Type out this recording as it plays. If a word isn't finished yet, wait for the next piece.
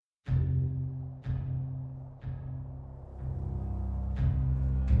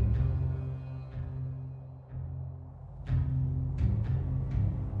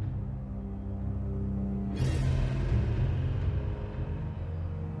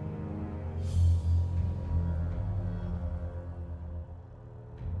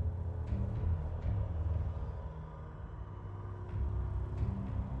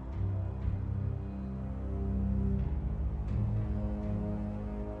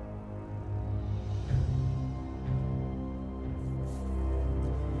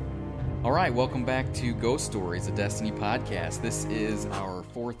All right, welcome back to Ghost Stories, a Destiny podcast. This is our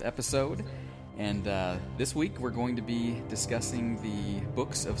 4th episode, and this week we're going to be discussing the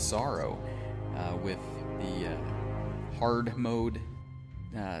Books of Sorrow with the hard mode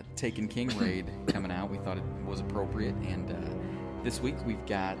Taken King raid coming out. We thought it was appropriate, and this week we've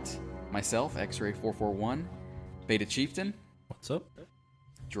got myself, X-Ray 441, Beta Chieftain. What's up?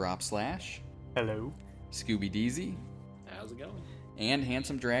 Drop Slash. Hello. Scooby Deezy. How's it going? And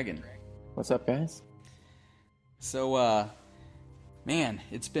Handsome Dragon. What's up, guys? So, man,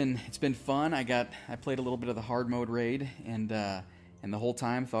 it's been fun. I played a little bit of the hard mode raid, and the whole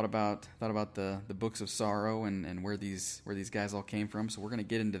time thought about the Books of Sorrow and where these guys all came from. So we're gonna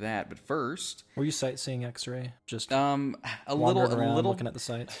get into that. But first, were you sightseeing X-Ray? Just a little looking at the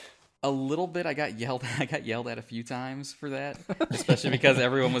site. A little bit. I got yelled at a few times for that, especially because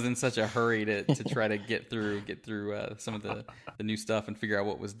everyone was in such a hurry to try to get through some of the new stuff and figure out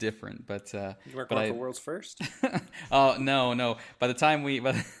what was different. But you weren't going for world's first. Oh no! By the time we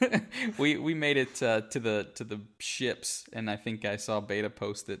made it to the ships, and I think I saw Beta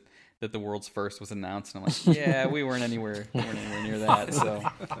post that the world's first was announced, and I'm like, yeah, we weren't anywhere near that. So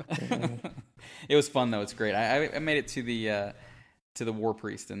it was fun though. It's great. I made it to the War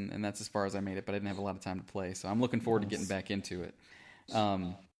Priest, and that's as far as I made it, but I didn't have a lot of time to play, so I'm looking forward to getting back into it.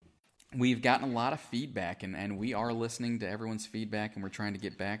 We've gotten a lot of feedback, and we are listening to everyone's feedback, and we're trying to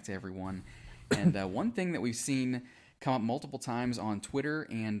get back to everyone. And one thing that we've seen come up multiple times on Twitter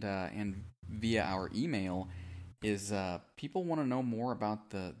and via our email is people want to know more about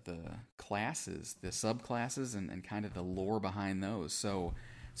the classes, the subclasses, and kind of the lore behind those. So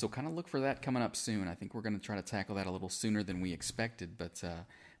kind of look for that coming up soon. I think we're going to try to tackle that a little sooner than we expected, but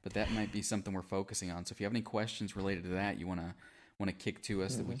that might be something we're focusing on. So if you have any questions related to that, you want to kick to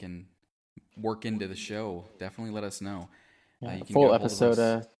us that we can work into the show, definitely let us know. Yeah, you can full get a hold of episode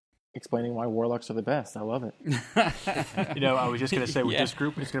us. Explaining why warlocks are the best. I love it. I was just going to say, with this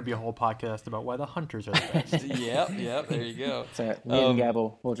group, it's going to be a whole podcast about why the hunters are the best. Yep, there you go. So me and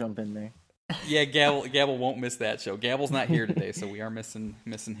Gabble will jump in there. Yeah, Gabble won't miss that show. Gabble's not here today, so we are missing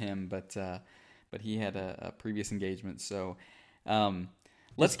him. But he had a previous engagement. So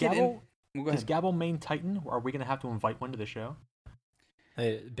let's get in. Is Gabble main Titan? Or are we going to have to invite one to the show?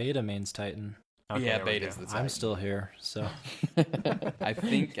 Hey, Beta main's Titan. Okay, yeah, Beta's the Titan. I'm still here, so I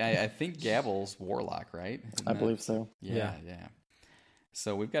think Gabble's Warlock, right? I believe so. Yeah.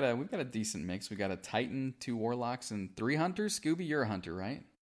 So we've got a decent mix. We got a Titan, 2 Warlocks, and 3 Hunters. Scooby, you're a Hunter, right?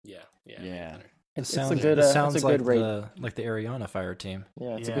 Yeah. It's a good like raid. Like the Ariana Fire team.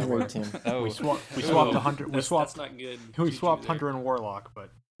 Yeah, it's a good raid team. Oh, we swapped a Hunter. That's not good. We swapped Hunter and Warlock, but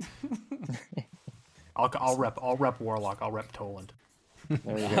I'll rep Warlock. I'll rep Toland.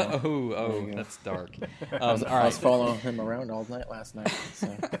 There you go. Oh, that's dark. I was following him around all night last night.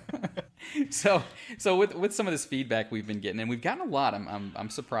 So with some of this feedback we've been getting, and we've gotten a lot. I'm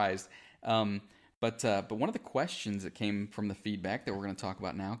surprised. But one of the questions that came from the feedback that we're going to talk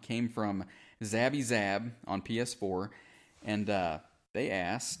about now came from Zabby Zab on PS4, and they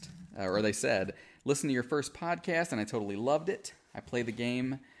asked, or they said, "Listen to your first podcast, and I totally loved it. I play the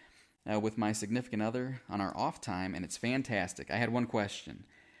game with my significant other on our off time, and it's fantastic. I had one question.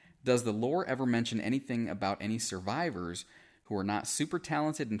 Does the lore ever mention anything about any survivors who are not super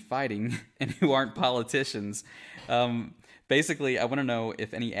talented in fighting and who aren't politicians? Basically, I want to know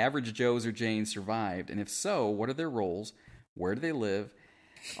if any average Joes or Janes survived, and if so, what are their roles? Where do they live?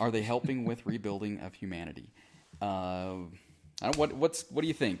 Are they helping with rebuilding of humanity?" What do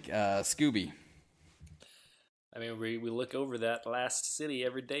you think, Scooby? I mean, we look over that last city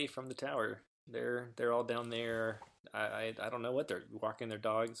every day from the tower. They're all down there. I don't know what they're walking their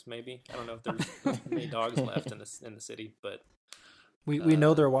dogs. Maybe I don't know if there's many dogs left in the city, but we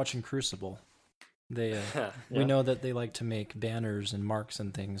know they're watching Crucible. They we know that they like to make banners and marks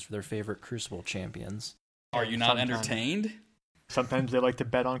and things for their favorite Crucible champions. Are you not entertained? Sometimes they like to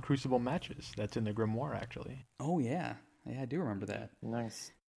bet on Crucible matches. That's in the Grimoire, actually. Oh yeah, I do remember that.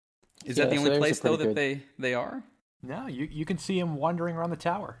 Nice. Is that the only place though that they are? No, you can see him wandering around the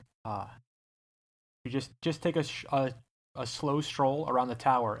tower. You just take a slow stroll around the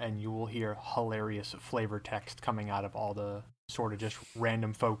tower, and you will hear hilarious flavor text coming out of all the sort of just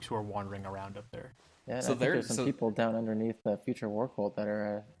random folks who are wandering around up there. Yeah, so there's some people down underneath the Future War Cult that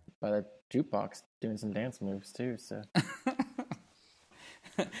are by the jukebox doing some dance moves too.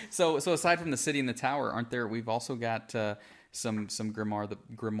 So aside from the city and the tower, aren't there? We've also got some grimoire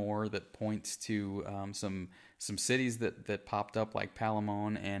that points to some cities that popped up like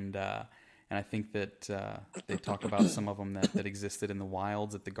Palamon, and I think that they talk about some of them that existed in the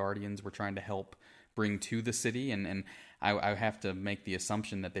wilds that the Guardians were trying to help bring to the city, and I have to make the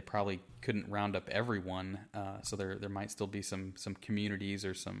assumption that they probably couldn't round up everyone, so there might still be some communities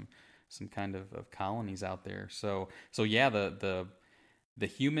or some kind of colonies out there. So yeah, the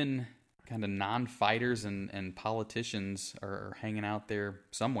human kind of non-fighters and politicians are hanging out there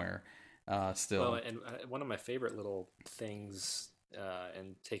somewhere still. Well, and one of my favorite little things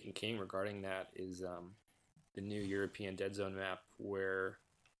in Taken King regarding that is the new European Dead Zone map, where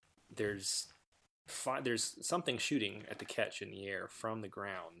there's something shooting at the catch in the air from the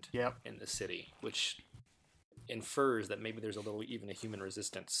ground in the city, which infers that maybe there's even a human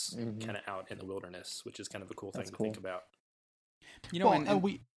resistance kind of out in the wilderness, which is kind of a cool thing to think about. You know, and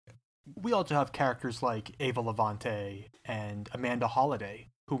we also have characters like Ava Levante and Amanda Holiday,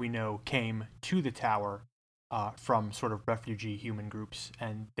 who we know came to the tower from sort of refugee human groups,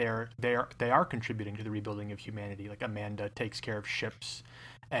 and they are contributing to the rebuilding of humanity. Like Amanda takes care of ships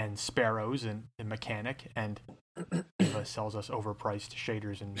and sparrows and the mechanic, and Ava sells us overpriced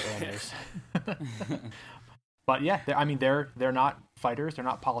shaders and banners. But yeah, they're not fighters, they're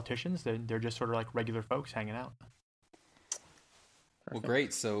not politicians, they're just sort of like regular folks hanging out. Well,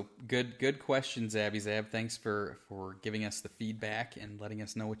 great. So good questions, Abby Zab. Thanks for giving us the feedback and letting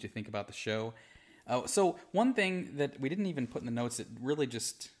us know what you think about the show. So one thing that we didn't even put in the notes that really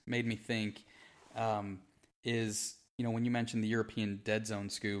just made me think is, when you mentioned the European Dead Zone,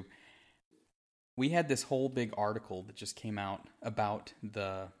 Scoob, we had this whole big article that just came out about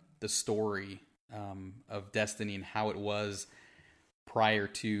the story of Destiny and how it was prior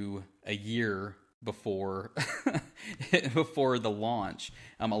to a year before before the launch.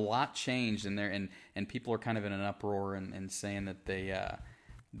 A lot changed in there, and people are kind of in an uproar and saying that they're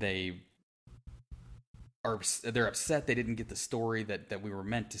upset they didn't get the story that we were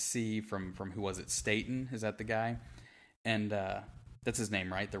meant to see from who was it, Staten? Is that the guy? And that's his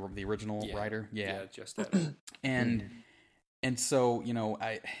name, right? The original writer? Yeah, just that. And so,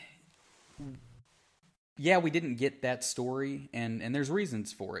 we didn't get that story, and there's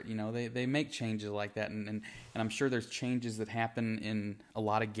reasons for it. They make changes like that, and I'm sure there's changes that happen in a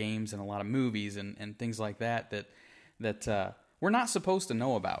lot of games and a lot of movies and things like that we're not supposed to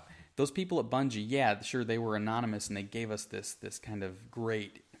know about. Those people at Bungie, sure, they were anonymous, and they gave us this kind of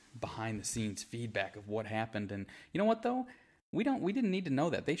great behind-the-scenes feedback of what happened. And you know what, though? We didn't need to know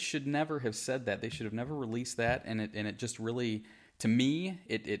that. They should never have said that. They should have never released that, and it just really, to me,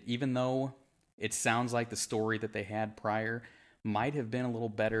 it even though it sounds like the story that they had prior might have been a little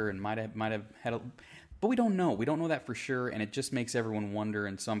better and might have had but we don't know. We don't know that for sure, and it just makes everyone wonder.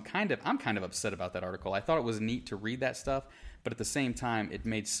 And so I'm kind of upset about that article. I thought it was neat to read that stuff, but at the same time, it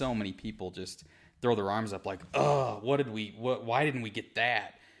made so many people just throw their arms up like, "Oh, why didn't we get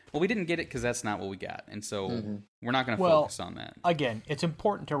that?" Well, we didn't get it because that's not what we got, and so we're not going to focus on that. Again, it's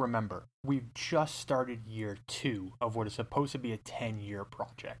important to remember we've just started year 2 of what is supposed to be a 10-year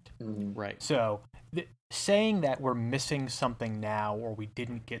project. Right. So saying that we're missing something now or we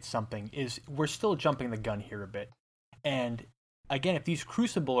didn't get something we're still jumping the gun here a bit. And again, if these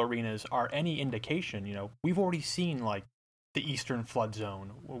Crucible arenas are any indication, we've already seen like the Eastern Flood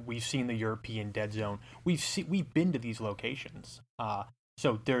Zone, we've seen the European Dead Zone, we've been to these locations.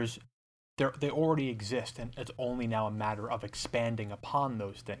 So they already exist, and it's only now a matter of expanding upon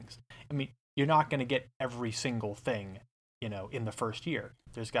those things. I mean, you're not going to get every single thing, in the first year.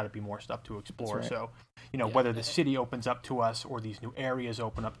 There's got to be more stuff to explore. Right. So, whether the city opens up to us or these new areas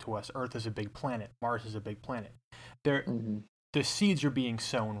open up to us, Earth is a big planet, Mars is a big planet. The seeds are being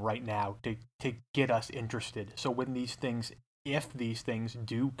sown right now to get us interested. So when if these things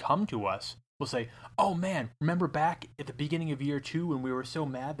do come to us, we'll say, "Oh man, remember back at the beginning of year 2 when we were so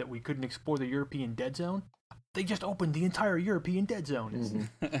mad that we couldn't explore the European Dead Zone? They just opened the entire European Dead Zone."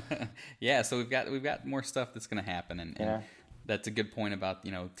 Yeah, so we've got more stuff that's going to happen, and that's a good point about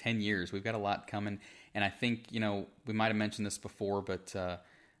 10 years. We've got a lot coming, and I think we might have mentioned this before, but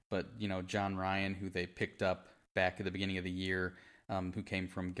John Ryan, who they picked up back at the beginning of the year, who came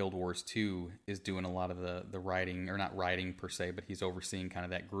from Guild Wars 2, is doing a lot of the writing, or not writing per se, but he's overseeing kind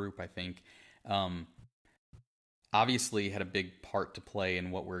of that group, I think. Obviously had a big part to play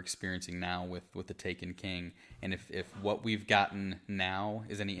in what we're experiencing now with the Taken King. And if what we've gotten now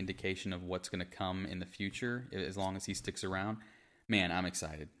is any indication of what's going to come in the future, as long as he sticks around, man, I'm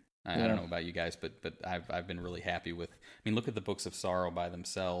excited. I don't know about you guys, but I've been really happy with. I mean, look at the Books of Sorrow by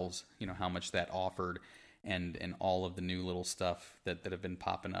themselves. How much that offered, and all of the new little stuff that have been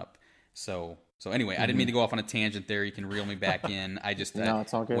popping up. So anyway, I didn't mean to go off on a tangent there. You can reel me back in. I just No,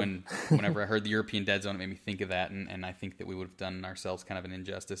 it's all good. Whenever I heard the European Dead Zone, it made me think of that, and I think that we would have done ourselves kind of an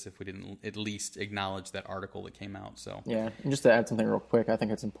injustice if we didn't at least acknowledge that article that came out. So Yeah, and just to add something real quick, I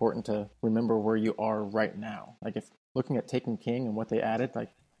think it's important to remember where you are right now. Like if looking at Taken King and what they added, like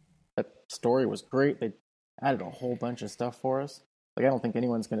that story was great. They added a whole bunch of stuff for us. Like I don't think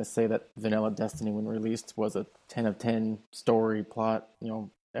anyone's going to say that Vanilla Destiny, when released, was a 10 of 10 story, plot,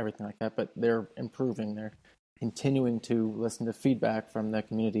 everything like that. But they're improving. They're continuing to listen to feedback from the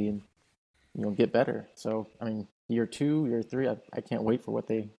community and get better. So I mean, year 2, year 3, I can't wait for what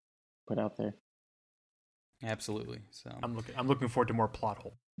they put out there. absolutely. So I'm looking forward to more plot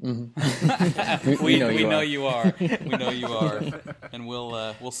hole. Mm-hmm. we know you are. We know you are, and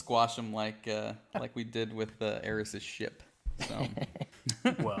we'll squash them like we did with Eris's ship. So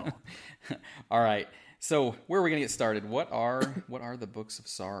Well, all right. So where are we gonna get started? What are the Books of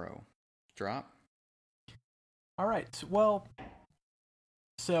Sorrow? Drop. all right. Well,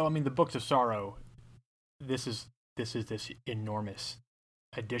 so I mean, the Books of Sorrow. This is this enormous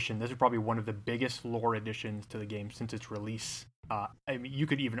edition. This is probably one of the biggest lore additions to the game since its release. I mean, you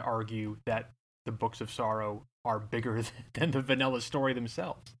could even argue that the Books of Sorrow are bigger than the vanilla story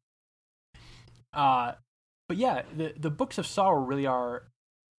themselves. But yeah, the Books of Sorrow really are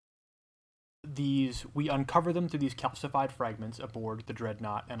these. We uncover them through these calcified fragments aboard the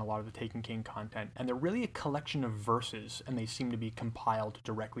Dreadnought and a lot of the Taken King content, and they're really a collection of verses, and they seem to be compiled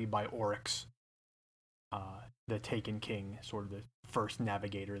directly by Oryx, the Taken King, sort of the first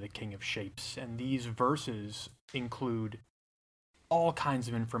navigator, the King of Shapes. And these verses include all kinds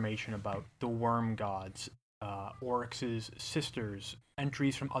of information about the worm gods, Oryx's sisters,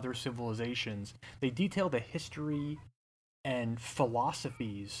 entries from other civilizations. They detail the history and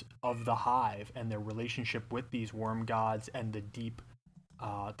philosophies of the Hive and their relationship with these worm gods and the deep,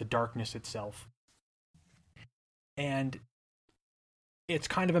 the darkness itself. And it's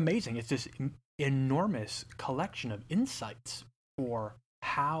kind of amazing. It's this enormous collection of insights for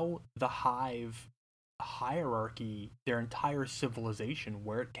how the Hive hierarchy, their entire civilization,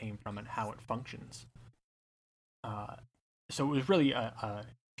 where it came from and how it functions. So it was really a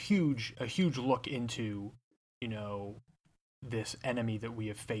huge look into, this enemy that we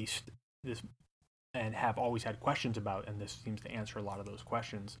have faced and have always had questions about, and this seems to answer a lot of those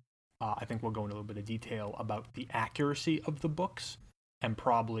questions. I think we'll go into a little bit of detail about the accuracy of the books and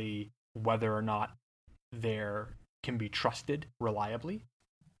probably whether or not they can be trusted reliably.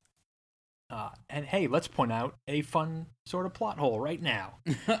 And hey, let's point out a fun sort of plot hole right now.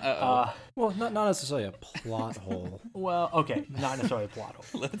 Well, not necessarily a plot hole. Well, okay, not necessarily a plot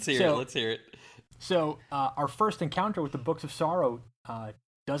hole. Let's hear it. So our first encounter with the Books of Sorrow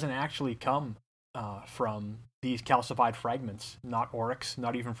doesn't actually come from these calcified fragments, not Oryx,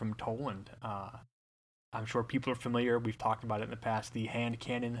 not even from Toland. I'm sure people are familiar, we've talked about it in the past, the hand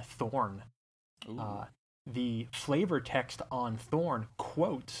cannon Thorn. The flavor text on Thorn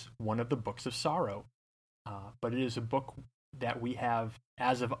quotes one of the Books of Sorrow, but it is a book that we have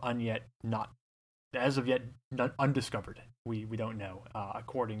as of yet undiscovered. We don't know.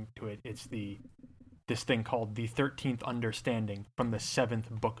 According to it, it's this thing called the 13th Understanding from the 7th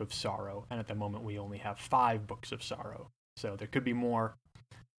Book of Sorrow, and at the moment we only have 5 Books of Sorrow. So there could be more.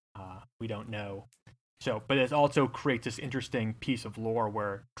 We don't know. So, but it also creates this interesting piece of lore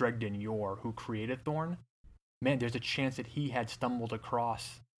where Dregden Yor, who created Thorn, man, there's a chance that he had stumbled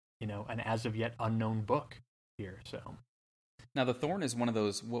across, an as of yet unknown book here. So now the Thorn is one of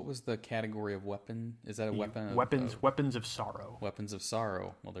those. What was the category of weapon? Is that a weapon? Weapons of Sorrow. Weapons of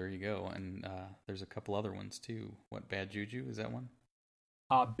Sorrow. Well, there you go. And there's a couple other ones too. What, Bad Juju? Is that one?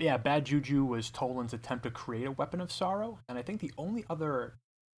 Yeah, Bad Juju was Toland's attempt to create a weapon of sorrow, and I think the only other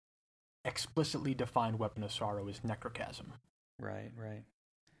explicitly defined weapon of sorrow is Necrochasm. Right.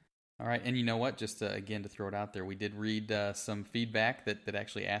 All right, and you know what? Just again to throw it out there, we did read some feedback that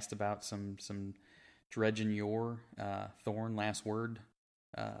actually asked about some Dredgen Yor, Thorn, Last Word,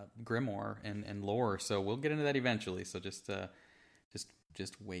 grimoire and lore. So we'll get into that eventually. So just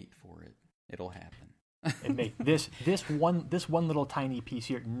wait for it. It'll happen. And make this one little tiny piece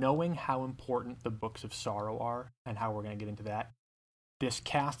here, knowing how important the Books of Sorrow are and how we're going to get into that. This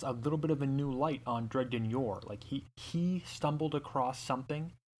casts a little bit of a new light on Dregden Yor. Like he stumbled across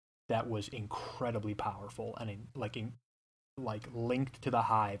something that was incredibly powerful and linked to the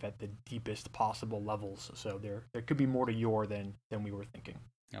Hive at the deepest possible levels. So there could be more to Yor than we were thinking.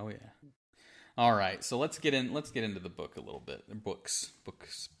 Oh yeah. All right, so let's get into the book a little bit. Book.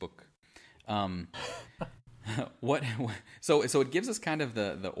 So it gives us kind of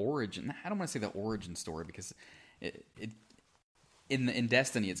the origin. I don't want to say the origin story because in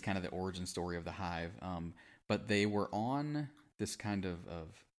Destiny, it's kind of the origin story of the Hive. But they were on this kind of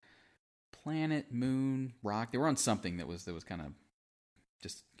planet, moon, rock. They were on something that was kind of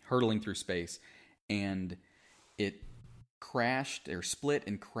just hurtling through space, and it crashed or split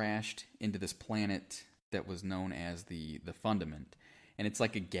and crashed into this planet that was known as the Fundament, and it's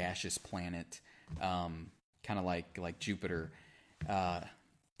like a gaseous planet, kind of like Jupiter,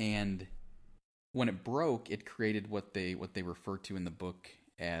 and when it broke, it created what they refer to in the book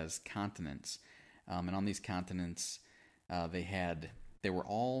as continents, and on these continents, they were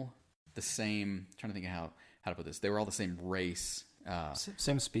all the same. I'm trying to think of how to put this. They were all the same race.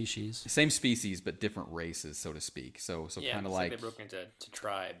 Same species. Same species, but different races, so to speak. So yeah, kind of like they broke into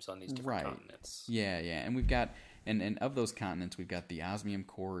tribes on these different continents. Yeah. And we've got, and of those continents, we've got the Osmium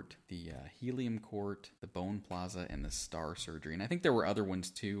Court, the Helium Court, the Bone Plaza, and the Star Surgery. And I think there were other ones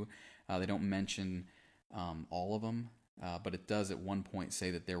too. They don't mention all of them, but it does at one point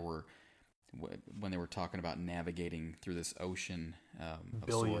say that there were, when they were talking about navigating through this ocean of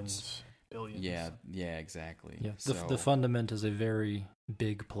Billions. Yeah, exactly. Yeah, So, the Fundament is a very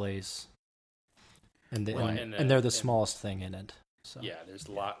big place, and and they're the smallest thing in it. So. Yeah, there's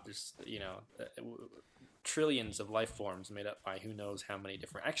trillions of life forms made up by who knows how many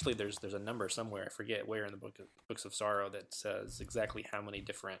different. Actually, there's a number somewhere, I forget where in the Books of Sorrow, that says exactly how many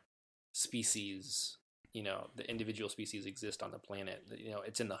different species, the individual species exist on the planet.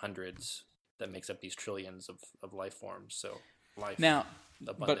 It's in the hundreds that makes up these trillions of life forms. So life now,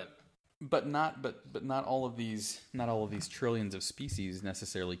 abundant. But not all of these trillions of species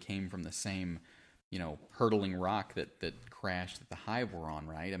necessarily came from the same, hurtling rock that crashed that the Hive were on,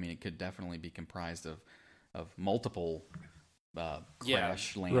 right? I mean, it could definitely be comprised of multiple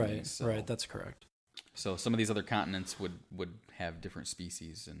crash landings. Right, that's correct. So some of these other continents would have different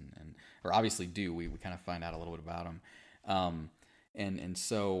species, and or obviously do. We kind of find out a little bit about them, and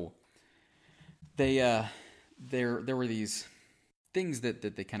so there were these things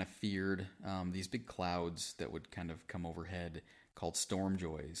that they kind of feared, these big clouds that would kind of come overhead called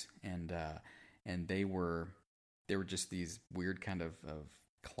Stormjoys, and they were just these weird kind of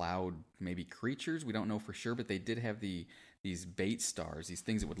cloud, maybe creatures. We don't know for sure, but they did have these bait stars, these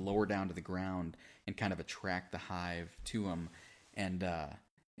things that would lower down to the ground and kind of attract the Hive to them, and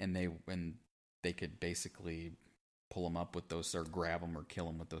they could basically pull them up with those, or grab them or kill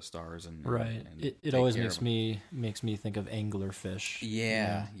them with those stars, and right. And it always makes me think of anglerfish.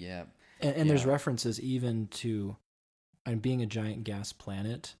 Yeah. And there's references even to, being a giant gas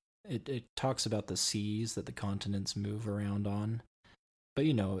planet. It talks about the seas that the continents move around on, but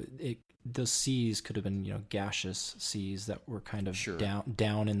the seas could have been gaseous seas that were kind of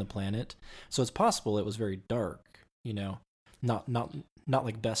down in the planet. So it's possible it was very dark. Not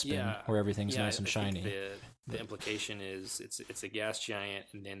like Bespin where everything's nice and shiny. The implication is it's a gas giant,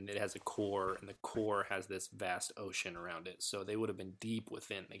 and then it has a core, and the core has this vast ocean around it. So they would have been deep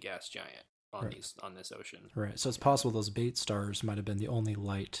within the gas giant on this ocean. Right. So it's possible those bait stars might have been the only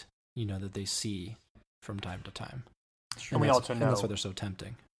light that they see from time to time. And we also know that's why they're so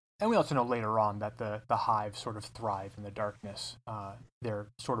tempting. And we also know later on that the Hive sort of thrive in the darkness. They're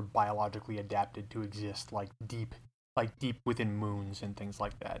sort of biologically adapted to exist deep within moons and things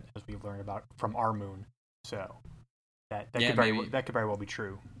like that, as we've learned about from our moon. So that could very well be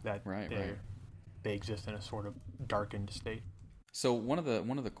true. That they exist in a sort of darkened state. So one of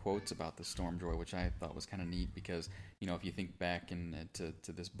the quotes about the Stormjoy, which I thought was kind of neat, because if you think back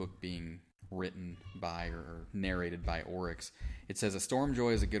to this book being written by or narrated by Oryx, it says a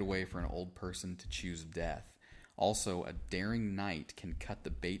Stormjoy is a good way for an old person to choose death. Also, a daring knight can cut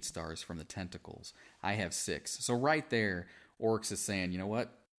the bait stars from the tentacles. I have 6. So right there, Oryx is saying, you know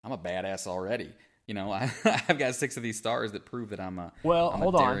what? I'm a badass already. I've got 6 of these stars that prove that I'm a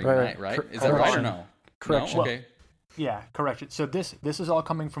daring knight, right? Is that right or no? Correction. No? Okay. Yeah, correction. So this is all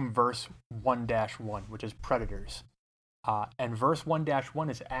coming from verse 1-1, which is Predators. And verse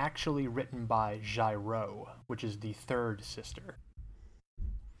 1-1 is actually written by Gyro, which is the third sister.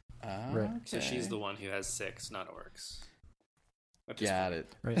 Right. So she's the one who has 6, not Oryx. Got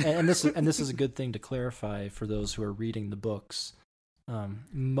it. Right. And this is a good thing to clarify for those who are reading the books.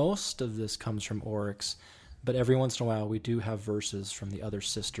 Most of this comes from Oryx, but every once in a while we do have verses from the other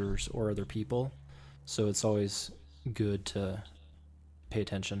sisters or other people. So it's always good to pay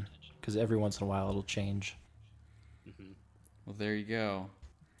attention, because every once in a while it'll change. Mm-hmm. Well, there you go.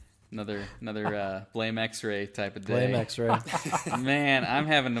 Another Blame X-Ray type of day. Blame X-Ray. Man, I'm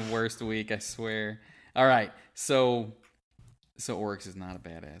having the worst week, I swear. All right, so Oryx is not a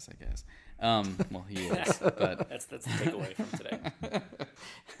badass, I guess. Well, he is, but that's the takeaway from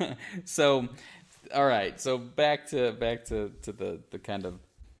today. So All right, so back to the kind of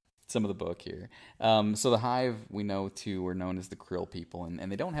some of the book here. So the Hive we know too are known as the Krill people,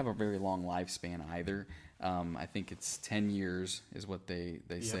 and they don't have a very long lifespan either. I think it's 10 years is what they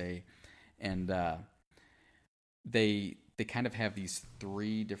say, and they kind of have these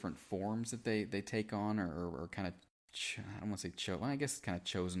 3 different forms that they take on, or kind of I don't want to say I guess kind of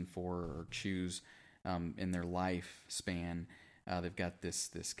chosen for or choose in their lifespan. They've got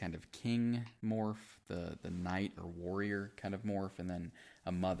this kind of king morph, the knight or warrior kind of morph, and then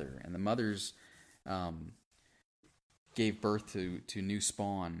a mother. And the mothers gave birth to new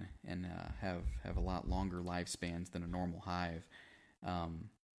spawn and have a lot longer lifespans than a normal hive.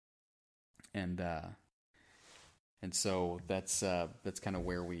 And so that's kind of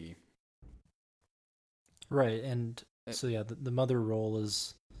where we right. And so yeah, the mother role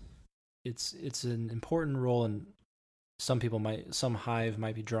is it's an important role, and some hive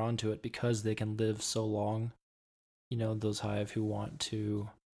might be drawn to it because they can live so long. Those hive who want to,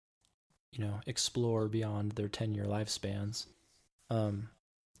 explore beyond their 10-year lifespans. And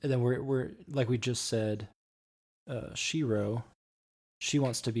then we're like we just said, Shiro, she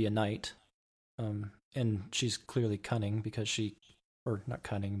wants to be a knight. And she's clearly cunning or not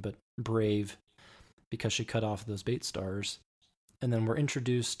cunning, but brave because she cut off those bait stars. And then we're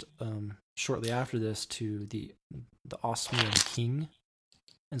introduced shortly after this to the Osmium King.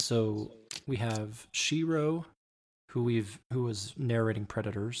 And so we have Shiro, who was narrating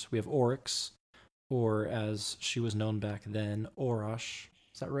Predators. We have Oryx, or as she was known back then, Orosh.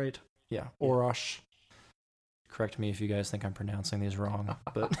 Is that right? Yeah, Orosh. Correct me if you guys think I'm pronouncing these wrong.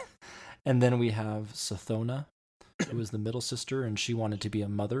 But and then we have Sathona, who was the middle sister, and she wanted to be a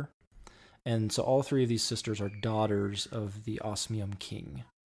mother. And so all 3 of these sisters are daughters of the Osmium King.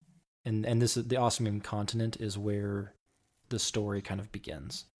 And this is the Osmium continent is where the story kind of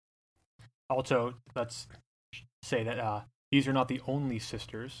begins. Also, let's say that these are not the only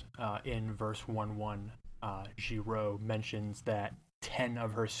sisters. In verse 1:1, Jiro mentions that 10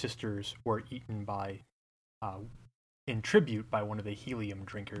 of her sisters were eaten in tribute by one of the helium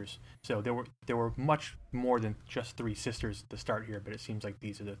drinkers. So there were much more than just 3 sisters at the start here, but it seems like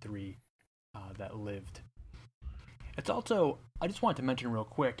these are the 3 that lived. It's also, I just wanted to mention real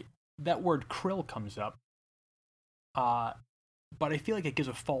quick, that word krill comes up, but I feel like it gives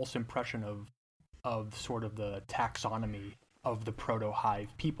a false impression of sort of the taxonomy of the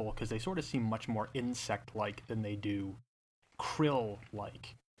proto-hive people, because they sort of seem much more insect-like than they do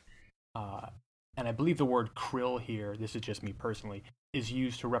krill-like. And I believe the word krill here, this is just me personally, is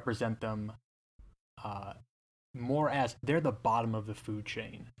used to represent them more as they're the bottom of the food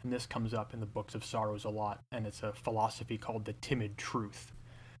chain. And this comes up in the Books of Sorrows a lot, and it's a philosophy called the timid truth,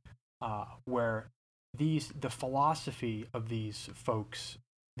 where the philosophy of these folks,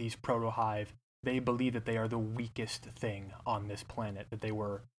 these proto-hive, they believe that they are the weakest thing on this planet, that they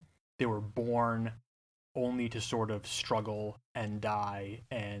were born only to sort of struggle and die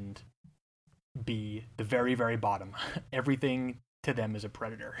and be the very, very bottom. Everything to them is a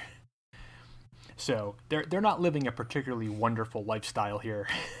predator. So they're not living a particularly wonderful lifestyle here.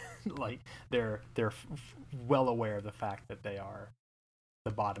 Like they're well aware of the fact that they are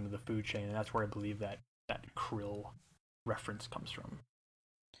the bottom of the food chain, and that's where I believe that krill reference comes from.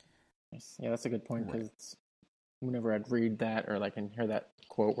 Yeah, that's a good point, because whenever I'd read that or like and hear that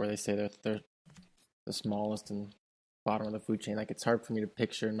quote where they say that they're the smallest and bottom of the food chain, like it's hard for me to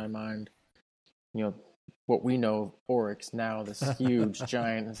picture in my mind, what we know of Oryx now, this huge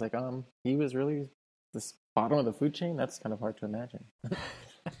giant. It's like, he was really this bottom of the food chain? That's kind of hard to imagine.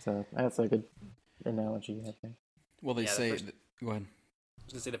 So that's a good analogy, I think. Well, they say... Go ahead. I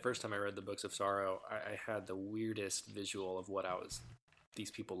was going to say, the first time I read the Books of Sorrow, I had the weirdest visual of what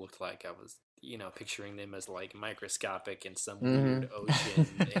these people looked like. I was, picturing them as like microscopic in some weird ocean,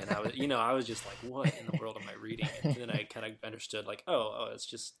 and I was just like, what in the world am I reading? And then I kind of understood, like, oh, it's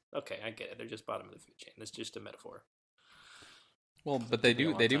just okay, I get it. They're just bottom of the food chain. It's just a metaphor. Well, but they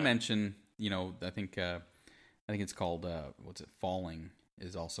do mention, I think it's called Falling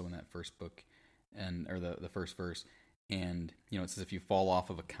is also in that first book, or the first verse, and it says if you fall off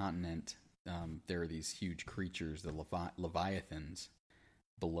of a continent, there are these huge creatures, the Leviathans,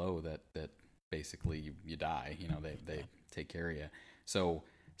 below that basically you die. They take care of you. So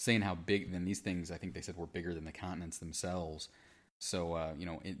saying how big, then these things, I think they said were bigger than the continents themselves. So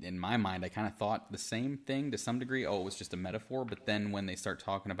in my mind, I kind of thought the same thing to some degree. Oh, it was just a metaphor. But then when they start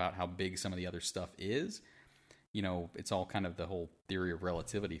talking about how big some of the other stuff is, it's all kind of the whole theory of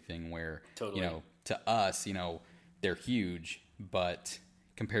relativity thing where, totally. To us, they're huge, but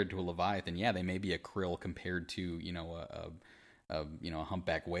compared to a Leviathan, yeah, they may be a krill compared to, a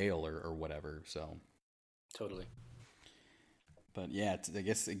humpback whale or whatever. So Totally. But yeah, I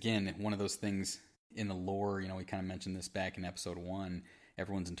guess again one of those things in the lore. We kind of mentioned this back in episode 1.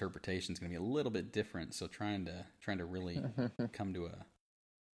 Everyone's interpretation is going to be a little bit different. So trying to really come to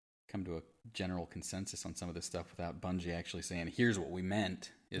a general consensus on some of this stuff without Bungie actually saying, "Here's what we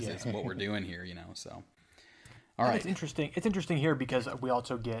meant," is what we're doing here. So, all right. It's interesting. It's interesting here because we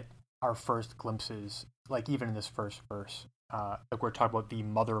also get our first glimpses, like even in this first verse, like we're talking about the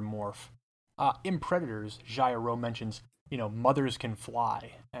mother morph. In Predators, Jairo mentions, mothers can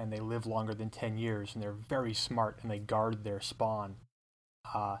fly and they live longer than 10 years and they're very smart and they guard their spawn.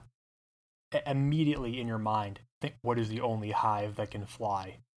 Immediately in your mind, think, what is the only hive that can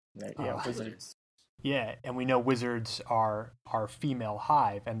fly? Wizards. Yeah, and we know wizards are female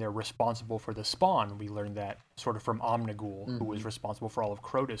hive, and they're responsible for the spawn. We learned that sort of from Omnigul, who was responsible for all of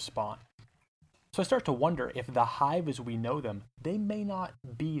Crota's spawn. So I start to wonder if the hive as we know them, they may not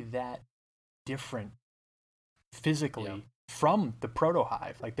be that different physically from the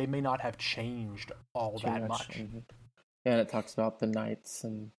proto-hive. Like, they may not have changed all that much. Mm-hmm. Yeah, and it talks about the knights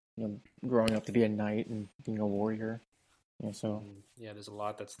and growing up to be a knight and being a warrior. So yeah, there's a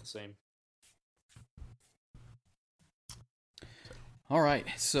lot that's the same. All right,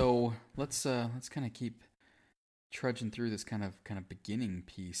 so let's kind of keep trudging through this kind of beginning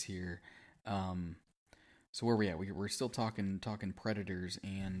piece here. So where are we at? We're still talking Predators,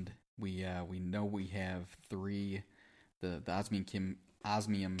 and we know we have 3 the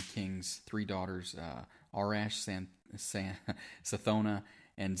Osmium King's 3 daughters, Arash, Sathona,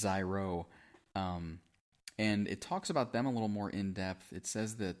 and Zyro. And it talks about them a little more in depth. It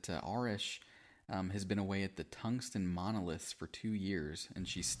says that Arash has been away at the Tungsten Monoliths for 2 years, and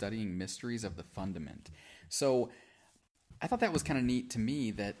she's studying mysteries of the Fundament. So I thought that was kind of neat to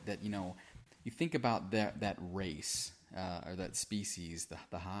me that you think about that race or that species,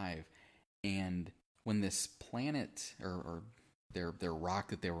 the hive, and when this planet or their rock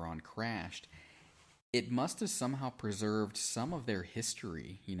that they were on crashed, it must have somehow preserved some of their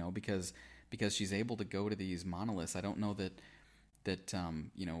history, because she's able to go to these monoliths. I don't know that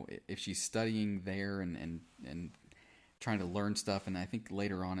if she's studying there and trying to learn stuff, and I think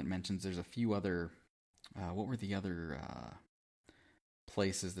later on it mentions there's a few other what were the other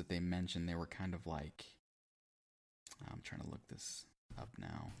places that they mentioned? They were kind of like, I'm trying to look this up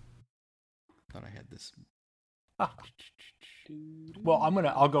now. Thought I had this. Well,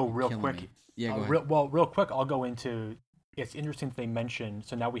 I'll go real quick. Me. Yeah, go ahead. Real quick, I'll go into. It's interesting that they mentioned.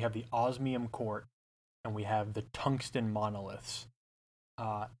 So now we have the Osmium Court, and we have the Tungsten Monoliths,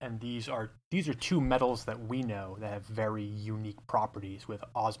 and these are 2 metals that we know that have very unique properties. With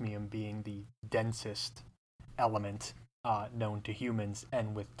osmium being the densest element known to humans,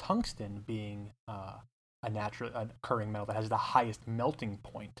 and with tungsten being a naturally occurring metal that has the highest melting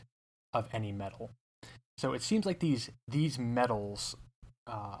point of any metal. So it seems like these metals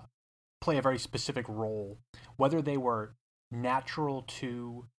play a very specific role, whether they were natural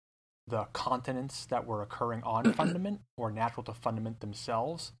to the continents that were occurring on Fundament or natural to Fundament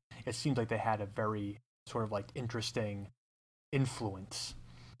themselves. It seems like they had a very sort of like interesting influence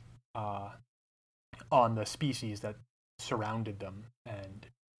on the species that surrounded them. And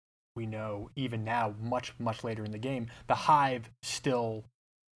we know even now, much, much later in the game, the hive still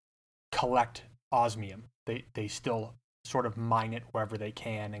collect osmium. They still sort of mine it wherever they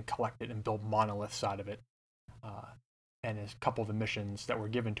can and collect it and build monoliths out of it. And a couple of the missions that were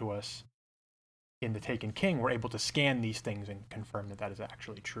given to us in the Taken King, we're able to scan these things and confirm that is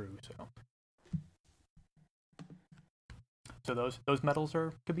actually true. So those metals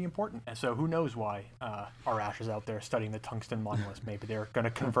could be important. And so who knows why Arash is out there studying the tungsten monoliths? Maybe they're going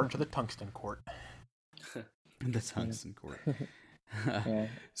to convert to the Tungsten Court. The Tungsten Court. Yeah.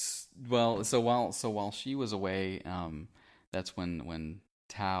 Well, so while she was away, that's when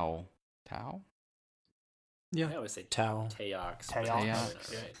Tau. Yeah, I always say Tau. Teox.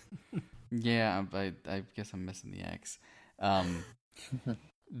 Teox. Right. Yeah, I guess I'm missing the X.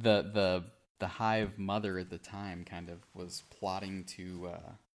 The hive mother at the time kind of was plotting to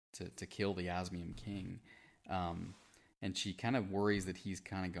kill the Osmium King, and she kind of worries that he's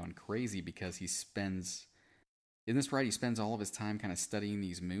kind of gone crazy because he spends. Isn't this right? He spends all of his time kind of studying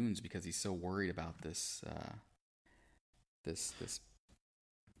these moons because he's so worried about this. This.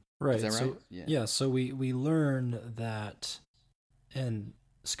 Right. Is that so, right? Yeah. So we learn that, and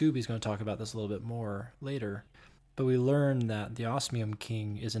Scooby's going to talk about this a little bit more later, but we learn that the Osmium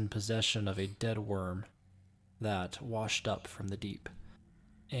King is in possession of a dead worm that washed up from the deep.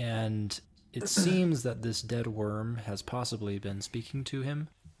 And it seems that this dead worm has possibly been speaking to him,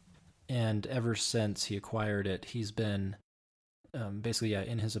 and ever since he acquired it, he's been basically, yeah,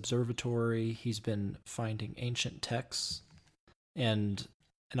 in his observatory, he's been finding ancient texts, and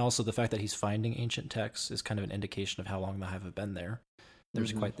also the fact that he's finding ancient texts is kind of an indication of how long the Hive have been there.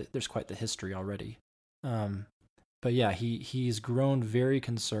 There's quite the history already. But yeah, he's grown very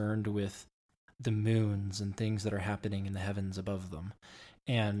concerned with the moons and things that are happening in the heavens above them,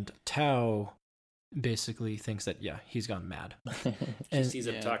 and Tao basically thinks that he's gone mad. She sees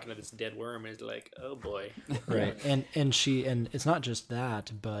him talking to this dead worm and is like, oh boy. Right. And it's not just that,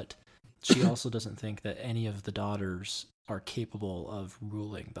 but she also doesn't think that any of the daughters are capable of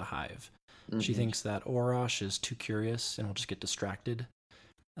ruling the Hive. She thinks that Orosh is too curious and will just get distracted.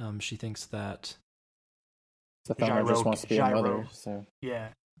 She thinks that Zathona just wants to be a mother. So yeah,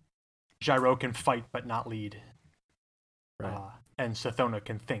 Gyro can fight but not lead. Right. And Zathona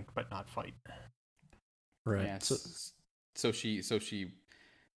can think but not fight. Right. Yeah, so she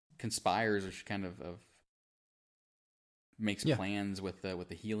conspires, or she kind of makes plans with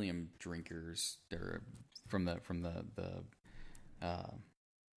the helium drinkers. They're from the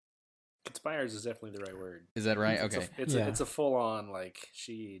conspires is definitely the right word. Is that right? Okay. It's a full on, like,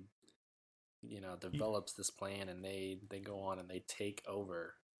 she develops this plan, and they go on and they take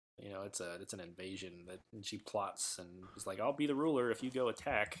over. It's an invasion and she plots and is like, I'll be the ruler if you go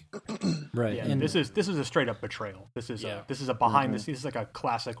attack. Right. Yeah, and this is a straight up betrayal. This is a behind the scenes. This is like a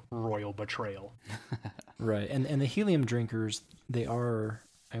classic royal betrayal. Right. And the helium drinkers, they are,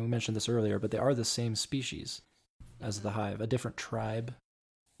 and we mentioned this earlier, but they are the same species as the Hive, a different tribe,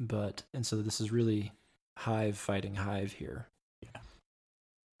 and so this is really Hive fighting Hive here. Yeah.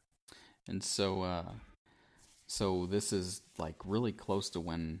 And so this is like really close to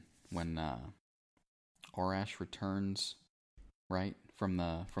when Orash returns, right, from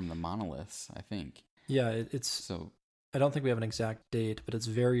the monoliths, I think. Yeah, it's so. I don't think we have an exact date, but it's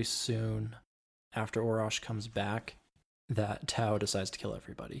very soon after Orosh comes back that Tao decides to kill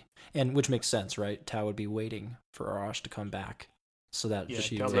everybody, and which makes sense, right? Tao would be waiting for Orosh to come back so that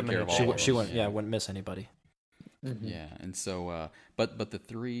she wouldn't miss anybody. Mm-hmm. Yeah, and so, but the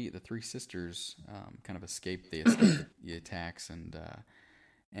three sisters kind of escape. They escape the attacks, and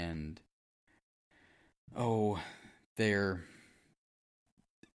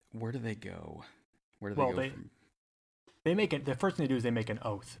where do they go? Where do they go from? They make it. The first thing they do is they make an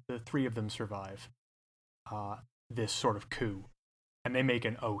oath. The three of them survive this sort of coup, and they make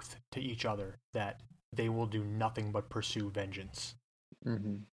an oath to each other that they will do nothing but pursue vengeance.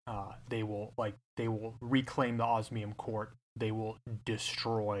 Mm-hmm. They will reclaim the Osmium Court. They will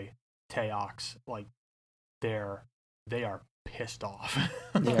destroy Teox. Like they are pissed off.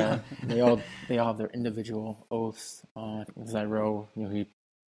 Yeah, they all have their individual oaths. Zyro,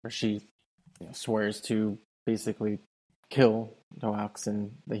 she swears to basically kill Teox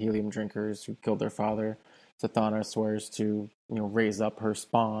and the helium drinkers who killed their father. Zathona swears to raise up her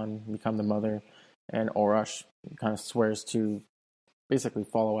spawn, become the mother, and Orosh kind of swears to basically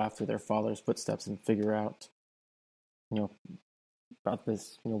follow after their father's footsteps and figure out about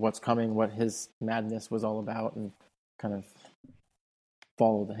this, what's coming, what his madness was all about, and kind of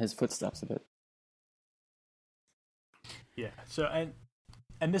follow his footsteps a bit. Yeah. So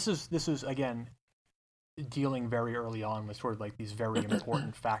and this is again dealing very early on with sort of like these very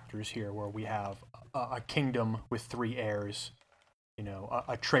important factors here, where we have a kingdom with three heirs,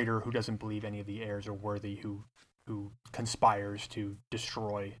 a traitor who doesn't believe any of the heirs are worthy, who conspires to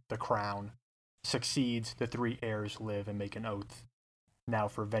destroy the crown, succeeds. The three heirs live and make an oath now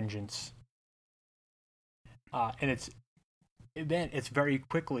for vengeance. And it's very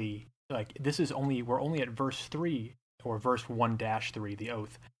quickly, like, we're only at verse 3 or verse 1-3, the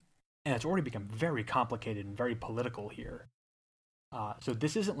oath, and it's already become very complicated and very political here. So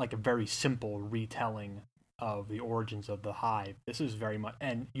this isn't like a very simple retelling of the origins of the Hive. This is very much,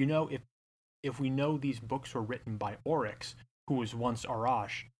 and if we know these books were written by Oryx, who was once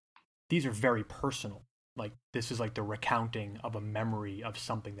Arash, these are very personal. Like, this is like the recounting of a memory of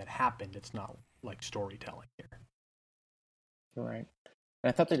something that happened. It's not like storytelling here. Right. And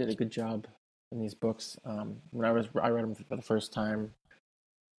I thought they did a good job in these books. When I read them for the first time,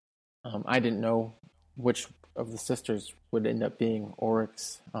 I didn't know which of the sisters would end up being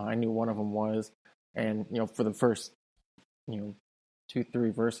Oryx. I knew one of them was, and for the first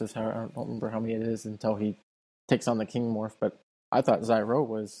 2-3 verses, I don't remember how many it is until he takes on the King Morph, but I thought Zyro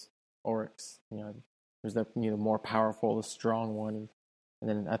was Oryx. There's the more powerful, the strong one, and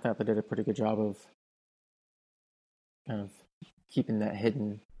then I thought they did a pretty good job of kind of keeping that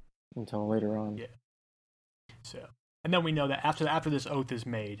hidden until later on. Yeah. So, and then we know that after this oath is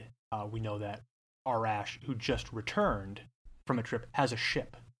made, we know that Arash, who just returned from a trip, has a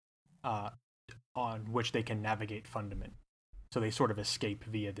ship on which they can navigate Fundament. So they sort of escape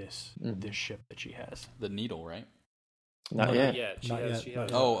via this Mhm. this ship that she has. The needle, right? Not Not yet. yet. She Not has,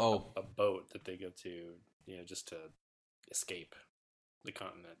 yet, but- a boat that they go to, just to escape the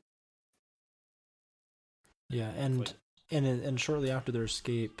continent. Yeah, and shortly after their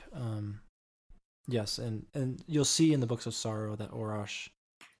escape, yes, and you'll see in the Books of Sorrow that Orash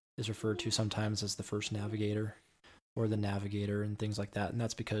is referred to sometimes as the first navigator or the navigator and things like that, and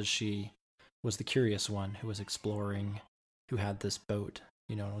that's because she was the curious one who was exploring, who had this boat,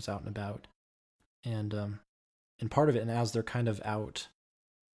 and was out and about, and part of it, and as they're kind of out,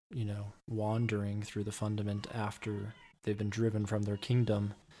 wandering through the Fundament after they've been driven from their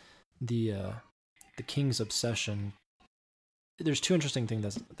kingdom, the king's obsession. There's two interesting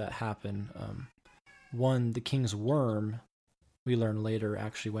things that happen. One, the king's worm, we learn later,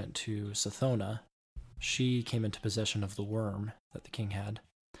 actually went to Sathona. She came into possession of the worm that the king had.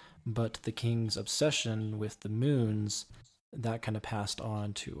 But the king's obsession with the moons, that kind of passed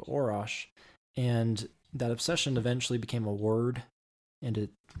on to Orash. And that obsession eventually became a word, and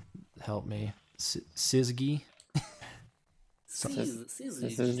it helped me. Syzygy.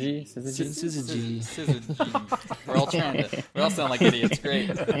 Syzygy? Syzygy. We're all trying to. We all sound like idiots. Great.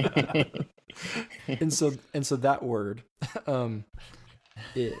 And so that word,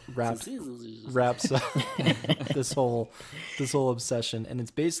 it wraps up this whole obsession, and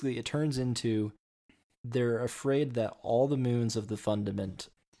it's basically, it turns into, they're afraid that all the moons of the Fundament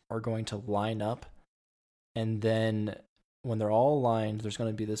are going to line up, and then when they're all aligned, there's going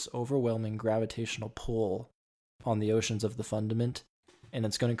to be this overwhelming gravitational pull on the oceans of the Fundament, and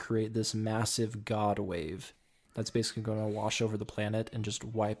it's going to create this massive god wave that's basically going to wash over the planet and just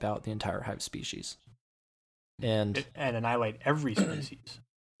wipe out the entire hive species. And annihilate every species.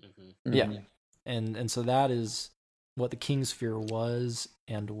 Mm-hmm. yeah, and so that is what the king's fear was,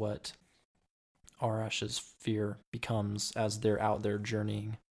 and what Arash's fear becomes as they're out there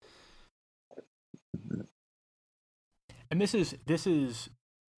journeying. And this is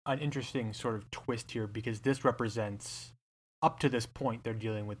an interesting sort of twist here, because this represents, up to this point, they're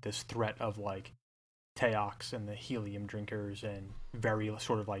dealing with this threat of like Teox and the helium drinkers and very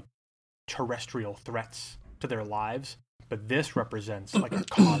sort of like terrestrial threats to their lives. But this represents like a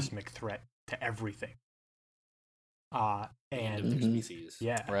cosmic threat to everything. End of And their species.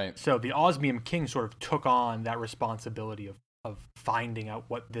 yeah, Right. So the Osmium King sort of took on that responsibility of finding out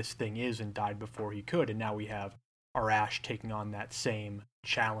what this thing is and died before he could. And now we have Arash taking on that same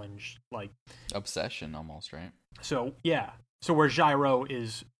challenge, like Obsession, almost, right? so. Yeah, so where Gyro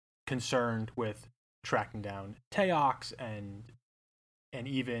is concerned with tracking down Teox and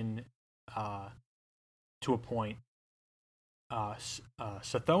even to a point,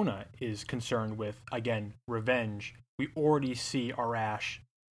 Sathona is concerned with, again, revenge. We already see Arash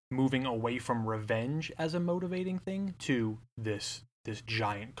moving away from revenge as a motivating thing to this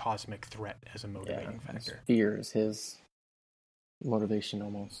giant cosmic threat as a motivating factor. Fear is his motivation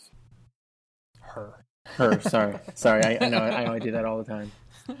almost. Her. Sorry. I know I do that all the time.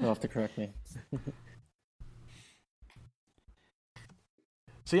 You'll have to correct me.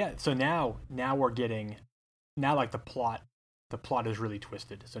 So yeah, so now we're getting, now like the plot is really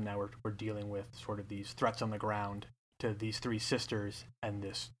twisted. So now we're dealing with sort of these threats on the ground to these three sisters and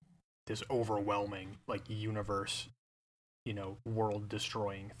this overwhelming like universe, world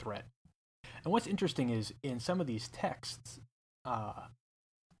destroying threat. And what's interesting is in some of these texts,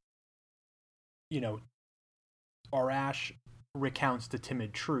 Arash recounts the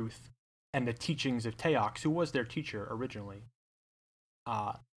timid truth and the teachings of Teox, who was their teacher originally.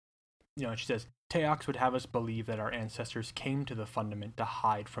 She says, Teox would have us believe that our ancestors came to the Fundament to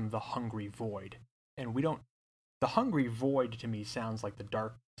hide from the hungry void. And we don't... The hungry void to me sounds like the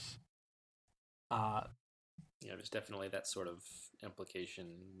darkness. Yeah, there's definitely that sort of implication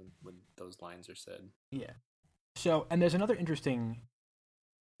when those lines are said. Yeah. So, and there's another interesting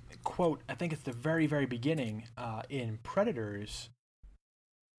quote, I think it's the very, very beginning, in Predators,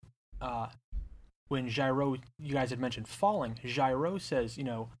 when Gyro, you guys had mentioned falling, Gyro says,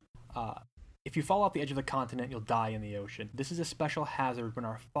 if you fall off the edge of the continent, you'll die in the ocean. This is a special hazard when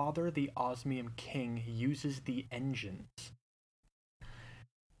our father, the Osmium King, uses the engines.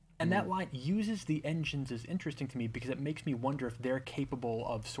 And that line, uses the engines, is interesting to me because it makes me wonder if they're capable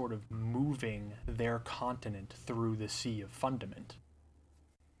of sort of moving their continent through the Sea of Fundament.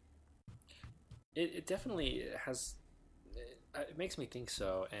 It definitely has. It makes me think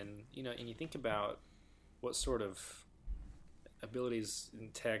so, and and you think about what sort of abilities in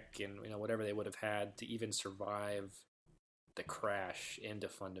tech and whatever they would have had to even survive the crash into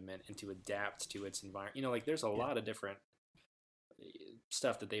Fundament and to adapt to its environment. Like there's a lot of different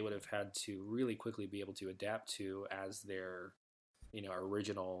stuff that they would have had to really quickly be able to adapt to as their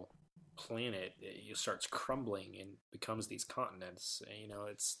original planet, it starts crumbling and becomes these continents. And,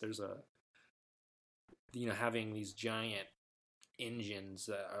 there's having these giant engines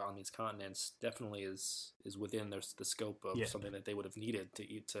on these continents definitely is within the scope of something that they would have needed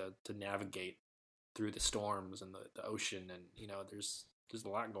to navigate through the storms and the ocean, and there's a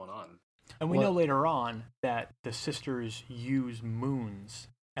lot going on. And we know later on that the sisters use moons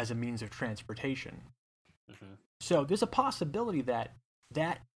as a means of transportation. Mm-hmm. So there's a possibility that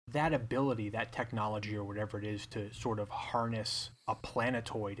ability, that technology or whatever it is to sort of harness a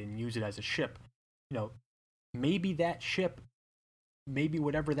planetoid and use it as a ship, maybe that ship, maybe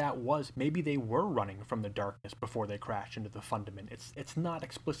whatever that was, maybe they were running from the darkness before they crashed into the fundament. It's not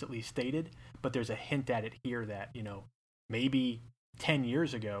explicitly stated, but there's a hint at it here that, maybe 10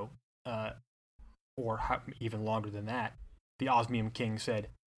 years ago, or even longer than that, the Osmium King said,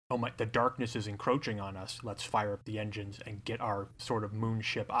 "Oh my, the darkness is encroaching on us. Let's fire up the engines and get our sort of moon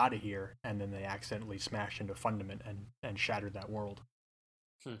ship out of here." And then they accidentally smashed into Fundament and shattered that world.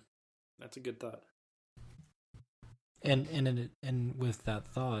 That's a good thought. And with that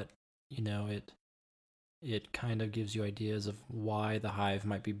thought, it kind of gives you ideas of why the Hive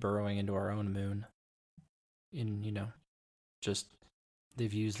might be burrowing into our own moon. Just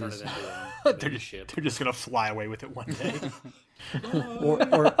they've used these. They're just gonna fly away with it one day.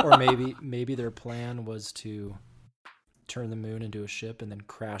 or maybe their plan was to turn the moon into a ship and then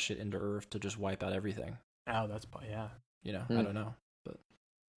crash it into Earth to just wipe out everything. Oh, that's yeah. I don't know, but.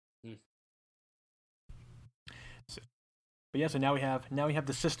 But yeah, so now we have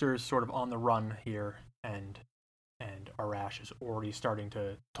the sisters sort of on the run here, and Arash is already starting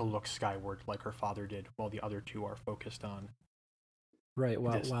to look skyward like her father did, while the other two are focused on. Right.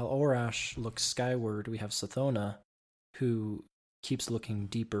 While Arash looks skyward, we have Sathona, who keeps looking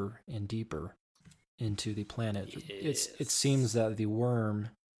deeper and deeper into the planet. Yes. It seems that the worm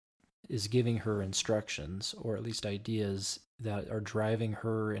is giving her instructions, or at least ideas, that are driving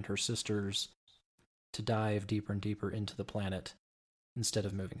her and her sisters to dive deeper and deeper into the planet instead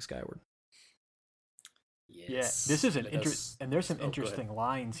of moving skyward. Yes. Yeah, this is an interesting, and there's some interesting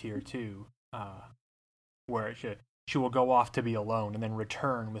lines here too, where she will go off to be alone and then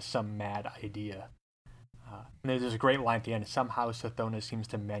return with some mad idea. And there's a great line at the end: "Somehow Sathona seems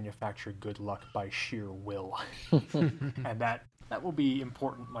to manufacture good luck by sheer will," and that will be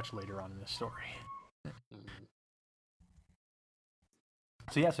important much later on in the story.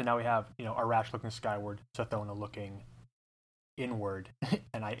 So now we have, Arash looking skyward, Sathona looking inward,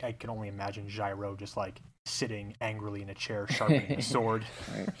 and I can only imagine Gyro just like sitting angrily in a chair, sharpening a sword.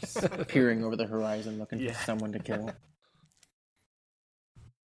 Right, just peering over the horizon, looking for someone to kill.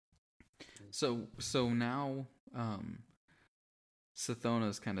 So now,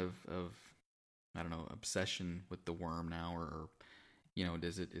 Sathona's kind of I don't know, obsession with the worm now, or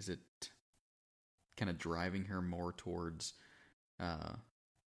is it kind of driving her more towards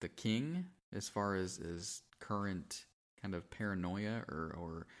the king as far as current kind of paranoia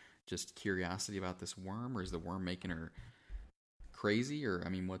or just curiosity about this worm, or is the worm making her crazy, or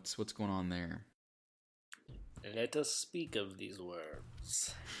what's going on there? Let us speak of these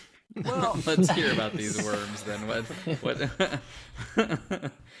worms. Well, let's hear about these worms then. What?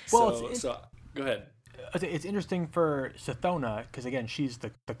 So go ahead. It's interesting for Sathona because again, she's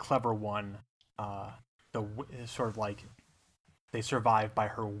the clever one. Sort of like they survive by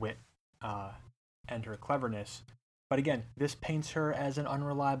her wit and her cleverness. But again, this paints her as an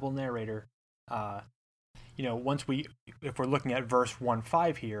unreliable narrator. If we're looking at verse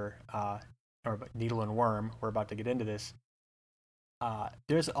 1:5 here, or Needle and Worm, we're about to get into this.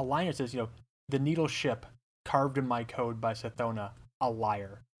 There's a line that says, "The needle ship carved in my code by Sathona, a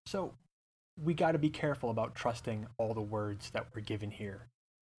liar." So we got to be careful about trusting all the words that were given here,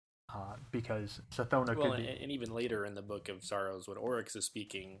 because Sathona could be... and even later in the Book of Sorrows, when Oryx is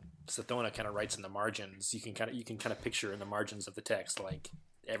speaking, Sathona kind of writes in the margins. You can kind of picture in the margins of the text, like,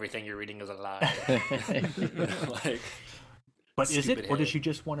 everything you're reading is a lie. But is it, or does she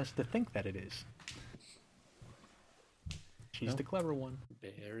just want us to think that it is? She's the clever one.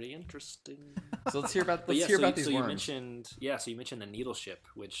 Very interesting. So let's hear about these worms. You mentioned the needle ship,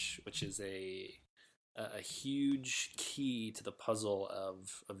 which is a huge key to the puzzle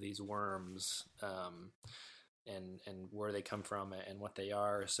of these worms, and where they come from and what they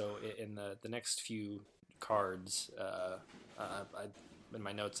are. So in the next few cards, in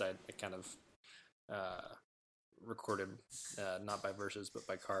my notes I kind of recorded not by verses but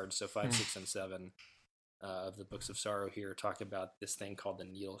by cards. So 5, 6, and 7. Of the Books of Sorrow here talk about this thing called the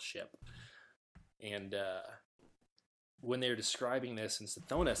needle ship, and when they're describing this, and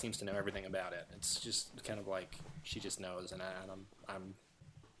Sethona seems to know everything about it. It's just kind of like she just knows, and I'm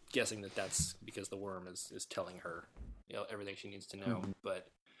guessing that that's because the worm is telling her, you know, everything she needs to know. Mm-hmm. But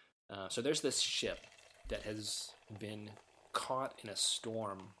so there's this ship that has been caught in a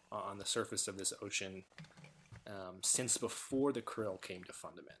storm on the surface of this ocean since before the Krill came to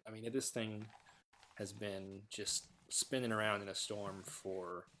Fundament. I mean, this thing has been just spinning around in a storm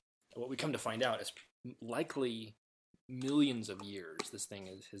for what we come to find out is likely millions of years. This thing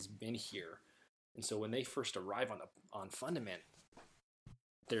has been here, and so when they first arrive on Fundament,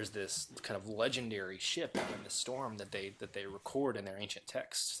 there's this kind of legendary ship out in the storm that they record in their ancient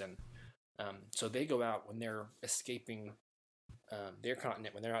texts, and so they go out when they're escaping their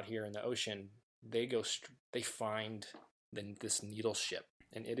continent. When they're out here in the ocean, they find this needle ship,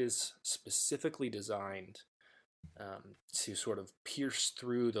 and it is specifically designed to sort of pierce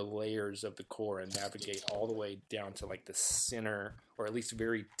through the layers of the core and navigate all the way down to like the center, or at least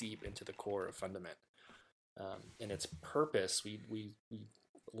very deep into the core of Fundament. And its purpose, we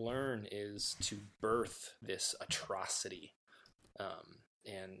learn, is to birth this atrocity.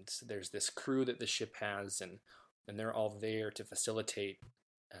 And there's this crew that the ship has, and they're all there to facilitate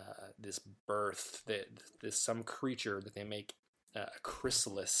this birth. There's some creature that they make a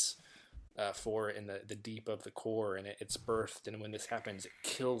chrysalis for in the deep of the core, and it's birthed, and when this happens, it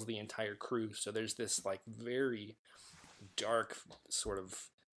kills the entire crew. So there's this like very dark sort of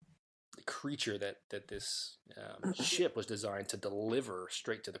creature that this ship was designed to deliver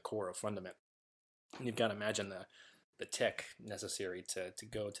straight to the core of Fundament. And you've got to imagine the tech necessary to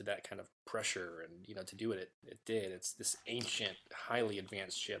go to that kind of pressure, and you know, to do what it did. It's this ancient, highly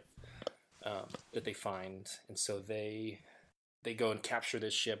advanced ship that they find, and so they go and capture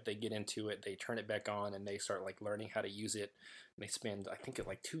this ship. They get into it, they turn it back on, and they start like learning how to use it. And they spend, I think,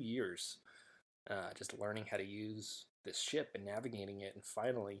 like 2 years just learning how to use this ship and navigating it. And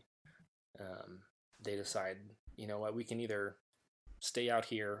finally, they decide, you know what, we can either stay out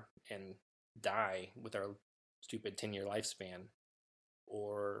here and die with our stupid 10-year lifespan,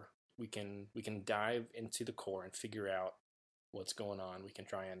 or we can dive into the core and figure out what's going on. We can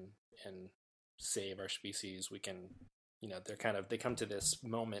try and save our species. We can, you know, they come to this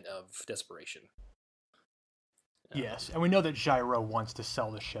moment of desperation. Yes, and we know that Gyro wants to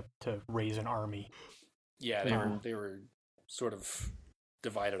sell the ship to raise an army. Yeah, they were sort of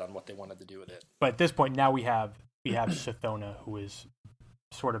divided on what they wanted to do with it. But at this point, now we have Sethona, who is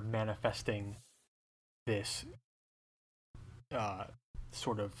sort of manifesting this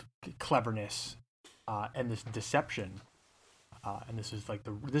sort of cleverness and this deception, and this is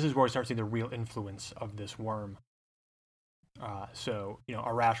where we start seeing the real influence of this worm. So, you know,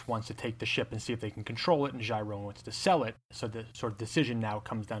 Arash wants to take the ship and see if they can control it, and Gyro wants to sell it. So the sort of decision now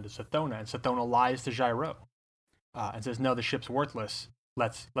comes down to Sethona, and Sethona lies to Gyro and says, "No, the ship's worthless.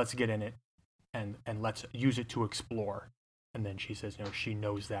 Let's get in it and let's use it to explore." And then she says, you know, she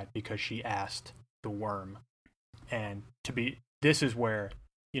knows that because she asked the worm. And this is where,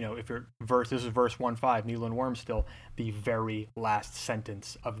 you know, this is verse 1.5, Needle and Worm still, the very last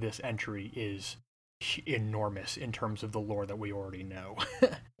sentence of this entry is enormous in terms of the lore that we already know.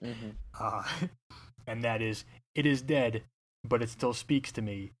 Mm-hmm. And that is, it is dead, but it still speaks to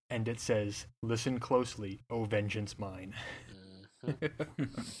me, and it says, "Listen closely, O vengeance mine."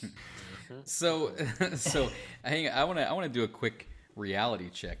 So hang on, I want to do a quick reality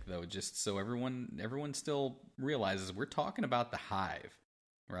check though, just so everyone still realizes we're talking about the Hive,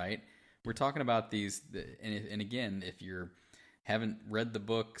 right? We're talking about these, and again, if you haven't read the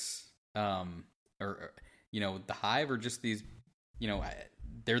books, or you know, the Hive are just these, you know,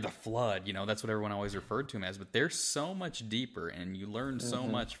 they're the Flood, you know, that's what everyone always referred to them as, but they're so much deeper, and you learn so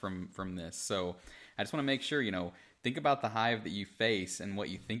much from this. So I just want to make sure, you know, think about the Hive that you face and what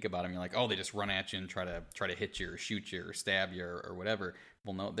you think about them. You're like, oh, they just run at you and try to hit you or shoot you or stab you or whatever.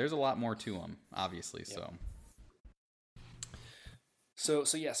 Well, no, there's a lot more to them, obviously. Yep. So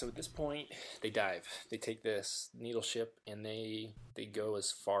at this point, they dive. They take this needle ship and they go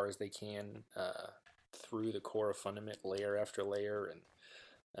as far as they can through the core of Fundament, layer after layer,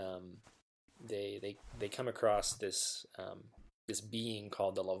 and they come across this being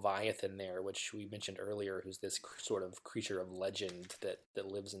called the Leviathan there, which we mentioned earlier, who's this sort of creature of legend that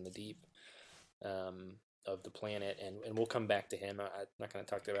lives in the deep of the planet, and we'll come back to him. I'm not going to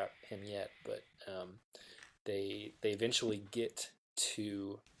talk about him yet, but they eventually get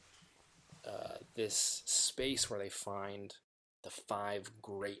to this space where they find the 5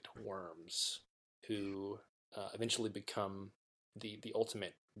 great worms, who eventually become the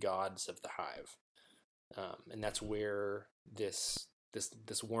ultimate gods of the Hive. And that's where this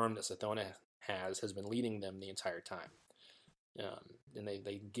worm that Sethona has been leading them the entire time. and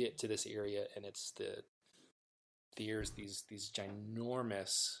they get to this area, and it's there's these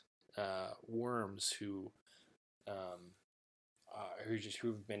ginormous worms who've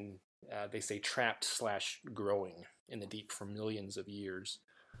been they say trapped / growing in the deep for millions of years,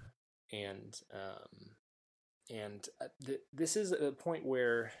 and this is a point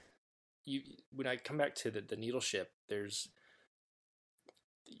where when I come back to the needle ship, there's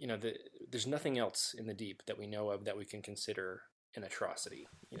nothing else in the deep that we know of that we can consider an atrocity,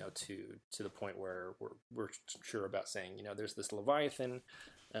 to the point where we're sure about saying, there's this Leviathan,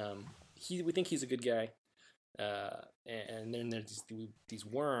 we think he's a good guy, and then there's these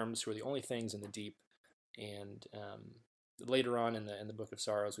worms who are the only things in the deep, and later on in the Book of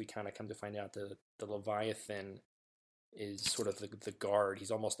Sorrows, we kind of come to find out the Leviathan is sort of the guard.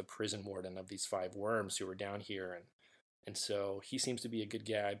 He's almost the prison warden of these 5 worms who are down here, and so he seems to be a good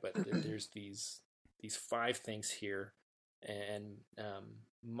guy, but there's these 5 things here, and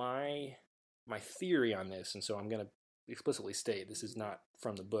my theory on this, and so I'm going to explicitly state this is not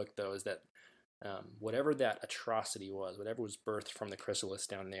from the book though, is that whatever that atrocity was, whatever was birthed from the chrysalis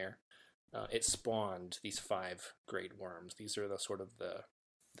down there, it spawned these 5 great worms. These are the sort of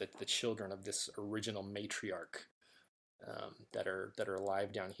the children of this original matriarch that are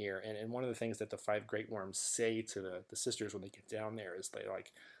alive down here. And one of the things that the 5 great worms say to the sisters when they get down there is they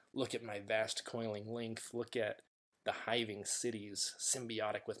look at my vast coiling length, look at the hiving cities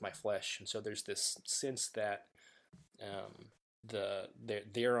symbiotic with my flesh. And so there's this sense that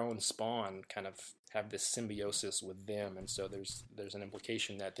their own spawn kind of have this symbiosis with them, and so there's an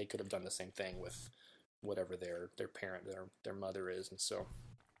implication that they could have done the same thing with whatever their parent, their mother is. And so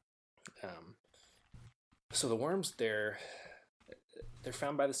so the worms, they're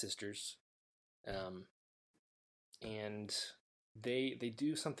found by the sisters, and they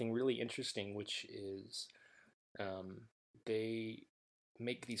do something really interesting, which is they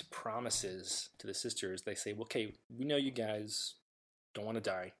make these promises to the sisters. They say, well, okay, we know you guys don't want to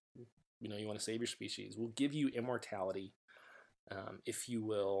die. We know you want to save your species. We'll give you immortality if you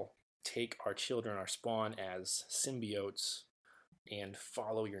will take our children, our spawn, as symbiotes and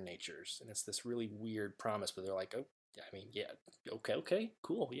follow your natures. And it's this really weird promise, but they're like, oh, I mean, yeah, okay,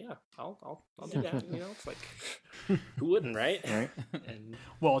 cool, yeah, I'll do that. It's like, who wouldn't, right? Right. And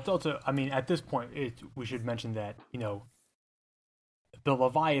Well, it's also, I mean, at this point, we should mention that, the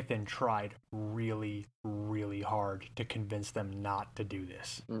Leviathan tried really, really hard to convince them not to do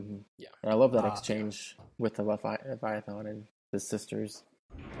this. Mm-hmm. Yeah. And I love that exchange with the Leviathan and his sisters.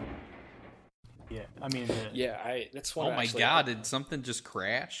 Yeah, I mean, that's one. Oh my God! Did something just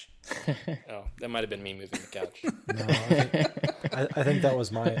crash? Oh, that might have been me moving the couch. No, I think that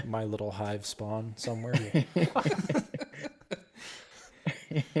was my little hive spawn somewhere.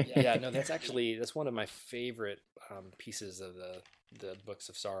 No, that's one of my favorite pieces of the Books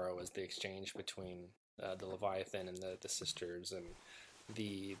of Sorrow, is the exchange between the Leviathan and the sisters, and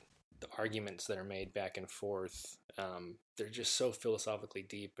the arguments that are made back and forth. They're just so philosophically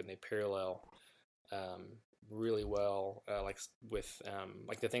deep, and they parallel really well. Like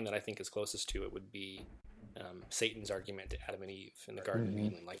the thing that I think is closest to it would be Satan's argument to Adam and Eve in the Garden of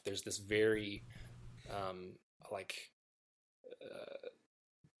Eden. Like, there's this very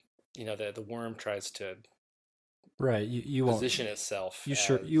the worm tries to Right, you won't position itself.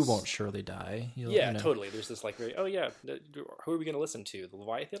 You won't surely die. Totally. There's this who are we going to listen to, the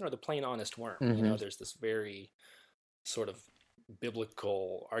Leviathan or the plain honest worm? Mm-hmm. There's this very sort of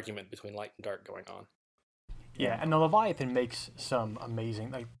biblical argument between light and dark going on. Yeah, and the Leviathan makes some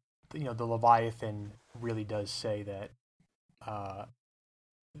amazing, the Leviathan really does say that,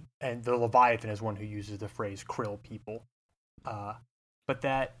 and the Leviathan is one who uses the phrase krill people, but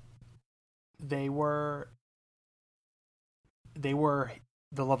that they were the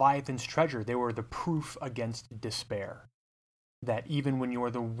Leviathan's treasure. They were the proof against despair, that even when you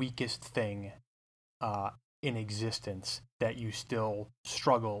are the weakest thing in existence, that you still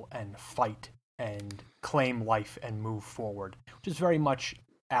struggle and fight and claim life and move forward, which is very much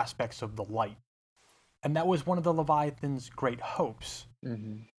aspects of the light. And that was one of the Leviathan's great hopes.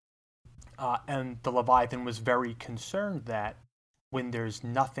 Mm-hmm. And the Leviathan was very concerned that when there's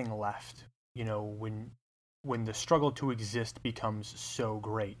nothing left, when the struggle to exist becomes so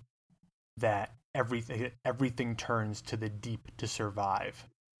great that everything turns to the deep to survive.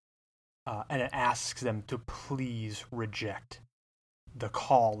 And it asks them to please reject the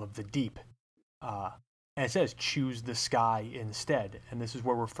call of the deep. And it says, choose the sky instead. And this is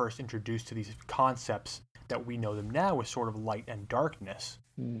where we're first introduced to these concepts that we know them now as sort of light and darkness.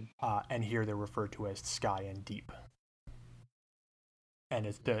 Mm. And here they're referred to as sky and deep. And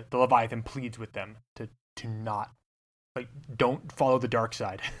it's the Leviathan pleads with them to not like don't follow the dark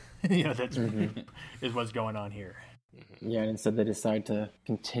side. That's is what's going on here. Yeah, and instead they decide to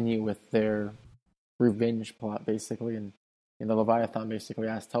continue with their revenge plot, basically, and the Leviathan basically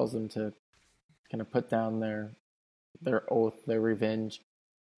tells them to kind of put down their oath, their revenge.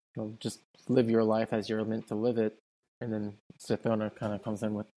 Just live your life as you're meant to live it. And then Sithona kind of comes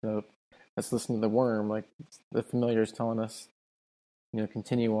in with let's listen to the worm, like the familiar is telling us,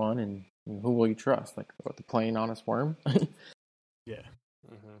 continue on, and who will you trust? Like the plain, honest worm? Yeah.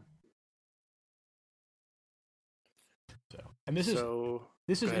 So, and this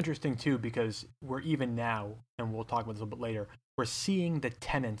is interesting too, because we're even now, and we'll talk about this a little bit later, we're seeing the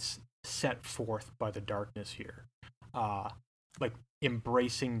tenets set forth by the darkness here, like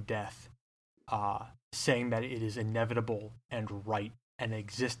embracing death, saying that it is inevitable and right, and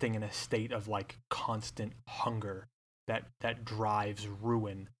existing in a state of like constant hunger that drives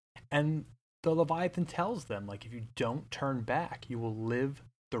ruin. And the Leviathan tells them, like, if you don't turn back, you will live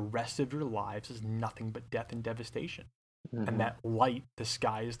the rest of your lives as nothing but death and devastation. And that light, the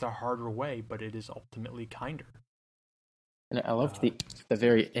sky is the harder way, but it is ultimately kinder. And I loved the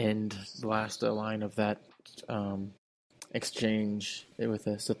very end, the last line of that exchange with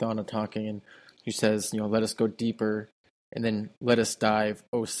the Sithona talking, and he says, let us go deeper, and then let us dive,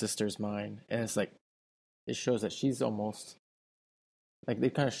 oh sisters mine. And it's like, it shows that she's almost, like,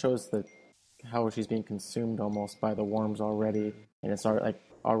 it kind of shows how she's being consumed almost by the worms already, and it's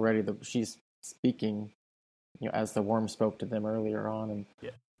already she's speaking, as the worm spoke to them earlier on, and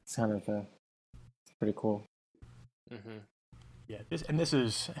it's kind of it's pretty cool. Yeah, this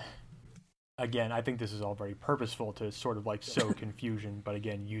is, again, I think this is all very purposeful to sort of like sow confusion, but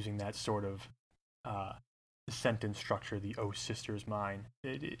again, using that sort of sentence structure, the "Oh sisters mine."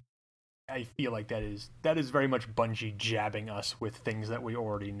 I feel like that is very much Bungie jabbing us with things that we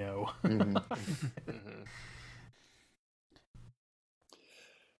already know.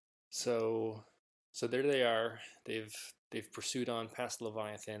 So there they are. They've pursued on past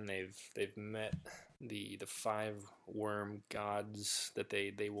Leviathan. They've met the 5 worm gods that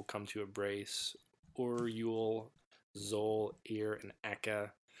they will come to embrace: Ur-Yul, Zol, Ir, and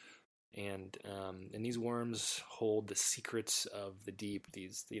Akka. And these worms hold the secrets of the deep,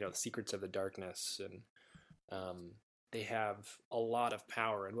 these the secrets of the darkness, and they have a lot of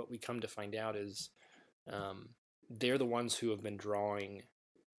power. And what we come to find out is they're the ones who have been drawing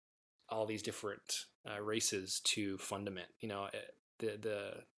all these different races to Fundament.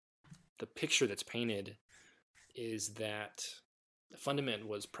 The picture that's painted is that Fundament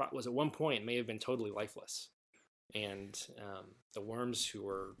was at one point may have been totally lifeless. And the worms who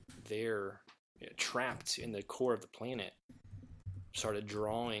were there, trapped in the core of the planet, started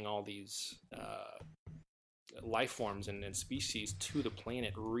drawing all these life forms and species to the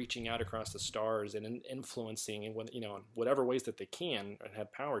planet, reaching out across the stars and influencing in whatever ways that they can and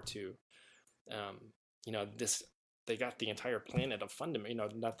have power to. They got the entire planet of Fundament,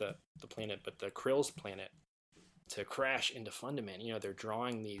 not the planet, but the Krill's planet, to crash into Fundament. They're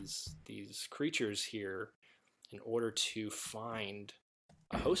drawing these creatures here in order to find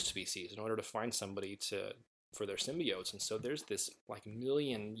a host species, in order to find somebody for their symbiotes. And so there's this like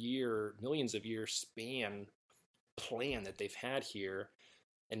millions of year span plan that they've had here.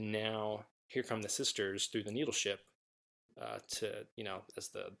 And now here come the sisters through the needle ship as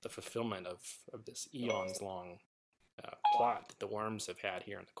the fulfillment of this eons long plot that the worms have had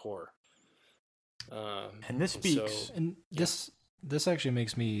here in the core. And this speaks. This actually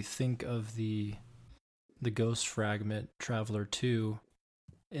makes me think of the Ghost Fragment Traveler 2,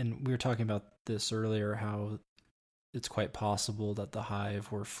 and we were talking about this earlier, how it's quite possible that the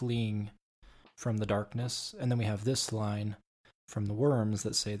Hive were fleeing from the darkness, and then we have this line from the worms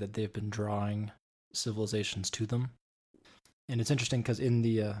that say that they've been drawing civilizations to them. And it's interesting because in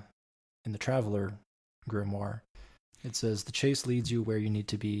the Traveler grimoire, it says, "The chase leads you where you need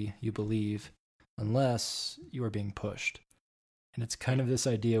to be, you believe, unless you are being pushed." And it's kind of this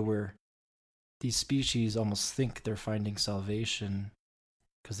idea where these species almost think they're finding salvation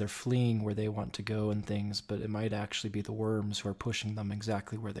because they're fleeing where they want to go and things, but it might actually be the worms who are pushing them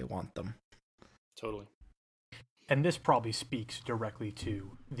exactly where they want them. Totally. And this probably speaks directly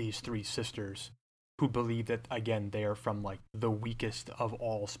to these 3 sisters who believe that, again, they are from like the weakest of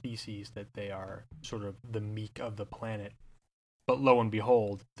all species, that they are sort of the meek of the planet. But lo and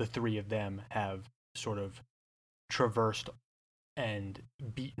behold, the 3 of them have sort of traversed and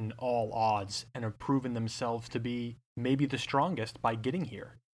beaten all odds and have proven themselves to be maybe the strongest by getting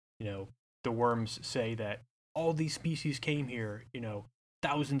here. The worms say that all these species came here,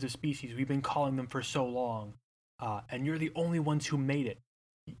 thousands of species, we've been calling them for so long, and you're the only ones who made it.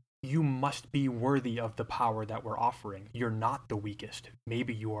 you must be worthy of the power that we're offering. You're not the weakest.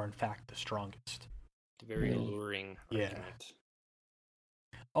 Maybe you are, in fact, the strongest. Very alluring argument.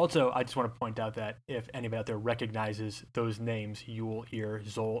 Also, I just want to point out that if anybody out there recognizes those names, Yule, Ear,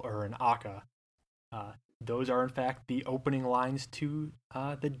 Zol, and Akka, those are, in fact, the opening lines to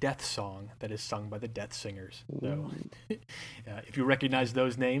the Death Song that is sung by the Death Singers. So, if you recognize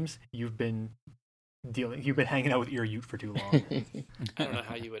those names, you've been hanging out with Ear Ute for too long. I don't know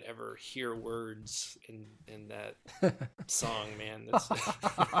how you would ever hear words in that song, man. That's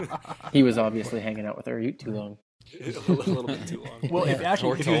He was obviously hanging out with Ur-Ute too long. a little bit too long. Well,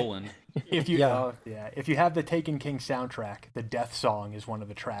 if you have the Taken King soundtrack, the Death Song is one of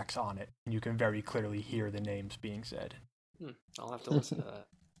the tracks on it, and you can very clearly hear the names being said. I'll have to listen to that.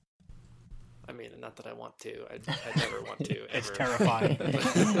 I mean, not that I want to. I never want to. Ever. It's terrifying.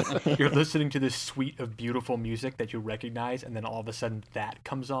 You're listening to this suite of beautiful music that you recognize, and then all of a sudden that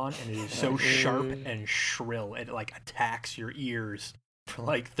comes on, and it is so sharp and shrill. It like attacks your ears for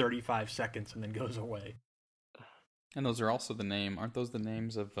like 35 seconds and then goes away. And those are also aren't those the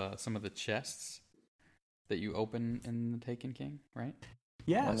names of some of the chests that you open in the Taken King, right?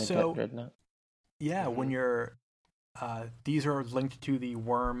 Yeah, so when you're these are linked to the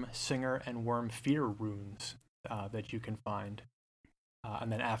Worm Singer and Worm Fear runes that you can find.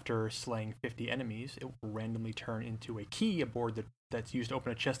 And then after slaying 50 enemies, it will randomly turn into a key aboard that's used to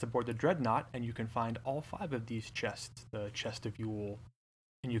open a chest aboard the Dreadnought, and you can find all 5 of these chests, the Chest of Yule,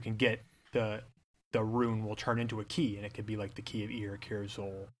 and you can get the rune will turn into a key, and it could be like the Key of Ear, Key of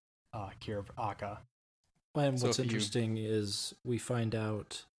Zol, Key of Akka. And what's interesting is we find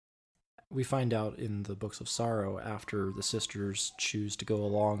out in the Books of Sorrow, after the sisters choose to go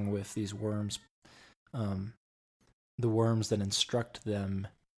along with these worms, the worms then instruct them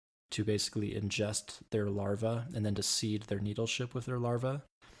to basically ingest their larva and then to seed their needle ship with their larva.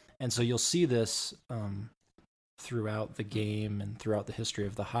 And so you'll see this throughout the game and throughout the history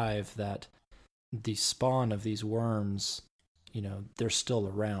of the Hive, that the spawn of these worms, they're still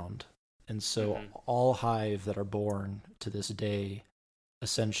around. And so all Hive that are born to this day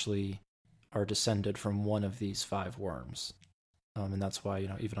essentially are descended from one of these 5 worms. And that's why,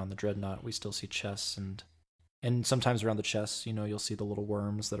 even on the Dreadnought, we still see chests, and sometimes around the chests, you'll see the little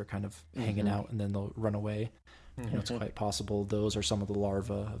worms that are kind of hanging out, and then they'll run away. It's quite possible those are some of the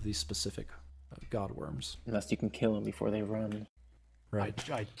larvae of these specific god worms. Unless you can kill them before they run. Right.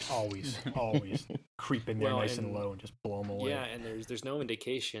 I always creep in there nice and low and just blow them away. Yeah, and there's no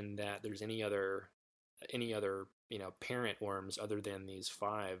indication that there's any other parent worms other than these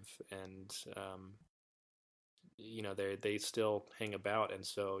 5, and they still hang about, and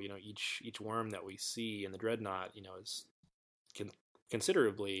so each worm that we see in the Dreadnought is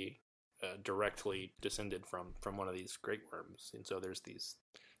considerably directly descended from one of these great worms, and so there's these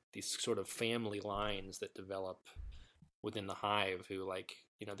sort of family lines that develop within the Hive, who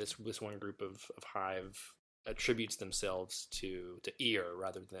this one group of Hive attributes themselves to Ear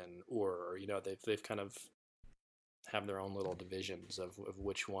rather than Ur. They've kind of have their own little divisions of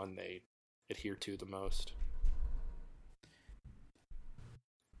which one they adhere to the most.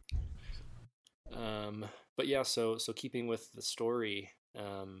 But yeah, so keeping with the story,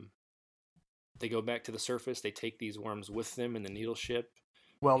 they go back to the surface. They take these worms with them in the needle ship.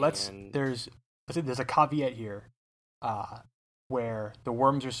 Well, there's a caveat here, where the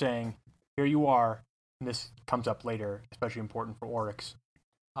worms are saying, "Here you are," and this comes up later, especially important for Oryx.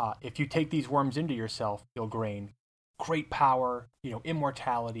 If you take these worms into yourself, you'll gain great power,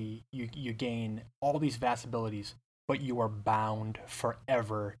 immortality. You gain all these vast abilities, but you are bound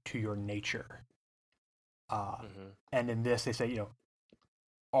forever to your nature. And in this, they say,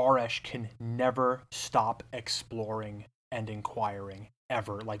 Auresh can never stop exploring and inquiring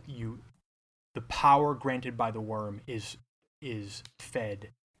ever. Like the power granted by the worm is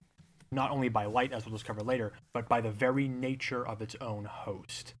fed not only by light, as we'll discover later, but by the very nature of its own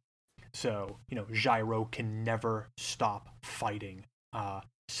host. So, Gyro can never stop fighting.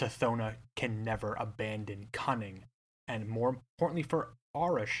 Sathona can never abandon cunning. And more importantly for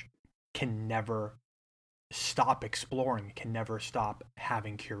Auresh, can never stop exploring, can never stop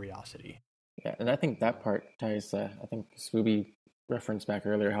having curiosity. Yeah, and I think that part ties, I think Swooby referenced back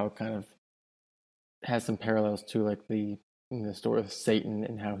earlier how it kind of has some parallels to like the story of Satan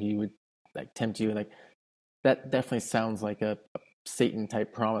and how he would tempt you. Like that definitely sounds like a Satan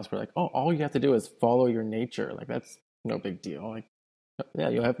type promise where all you have to do is follow your nature. Like that's no big deal. Like, yeah,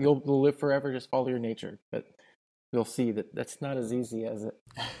 you'll live forever, just follow your nature. But you'll see that that's not as easy as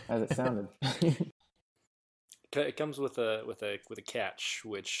it sounded. It comes with a catch,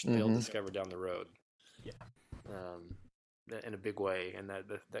 which they'll discover down the road. Yeah. in a big way, and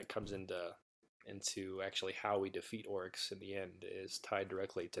that comes into actually how we defeat orcs in the end is tied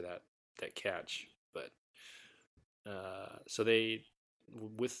directly to that catch. But so they,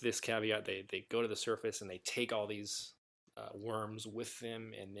 with this caveat, they go to the surface and they take all these worms with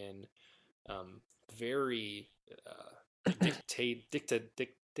them, and then very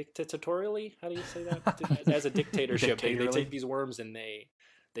dictatorially, how do you say that? As a dictatorship, they take these worms and they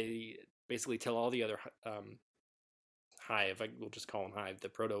basically tell all the other hive, we'll just call them hive, the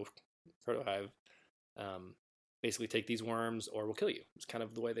proto hive, basically take these worms or we'll kill you. It's kind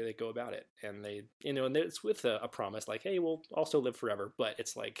of the way they go about it. And they, and it's with a promise like, hey, we'll also live forever. But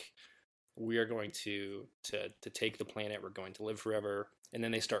it's like, we are going to take the planet. We're going to live forever. And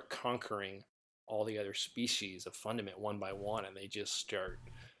then they start conquering all the other species of Fundament one by one. And they just start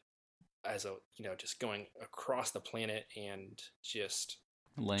just going across the planet and just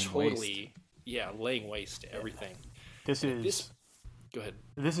laying waste to everything. Go ahead.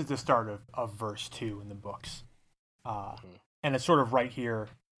 This is the start of verse 2 in the books. And it's sort of right here.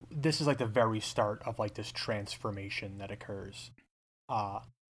 This is like the very start of like this transformation that occurs.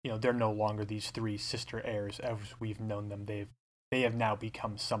 They're no longer these three sister heirs as we've known them. They have now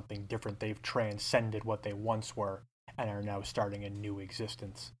become something different. They've transcended what they once were and are now starting a new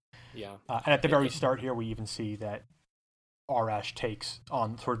existence. Yeah. And at the very start here, we even see that Arash takes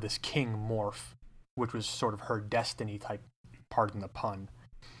on sort of this king morph, which was sort of her destiny type, pardon the pun.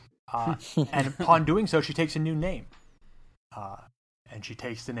 And upon doing so, she takes a new name. And she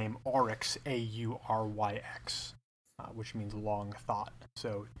takes the name Auryx, Auryx, which means long thought.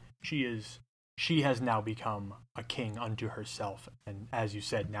 So she has now become a king unto herself. And as you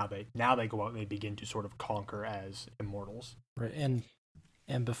said, now they go out and they begin to sort of conquer as immortals. Right.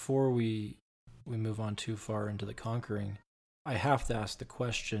 And before we move on too far into the conquering, I have to ask the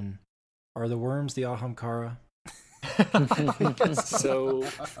question, are the worms the Ahamkara? So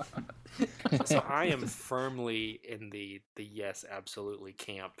I am firmly in the yes, absolutely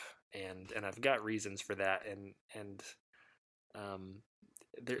camp, and I've got reasons for that, and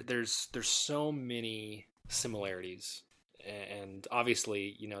there's so many similarities, and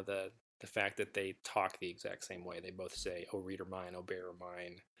obviously the fact that they talk the exact same way. They both say, "Oh, reader mine, oh, bearer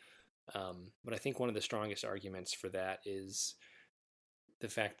mine." But I think one of the strongest arguments for that is the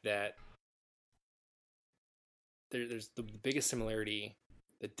fact that there's the biggest similarity.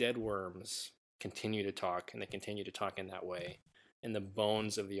 The dead worms continue to talk, and they continue to talk in that way. And the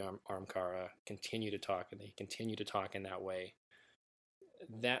bones of the Ahamkara continue to talk, and they continue to talk in that way.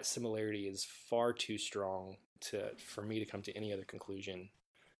 That similarity is far too strong for me to come to any other conclusion.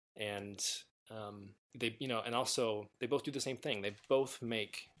 And and also they both do the same thing. They both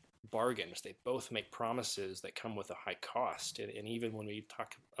make bargains. They both make promises that come with a high cost. And even when we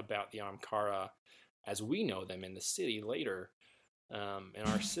talk about the Ahamkara as we know them in the city later, in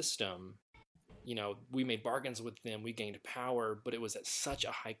our system, we made bargains with them. We gained power, but it was at such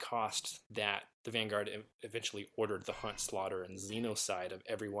a high cost that the Vanguard eventually ordered the hunt, slaughter, and xenocide of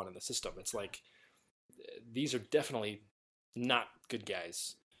everyone in the system. It's like, these are definitely not good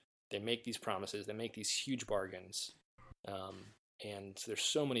guys. They make these promises. They make these huge bargains. And there's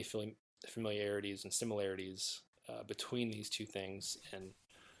so many familiarities and similarities between these two things. And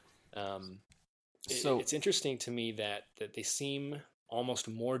it's interesting to me that they seem almost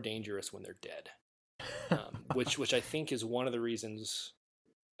more dangerous when they're dead, which I think is one of the reasons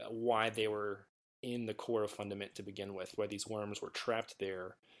why they were in the core of Fundament to begin with, why these worms were trapped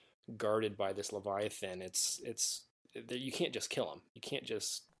there, guarded by this Leviathan. You can't just kill them. You can't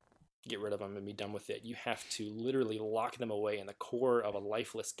just get rid of them and be done with it. You have to literally lock them away in the core of a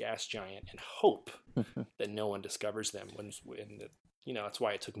lifeless gas giant and hope that no one discovers them. That's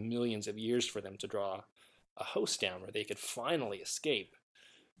why it took millions of years for them to draw a host down where they could finally escape.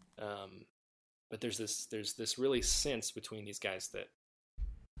 But there's this really sense between these guys that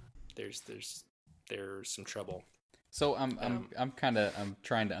there's some trouble. So I'm trying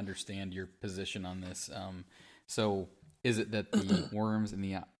to understand your position on this. So is it that the worms and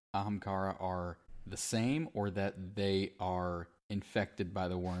the Ahamkara are the same, or that they are infected by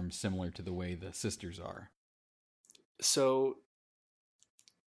the worms similar to the way the sisters are? So,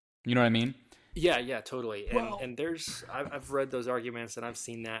 you know what I mean? Yeah, totally. And I've read those arguments and I've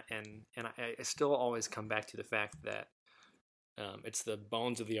seen that, and I still always come back to the fact that it's the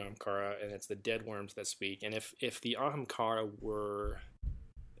bones of the Ahamkara and it's the dead worms that speak. And if the Ahamkara were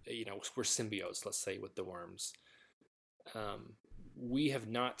symbiotes, let's say, with the worms, we have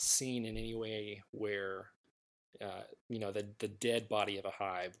not seen in any way where the dead body of a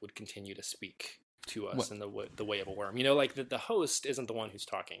hive would continue to speak. to us in the way of a worm. Like the host isn't the one who's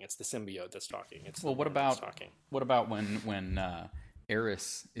talking; it's the symbiote that's talking. It's what about when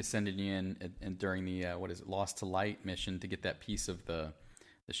Eris is sending you in and during the Lost to Light mission to get that piece of the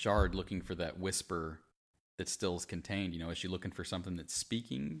shard, looking for that whisper that still is contained? Is she looking for something that's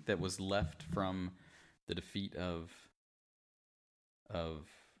speaking that was left from the defeat of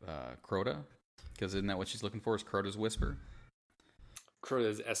Crota? Because isn't that what she's looking for? Is Crota's whisper?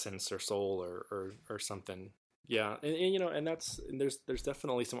 Crota's essence or soul or something. Yeah, and there's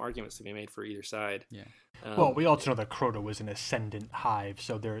definitely some arguments to be made for either side. Yeah. Well, we also know that Crota was an ascendant hive,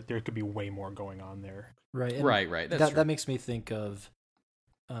 so there could be way more going on there. Right. And right. That makes me think of.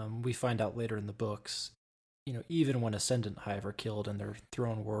 We find out later in the books, even when ascendant hive are killed and they're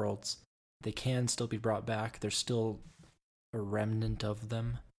thrown worlds, they can still be brought back. There's still a remnant of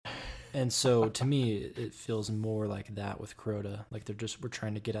them. And so to me, it feels more like that with Crota. Like we're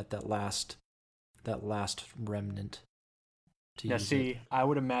trying to get at that last remnant. Now see, I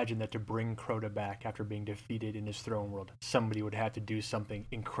would imagine that to bring Crota back after being defeated in his throne world, somebody would have to do something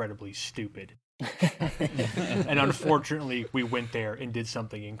incredibly stupid. And unfortunately, we went there and did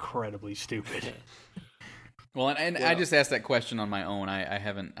something incredibly stupid. Well, and I just asked that question on my own. I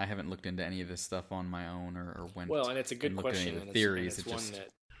haven't looked into any of this stuff on my own or went. Well, and it's a good question. And theories. It's one that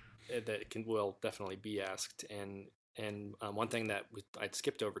will definitely be asked. And one thing that I'd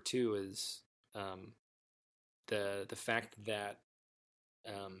skipped over too is the fact that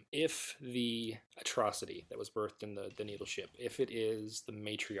if the atrocity that was birthed in the Needle Ship, if it is the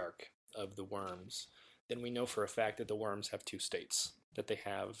matriarch of the worms, then we know for a fact that the worms have two states. That they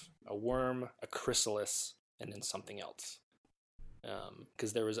have a worm, a chrysalis, and then something else.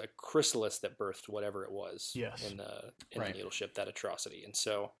 Because there was a chrysalis that birthed whatever it was in the Needle Ship, that atrocity. And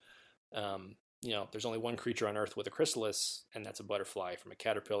so, there's only one creature on Earth with a chrysalis, and that's a butterfly from a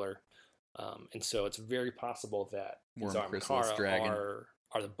caterpillar. And so it's very possible that these Ahamkara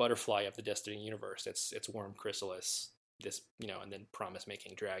are the butterfly of the Destiny universe. It's worm chrysalis, and then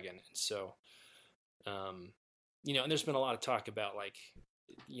promise-making dragon. And so, and there's been a lot of talk about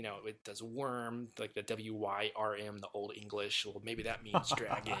it does worm, like the WYRM, the Old English. Well, maybe that means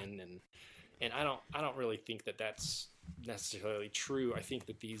dragon, and I don't really think that that's necessarily true. I think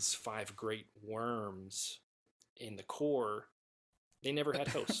that these 5 great worms in the core, they never had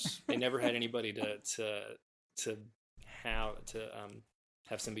hosts. They never had anybody to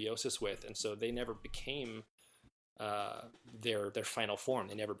have symbiosis with, and so they never became their final form.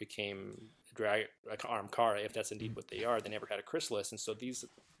 They never became Ahamkara, if that's indeed what they are. They never had a chrysalis, and so these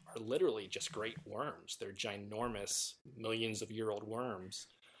are literally just great worms. They're ginormous, millions of year old worms.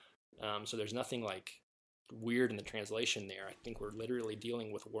 So there's nothing weird in the translation there. I think we're literally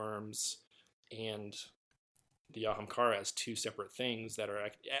dealing with worms and the Ahamkara as 2 separate things that are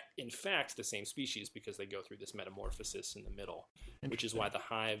in fact the same species, because they go through this metamorphosis in the middle, which is why the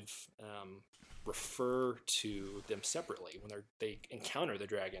hive refer to them separately when they encounter the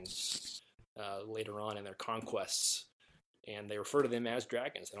dragons later on in their conquests, and they refer to them as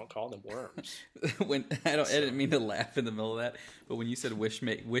dragons. They don't call them worms. I didn't mean to laugh in the middle of that, but when you said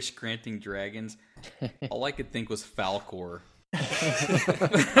wish granting dragons, all I could think was Falcor.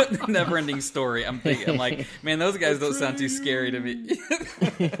 Never ending story. I'm like, man, those guys don't sound too scary to me.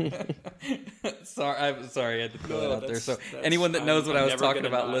 I'm sorry, I had to throw that out there. So anyone that knows what I was talking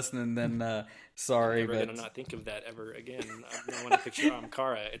about listening, then sorry. I'm never going to not think of that ever again. When I picture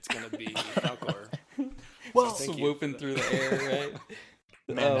Ahamkara, it's going to be Falcor. Well, swooping through the air, right?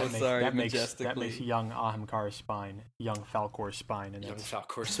 Man, majestically. That makes young Ahamkara's spine, young Falcor's spine, and young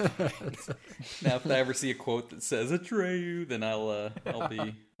Falcor's spine. Now, if I ever see a quote that says Atreyu, then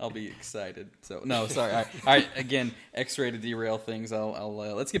I'll be excited. So no, sorry. All right, again, X-ray to derail things.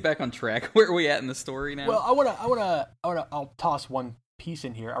 Let's get back on track. Where are we at in the story now? Well, I'll toss one piece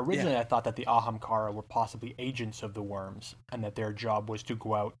in here. Originally, I thought that the Ahamkara were possibly agents of the worms, and that their job was to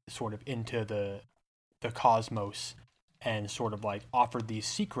go out sort of into the cosmos and sort of offer these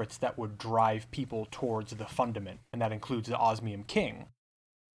secrets that would drive people towards the fundament, and that includes the Osmium King.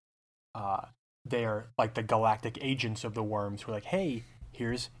 They're like the galactic agents of the worms who are hey,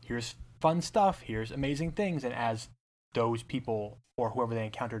 here's fun stuff, here's amazing things, and as those people or whoever they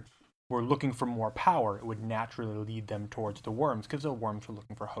encountered were looking for more power, it would naturally lead them towards the worms, because the worms were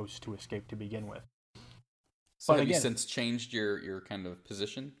looking for hosts to escape to begin with. So have you since changed your kind of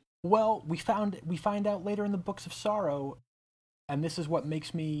position? Well, we find out later in the Books of Sorrow, and this is what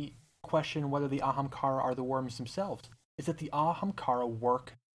makes me question whether the Ahamkara are the worms themselves, is that the Ahamkara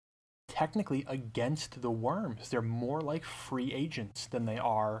work technically against the worms. They're more like free agents than they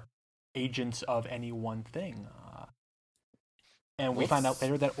are agents of any one thing. And we find out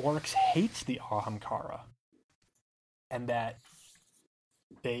later that Oryx hates the Ahamkara. And that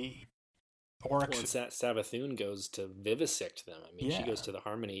Oryx... Once that Savathun goes to vivisect them, I mean, she goes to the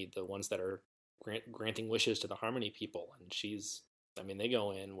Harmony, the ones that are granting wishes to the Harmony people, and they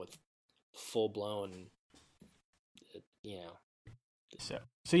go in with full-blown, So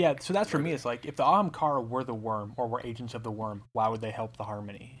that's for me. It's like, if the Ahamkara were the worm, or were agents of the worm, why would they help the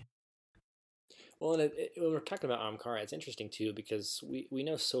Harmony? Well, and when we're talking about Ahamkara, it's interesting too, because we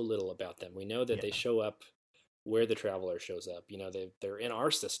know so little about them. We know that they show up where the Traveler shows up. They're in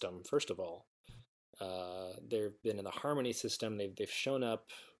our system, first of all. They've been in the Harmony system. They've shown up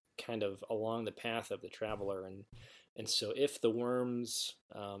kind of along the path of the Traveler, and so if the worms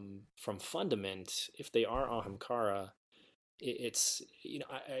from Fundament, if they are Ahamkara, it's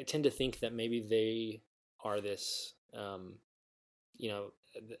I tend to think that maybe they are this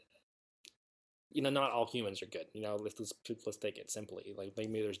not all humans are good. Let's take it simply. Like,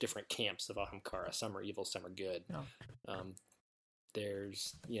 maybe there's different camps of Ahamkara. Some are evil, some are good. No.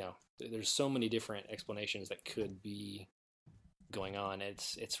 There's so many different explanations that could be going on.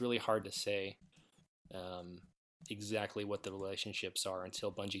 It's really hard to say exactly what the relationships are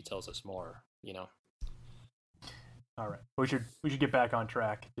until Bungie tells us more. All right, we should get back on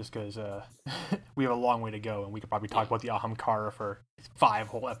track, just because we have a long way to go, and we could probably talk about the Ahamkara for 5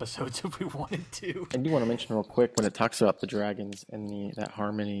 whole episodes if we wanted to. I do want to mention real quick, when it talks about the dragons and that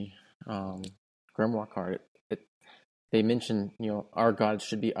Harmony Grimoire card, they mention our gods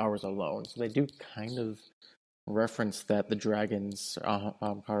should be ours alone. So they do kind of reference that the dragons are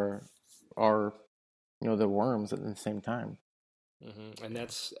the worms at the same time. Mm-hmm. And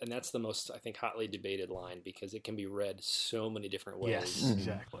that's the most, I think, hotly debated line, because it can be read so many different ways. Yes,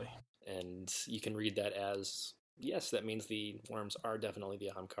 exactly. And you can read that as, yes, that means the worms are definitely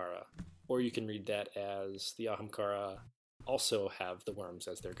the Ahamkara, or you can read that as the Ahamkara also have the worms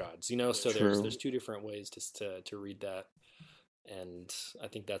as their gods. So there's 2 different ways to read that, and I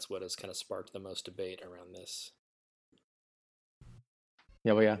think that's what has kind of sparked the most debate around this.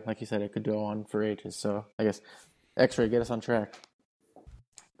 Yeah, well, like you said, it could go on for ages. So I guess X-Ray, get us on track.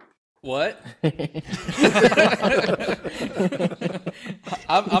 What?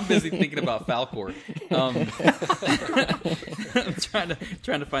 I'm busy thinking about Falcor. I'm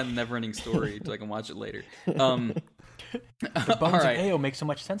trying to find the never-ending story so I can watch it later. The bones of Ao make so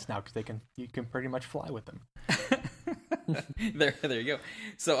much sense now, because you can pretty much fly with them. There you go.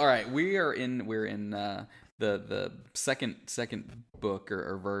 So all right, we're in the second book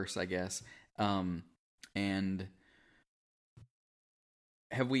or verse, I guess, and.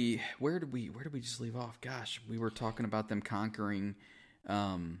 Where did we just leave off? Gosh, we were talking about them conquering.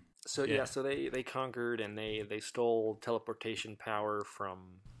 So they conquered, and they stole teleportation power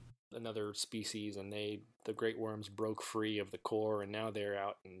from another species, and the Great Worms broke free of the core, and now they're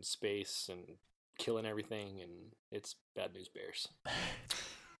out in space and killing everything, and it's bad news bears.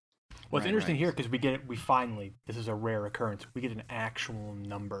 Well, it's interesting here, because we finally, this is a rare occurrence, we get an actual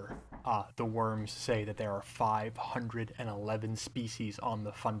number. The worms say that there are 511 species on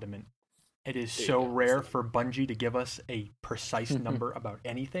the Fundament. It is so rare for Bungie to give us a precise number about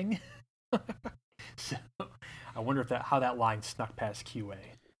anything. So I wonder how that line snuck past QA.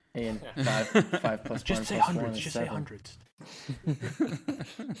 And 5 plus just 1 say plus hundreds. 1 is Just 7. say hundreds.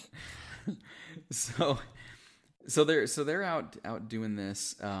 So they're out doing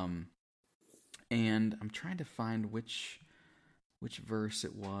this, and I'm trying to find which verse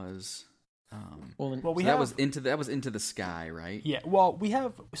it was. That was into the sky, right? Yeah. Well, we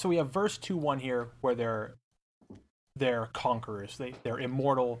have verse 2:1 here, where they're conquerors. They're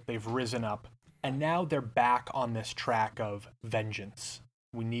immortal. They've risen up, and now they're back on this track of vengeance.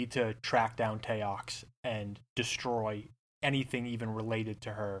 We need to track down Teox and destroy anything even related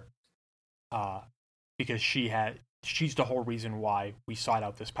to her, because she's the whole reason why we sought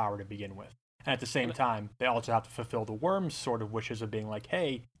out this power to begin with. And at the same time, they also have to fulfill the worm's sort of wishes of being like,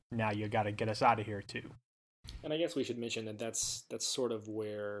 hey, now you got to get us out of here too. And I guess we should mention that that's sort of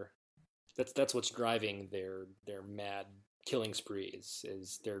where that's what's driving their mad killing sprees,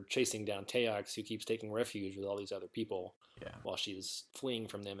 is they're chasing down Teox, who keeps taking refuge with all these other people, while she's fleeing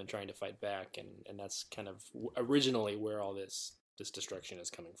from them and trying to fight back, and that's kind of originally where all this destruction is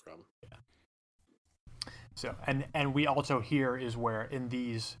coming from. Yeah. So and we also here is where in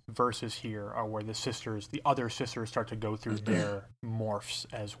these verses here are where the other sisters start to go through their morphs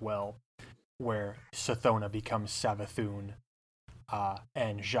as well, where Sathona becomes Savathun,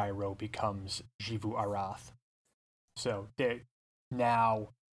 and Gyro becomes Xivu Arath. So now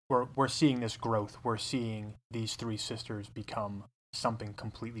we're seeing this growth. We're seeing these 3 sisters become something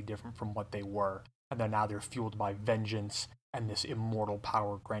completely different from what they were, and then now they're fueled by vengeance and this immortal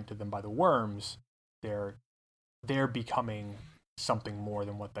power granted them by the worms, they're becoming something more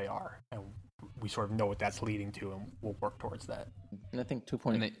than what they are, and we sort of know what that's leading to, and we'll work towards that. And I think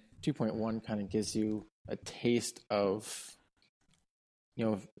 2.1 kind of gives you a taste of,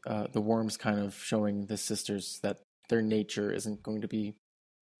 the worms kind of showing the sisters that their nature isn't going to be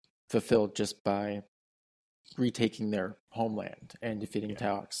fulfilled just by retaking their homeland and defeating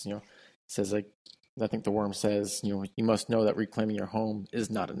Taux. It says, like, I think the worm says, you must know that reclaiming your home is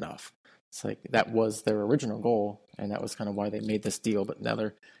not enough. It's like that was their original goal, and that was kind of why they made this deal. But now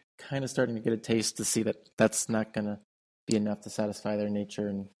they're kind of starting to get a taste to see that that's not going to be enough to satisfy their nature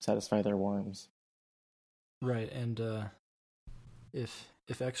and satisfy their worms. Right, and if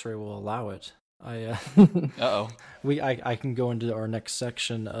X-Ray will allow it, I can go into our next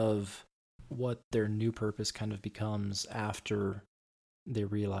section of what their new purpose kind of becomes after they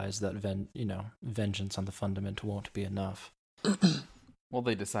realize that vengeance on the Fundament won't be enough. Well,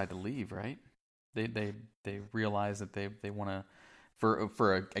 they decide to leave, right? They realize that they want to,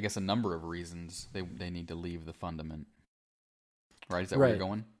 for I guess a number of reasons, they need to leave the Fundament. Right? Is that where you're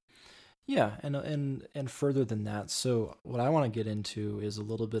going? Yeah, and further than that. So what I want to get into is a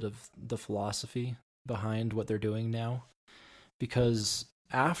little bit of the philosophy behind what they're doing now, because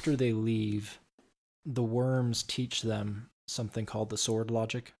after they leave, the worms teach them something called the sword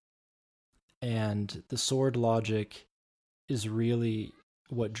logic, and the sword logic is really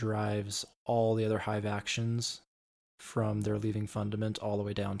what drives all the other Hive actions from their leaving Fundament all the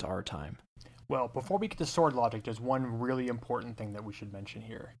way down to our time. Well, before we get to sword logic, there's one really important thing that we should mention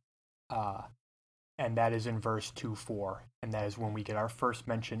here. And that is in verse 2:4, and that is when we get our first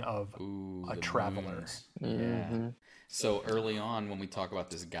mention of a traveler. Yeah. So early on, when we talk about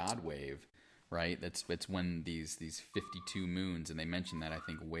this God wave, right? It's when these 52 moons, and they mentioned that I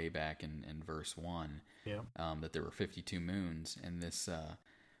think way back in verse 1. Yeah. That there were 52 moons, and this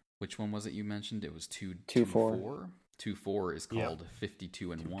which one was it you mentioned? It was 2:4. 2:4 is called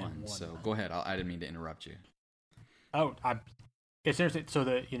 52 and 1. So go ahead. I didn't mean to interrupt you. Oh, it's interesting. So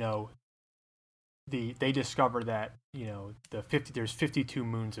that they discover that there's 52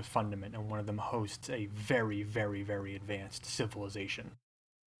 moons of Fundament, and one of them hosts a very, very, very advanced civilization.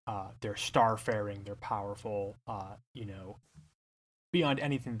 They're starfaring. They're powerful. Beyond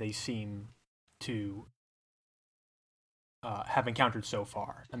anything they seem to have encountered so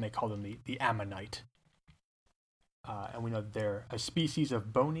far, and they call them the Ammonite. And we know that they're a species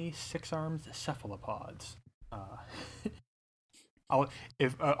of bony, six-armed cephalopods.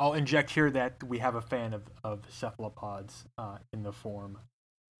 I'll inject here that we have a fan of cephalopods in the form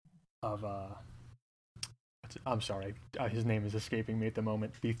of I'm sorry, his name is escaping me at the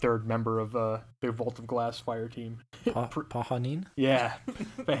moment. The third member of the Vault of Glass fire team. Pahanin? Yeah,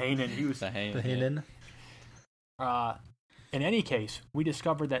 Pahanin. He was Pahanin. In any case, we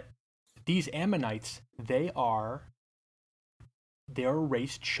discovered that these Ammonites, they're a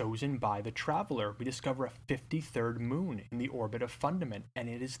race chosen by the Traveler. We discover a 53rd moon in the orbit of Fundament, and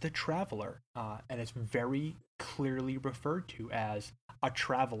it is the Traveler. And it's very clearly referred to as a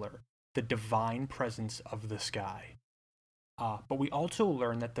Traveler, the divine presence of the sky. But we also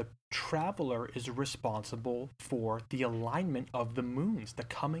learn that the Traveler is responsible for the alignment of the moons, the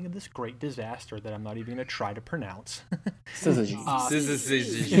coming of this great disaster that I'm not even going to try to pronounce.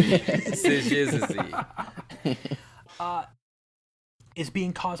 Is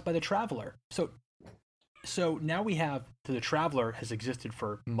being caused by the Traveler. So now we have the Traveler has existed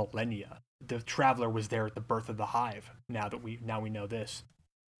for millennia. The Traveler was there at the birth of the Hive. Now we know this,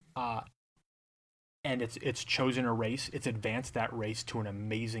 and it's chosen a race. It's advanced that race to an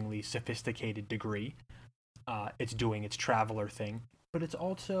amazingly sophisticated degree. It's doing its Traveler thing, but it's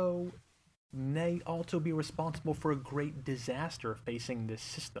also may also be responsible for a great disaster facing this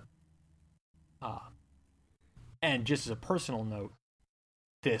system. And just as a personal note,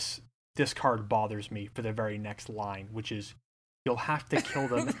 this card bothers me for the very next line, which is, you'll have to kill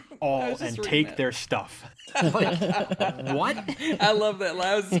them all and take their stuff. Like, what? I love that.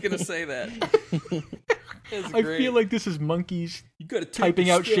 I was just going to say that. I feel like this is monkeys typing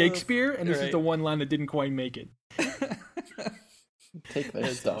out Shakespeare, and this is the one line that didn't quite make it. Take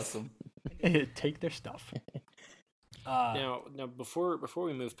their stuff. Awesome. Take their stuff. Now, before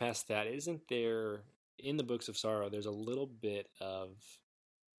we move past that, isn't there, in the Books of Sorrow, there's a little bit of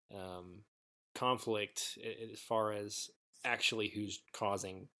conflict as far as actually who's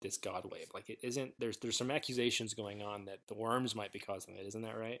causing this God wave? Like, it isn't there's some accusations going on that the worms might be causing it. Isn't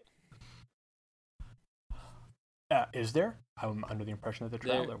that right? Is there? I'm under the impression that the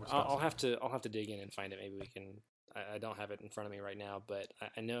Traveler was causing. I'll have to dig in and find it. Maybe we can. I don't have it in front of me right now, but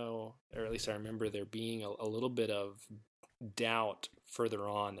I know, or at least I remember there being a little bit of doubt further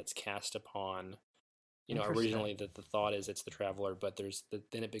on that's cast upon. Interesting. Originally the thought is it's the traveler, but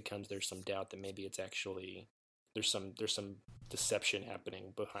then it becomes there's some doubt that maybe it's actually there's some deception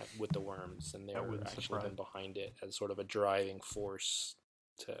happening with the worms, and they're actually been behind it as sort of a driving force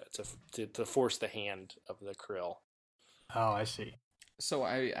to force the hand of the Krill. Oh, I see. So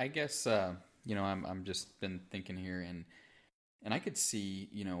I guess I'm just been thinking here, and I could see,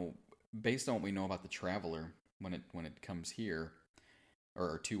 based on what we know about the traveler when it comes here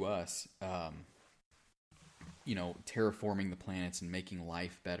or to us, terraforming the planets and making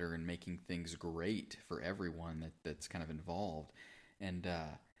life better and making things great for everyone that's kind of involved. And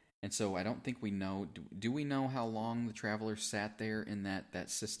so I don't think we know. Do we know how long the traveler sat there in that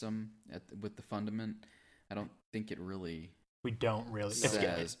system with the fundament? I don't think it really. We don't really.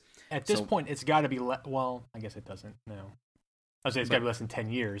 Says. At this point, it's got to be well, I guess it doesn't. No, I was saying it's got to be less than 10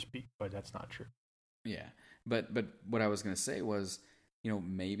 years, but that's not true. Yeah, but what I was going to say was,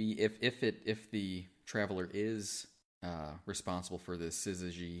 maybe if the traveler is responsible for the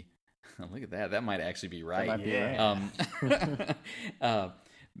syzygy, look at that might actually be right. That might be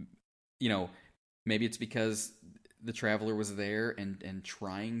right. Maybe it's because the traveler was there and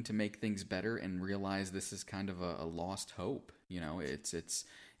trying to make things better and realize this is kind of a lost hope. It's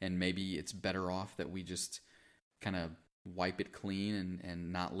and maybe it's better off that we just kind of wipe it clean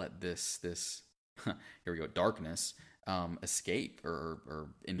and not let this here we go, darkness escape or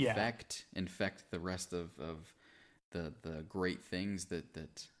infect the rest of the great things that the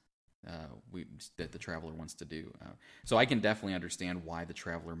traveler wants to do. So I can definitely understand why the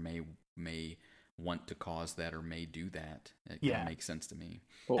traveler may want to cause that or may do that. It kind of makes sense to me.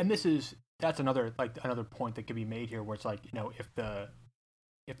 And that's another point that could be made here, where it's like, if the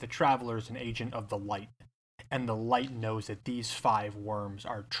traveler is an agent of the light, and the light knows that these 5 worms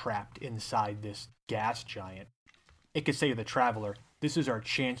are trapped inside this gas giant, it could say to the traveler, this is our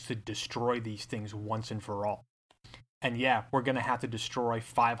chance to destroy these things once and for all. And we're going to have to destroy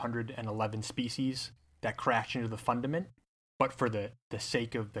 511 species that crash into the fundament, but for the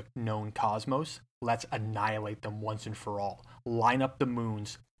sake of the known cosmos, let's annihilate them once and for all. Line up the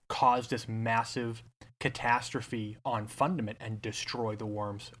moons, cause this massive catastrophe on fundament, and destroy the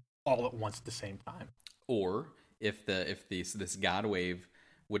worms all at once at the same time. Or if this god wave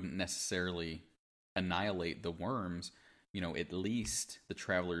wouldn't necessarily annihilate the worms, at least the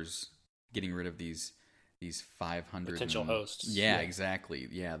travelers getting rid of these 500 potential hosts. Yeah, exactly.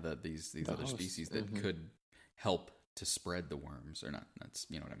 Yeah, these other hosts. species that could help to spread the worms, or not. That's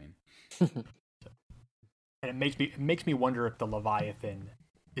what I mean. And it makes me wonder if the Leviathan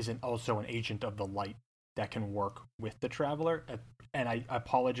isn't also an agent of the light that can work with the traveler. And I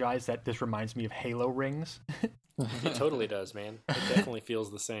apologize that this reminds me of Halo rings. It totally does, man. It definitely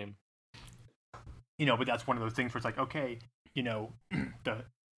feels the same. But that's one of those things where it's like, okay, the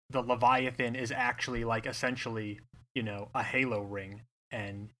Leviathan is actually like essentially, a Halo ring,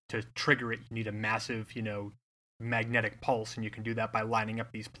 and to trigger it, you need a massive, magnetic pulse, and you can do that by lining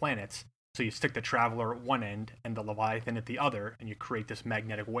up these planets. So you stick the traveler at one end and the Leviathan at the other, and you create this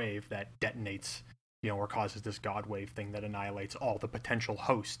magnetic wave that detonates, or causes this god wave thing that annihilates all the potential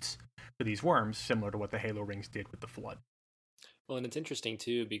hosts for these worms, similar to what the Halo rings did with the flood. Well, and it's interesting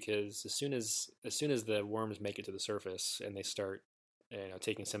too, because as soon as the worms make it to the surface and they start,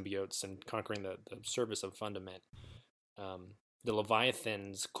 taking symbiotes and conquering the surface of Fundament, the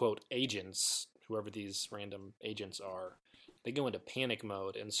Leviathan's quote agents, whoever these random agents are, they go into panic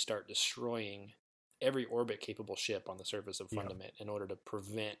mode and start destroying every orbit capable ship on the surface of Fundament in order to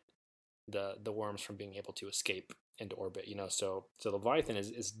prevent the worms from being able to escape into orbit. So Leviathan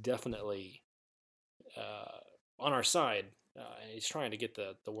is definitely on our side. He's trying to get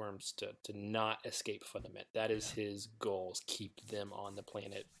the worms to not escape Fundament. That is his goal, is keep them on the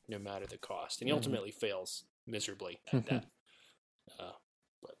planet no matter the cost. And he ultimately fails miserably at that.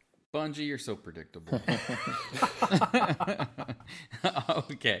 Bungie, you're so predictable.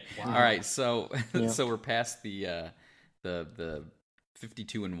 Okay. Wow. All right. So we're past the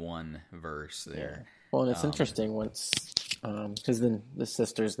 52-1 verse there. Yeah. Well, and it's interesting once, because then the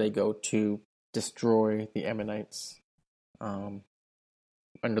sisters, they go to destroy the Ammonites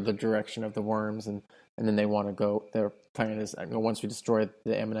under the direction of the worms, and then they want to go. Their plan is, once we destroy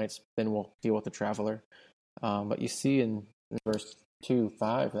the Ammonites, then we'll deal with the traveler. But you see in verse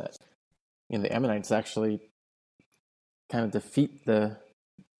 2:5 that the Ammonites actually kind of defeat the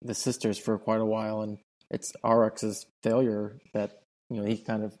sisters for quite a while, and it's Aurochs's failure that he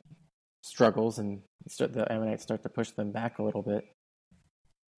kind of struggles, and the Ammonites start to push them back a little bit.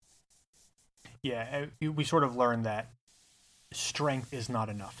 Yeah, we sort of learn that strength is not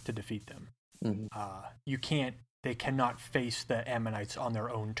enough to defeat them. Mm-hmm. You can't they cannot face the Ammonites on their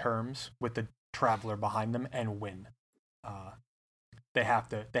own terms with the traveler behind them and win. They have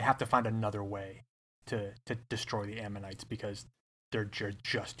to find another way to destroy the Ammonites because they're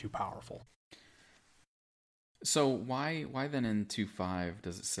just too powerful. So why then in 2.5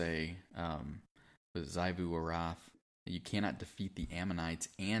 does it say with Zyvu Arath, you cannot defeat the Ammonites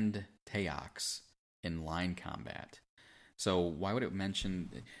and Teox in line combat? So why would it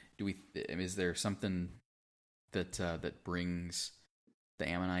mention? Is there something that brings the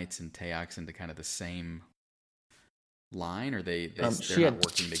Ammonites and Teox into kind of the same line, or they're not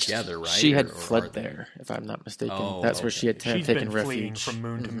working together, right? She had fled there, if I'm not mistaken. That's where she had She's taken been refuge. fleeing from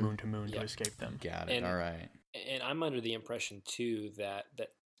moon to moon to moon to escape them. Got it. All right. And I'm under the impression too that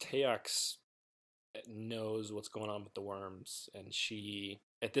Teox knows what's going on with the worms, and she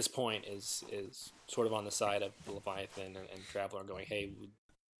at this point is sort of on the side of the Leviathan and Traveler, going, "Hey,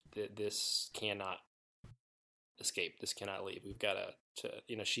 this cannot escape. This cannot leave. We've got to."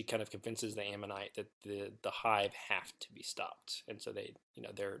 She kind of convinces the Ammonite that the hive have to be stopped, and so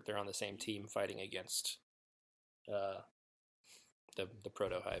they're on the same team fighting against the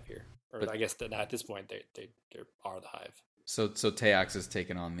proto hive here, I guess that at this point they are the hive. So Teox has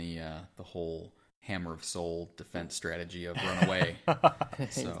taken on the whole Hammer of Soul defense strategy of run away.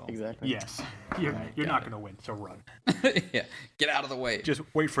 So exactly. Yes, you're not going to win, so run. Yeah, get out of the way. Just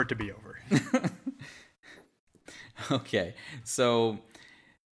wait for it to be over. Okay, so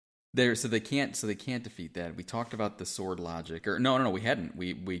they can't defeat that. We talked about the sword logic, or no, we hadn't.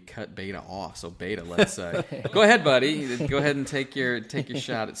 We cut Beta off. So Beta, let's go ahead, buddy. Go ahead and take your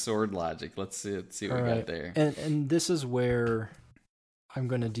shot at sword logic. Let's see what we got there. And this is where I'm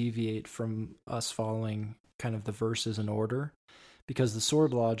going to deviate from us following kind of the verses in order, because the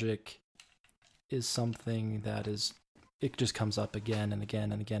sword logic is something it just comes up again and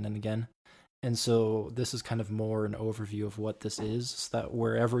again and again and again. And so this is kind of more an overview of what this is, so that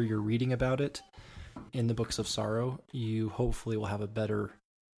wherever you're reading about it in the Books of Sorrow, you hopefully will have a better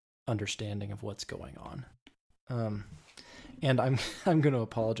understanding of what's going on. And I'm going to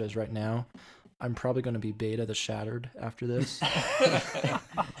apologize right now. I'm probably going to be Beta the Shattered after this,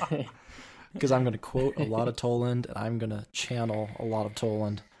 because I'm going to quote a lot of Toland, and I'm going to channel a lot of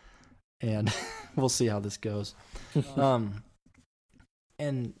Toland, and we'll see how this goes.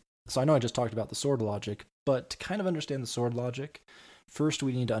 And so I know I just talked about the sword logic, but to kind of understand the sword logic, first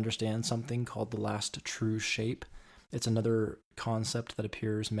we need to understand something called the last true shape. It's another concept that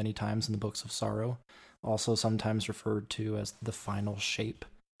appears many times in the Books of Sorrow, also sometimes referred to as the final shape.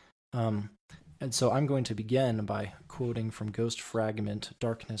 And so I'm going to begin by quoting from Ghost Fragment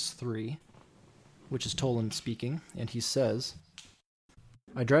Darkness 3, which is Toland speaking, and he says,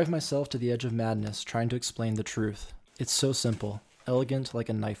 "I drive myself to the edge of madness trying to explain the truth. It's so simple. Elegant like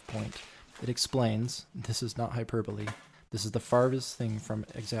a knife point. It explains, this is not hyperbole, this is the farthest thing from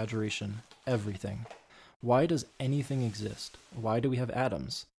exaggeration, everything. Why does anything exist? Why do we have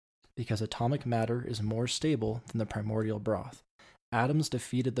atoms? Because atomic matter is more stable than the primordial broth. Atoms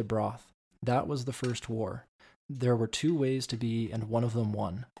defeated the broth. That was the first war. There were two ways to be, and one of them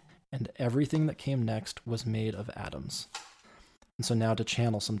won. And everything that came next was made of atoms." And so now to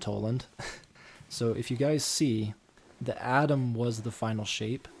channel some Toland. So if you guys see, the atom was the final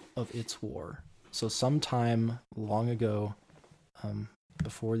shape of its war. So sometime long ago,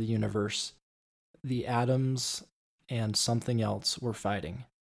 before the universe, the atoms and something else were fighting.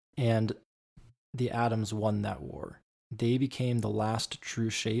 And the atoms won that war. They became the last true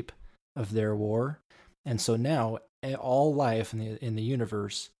shape of their war. And so now all life in the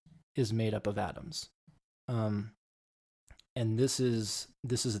universe is made up of atoms. And this is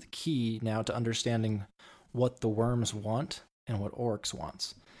the key now to understanding what the worms want and what Oryx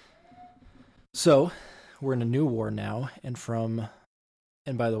wants. So we're in a new war now, and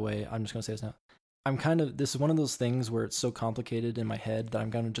by the way, I'm just going to say this now. This is one of those things where it's so complicated in my head that I'm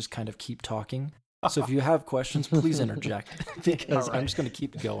going to just kind of keep talking. So if you have questions, please interject, because I'm just going to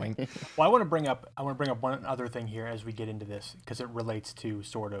keep going. Well, I want to bring up one other thing here as we get into this, because it relates to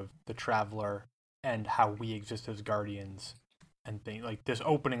sort of the Traveler and how we exist as guardians, and things like this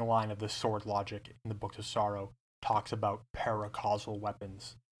opening line of the sword logic in the Books of Sorrow talks about paracausal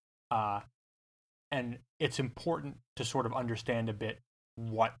weapons, and it's important to sort of understand a bit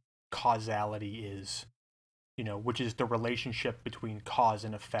what causality is, which is the relationship between cause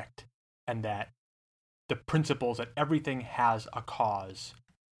and effect, and that the principles that everything has a cause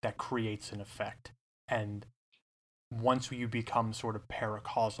that creates an effect. And once you become sort of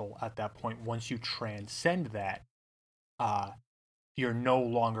paracausal at that point, once you transcend that, you're no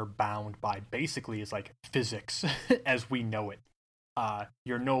longer bound by, basically, it's like physics as we know it.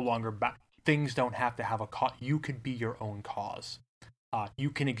 You're no longer things don't have to have a cause. You could be your own cause. You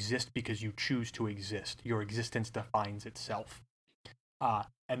can exist because you choose to exist. Your existence defines itself.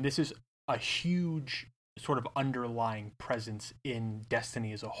 And this is a huge sort of underlying presence in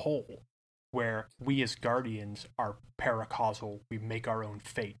Destiny as a whole, where we as Guardians are paracausal. We make our own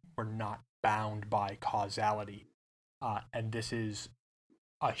fate. We're not bound by causality. And this is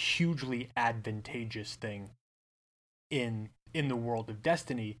a hugely advantageous thing in the world of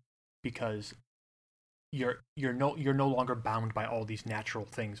Destiny, because you're no longer bound by all these natural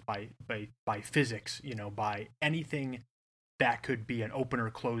things, by physics, by anything that could be an open or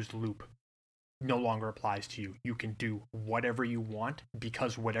closed loop no longer applies to you. You can do whatever you want,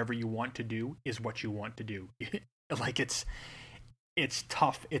 because whatever you want to do is what you want to do. Like it's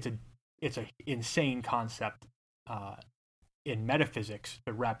tough. It's a insane concept in metaphysics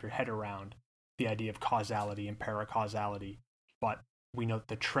to wrap your head around, the idea of causality and paracausality. But we know that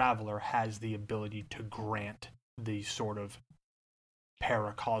the Traveler has the ability to grant these sort of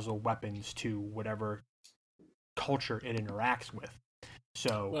paracausal weapons to whatever culture it interacts with.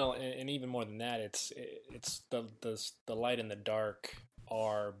 So well, and even more than that, it's the light and the dark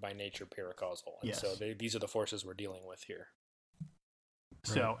are by nature paracausal, and yes. So these are the forces we're dealing with here.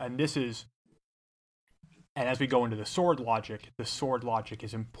 So, and this is, and as we go into the sword logic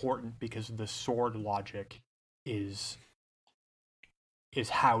is important, because the sword logic is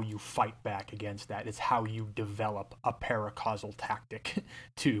how you fight back against that. It's how you develop a paracausal tactic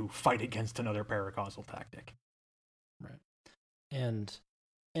to fight against another paracausal tactic. Right. And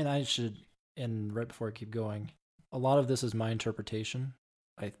I should, and right before I keep going, a lot of this is my interpretation.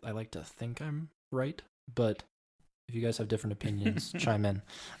 I like to think I'm right, but if you guys have different opinions, chime in.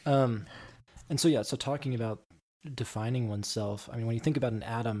 And so talking about defining oneself, I mean, when you think about an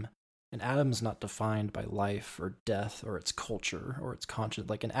atom's not defined by life or death or its culture or its conscience.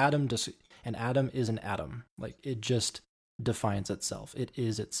 Like an atom is an atom. Like it just defines itself. It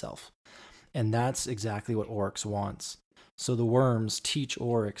is itself. And that's exactly what Oryx wants. So the worms teach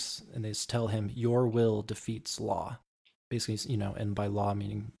Oryx, and they tell him, your will defeats law. Basically, and by law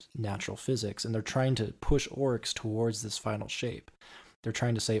meaning natural physics. And they're trying to push Oryx towards this final shape. They're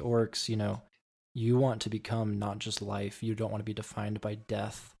trying to say, Oryx, you want to become not just life. You don't want to be defined by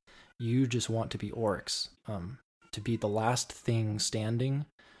death. You just want to be Oryx, to be the last thing standing,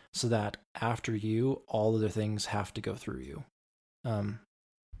 so that after you, all other things have to go through you. And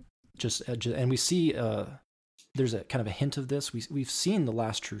we see there's a kind of a hint of this. We've seen the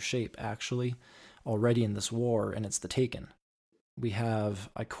last true shape actually already in this war, and it's the Taken. We have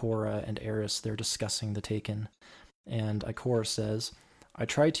Ikora and Eris. They're discussing the Taken, and Ikora says, "I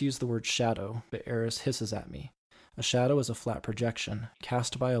tried to use the word shadow, but Eris hisses at me. A shadow is a flat projection,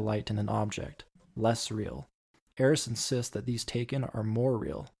 cast by a light in an object, less real. Eris insists that these Taken are more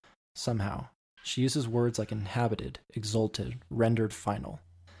real, somehow. She uses words like inhabited, exalted, rendered final.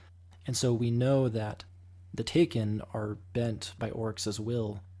 And so we know that the Taken are bent by Oryx's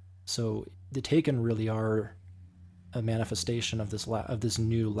will, so the Taken really are a manifestation of this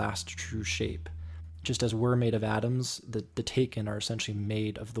new last true shape. Just as we're made of atoms, the Taken are essentially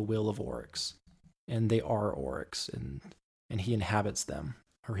made of the will of Oryx. And they are Oryx, and he inhabits them,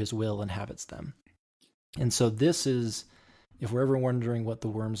 or his will inhabits them. And so this is, if we're ever wondering what the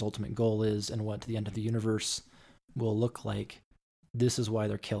worm's ultimate goal is and what the end of the universe will look like, this is why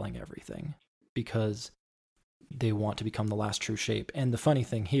they're killing everything, because they want to become the last true shape. And the funny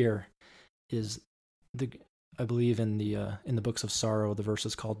thing here is, I believe in the Books of Sorrow, the verse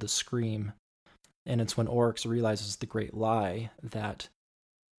is called the Scream, and it's when Oryx realizes the great lie that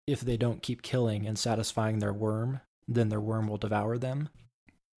if they don't keep killing and satisfying their worm, then their worm will devour them.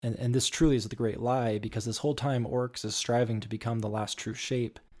 And this truly is the great lie, because this whole time Oryx is striving to become the last true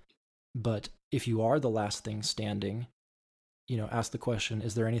shape. But if you are the last thing standing, ask the question,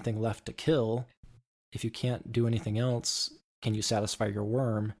 is there anything left to kill? If you can't do anything else, can you satisfy your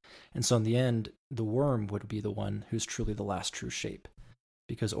worm? And so in the end, the worm would be the one who's truly the last true shape,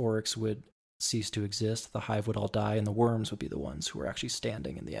 because Oryx would cease to exist, the hive would all die, and the worms would be the ones who are actually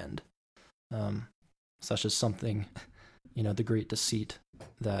standing in the end. Such as something, the great deceit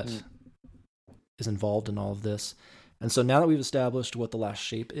that is involved in all of this. And so now that we've established what the last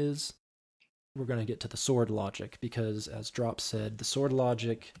shape is, we're going to get to the sword logic, because as Drop said, the sword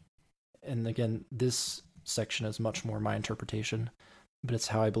logic, and again, this section is much more my interpretation, but it's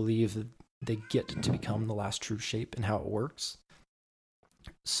how I believe that they get to become the last true shape and how it works.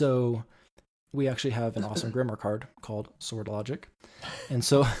 So we actually have an awesome Grimoire card called Sword Logic. And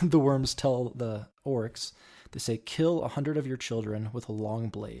so the worms tell the Oryx, they say, kill 100 of your children with a long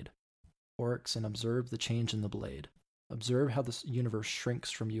blade. Oryx, and observe the change in the blade. Observe how this universe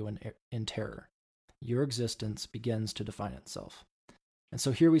shrinks from you in terror. Your existence begins to define itself. And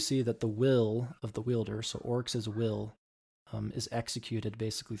so here we see that the will of the wielder, so Oryx's will, is executed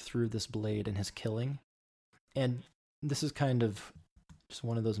basically through this blade and his killing. And this is kind of just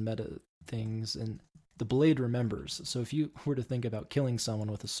one of those meta things. And the blade remembers. So if you were to think about killing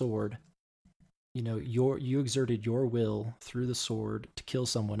someone with a sword, you exerted your will through the sword to kill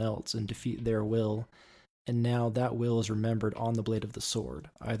someone else and defeat their will. And now that will is remembered on the blade of the sword,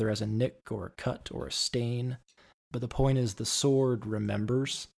 either as a nick or a cut or a stain. But the point is, the sword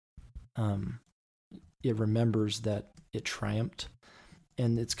remembers. It remembers that it triumphed,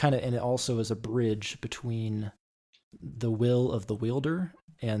 and and it also is a bridge between the will of the wielder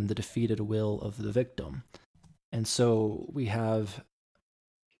and the defeated will of the victim. And so we have,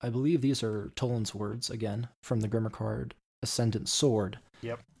 I believe these are Toland's words again from the Grimmer card, Ascendant Sword.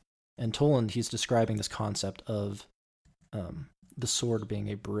 Yep. And Toland, he's describing this concept of the sword being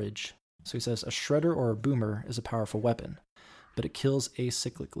a bridge. So he says, a shredder or a boomer is a powerful weapon, but it kills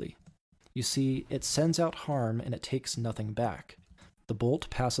acyclically. You see, it sends out harm and it takes nothing back. The bolt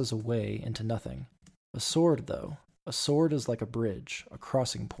passes away into nothing. A sword, though, a sword is like a bridge, a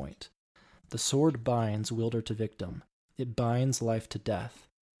crossing point. The sword binds wielder to victim. It binds life to death.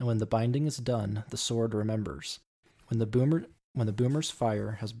 And when the binding is done, the sword remembers. When the boomer's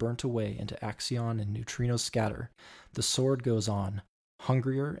fire has burnt away into axion and neutrino scatter, the sword goes on,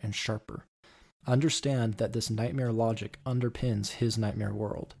 hungrier and sharper. Understand that this nightmare logic underpins his nightmare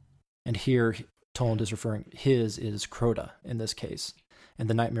world. And here, Toland is referring, his is Crota in this case. And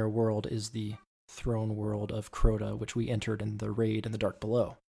the nightmare world is the throne world of Crota, which we entered in the raid in the Dark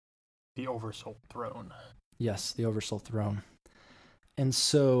Below. The Oversoul Throne. Yes, the Oversoul Throne. And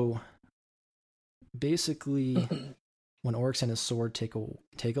so, basically, when Oryx and his sword take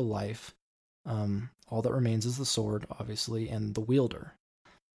a life, all that remains is the sword, obviously, and the wielder.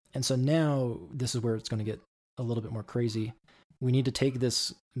 And so now, this is where it's going to get a little bit more crazy. We need to take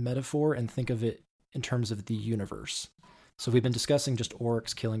this metaphor and think of it in terms of the universe. So we've been discussing just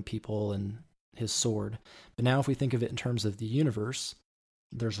Oryx killing people and his sword. But now if we think of it in terms of the universe,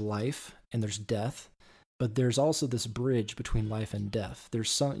 there's life and there's death. But there's also this bridge between life and death.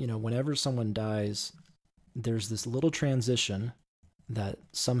 There's whenever someone dies, there's this little transition that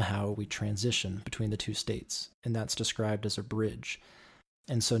somehow we transition between the two states. And that's described as a bridge.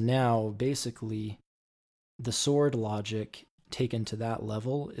 And so now, basically, the sword logic taken to that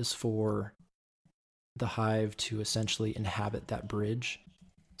level is for the hive to essentially inhabit that bridge.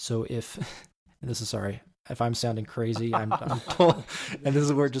 So if I'm sounding crazy, I'm told, and this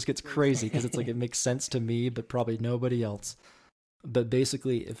is where it just gets crazy because it's like it makes sense to me, but probably nobody else. But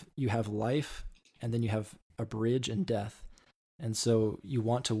basically, if you have life and then you have a bridge and death, and so you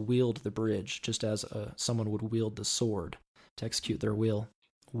want to wield the bridge just as someone would wield the sword to execute their will.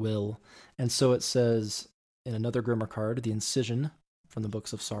 And so it says in another Grimmer card, the Incision from the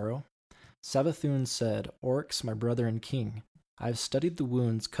Books of Sorrow, Savathun said, Oryx, my brother and king, I have studied the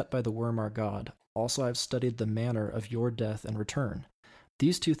wounds cut by the worm our god. Also I have studied the manner of your death and return.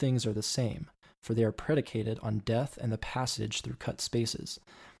 These two things are the same, for they are predicated on death and the passage through cut spaces.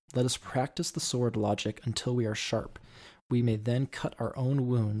 Let us practice the sword logic until we are sharp. We may then cut our own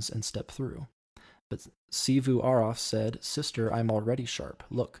wounds and step through. But Sivu Aroth said, Sister, I'm already sharp.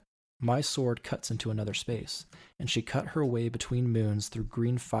 Look, my sword cuts into another space. And she cut her way between moons through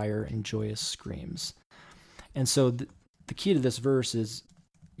green fire and joyous screams. And so the key to this verse is,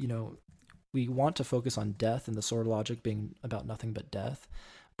 we want to focus on death and the sword logic being about nothing but death.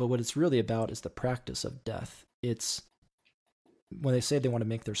 But what it's really about is the practice of death. It's when they say they want to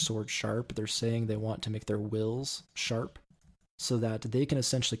make their sword sharp, they're saying they want to make their wills sharp so that they can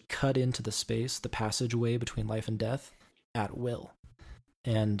essentially cut into the space, the passageway between life and death at will.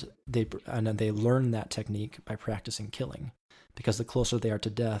 And they learn that technique by practicing killing, because the closer they are to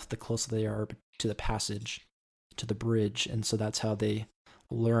death, the closer they are to the passage, to the bridge. And so that's how they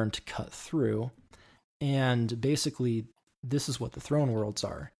learn to cut through. And basically, this is what the throne worlds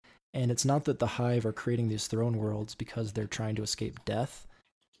are. And it's not that the hive are creating these throne worlds because they're trying to escape death.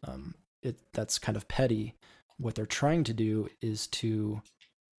 That's kind of petty. What they're trying to do is to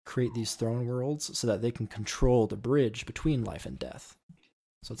create these throne worlds so that they can control the bridge between life and death.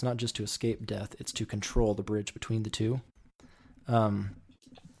 So it's not just to escape death, it's to control the bridge between the two.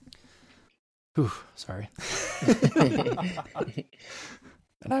 Sorry.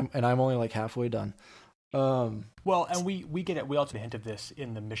 and I'm only like halfway done. Well, and we get it. We also get a hint of this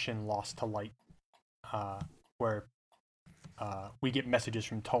in the mission Lost to Light, where we get messages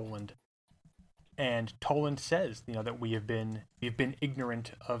from Toland, And Toland says, that we've been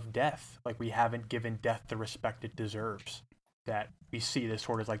ignorant of death, like we haven't given death the respect it deserves. That we see this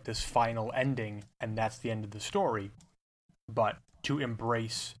sort of like this final ending, and that's the end of the story. But to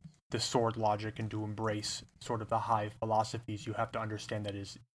embrace the sword logic and to embrace sort of the high philosophies, you have to understand that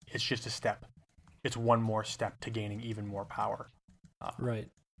it's just a step. It's one more step to gaining even more power. Right.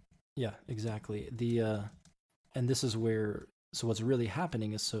 Yeah, exactly. And this is where, so what's really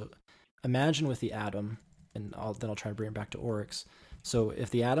happening is, so imagine with the atom, and then I'll try to bring it back to Oryx. So if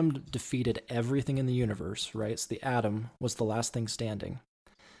the atom defeated everything in the universe, right? So the atom was the last thing standing.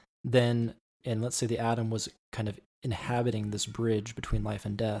 Then, and let's say the atom was kind of inhabiting this bridge between life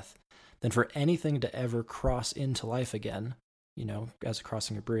and death. Then for anything to ever cross into life again, as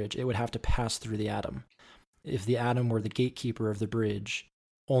crossing a bridge, it would have to pass through the atom. If the atom were the gatekeeper of the bridge,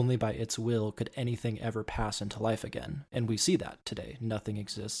 only by its will could anything ever pass into life again. And we see that today. Nothing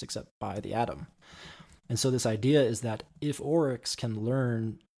exists except by the atom. And so this idea is that if Oryx can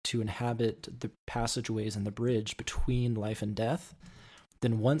learn to inhabit the passageways and the bridge between life and death,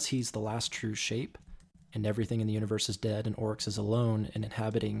 then once he's the last true shape and everything in the universe is dead and Oryx is alone and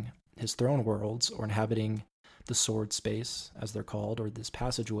inhabiting his throne worlds or inhabiting the sword space, as they're called, or this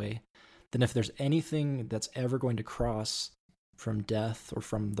passageway, then if there's anything that's ever going to cross from death or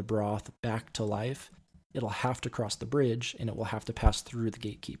from the broth back to life, it'll have to cross the bridge and it will have to pass through the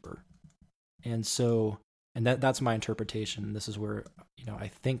gatekeeper. And so, that's my interpretation. This is where, I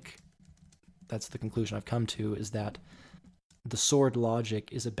think that's the conclusion I've come to, is that the sword logic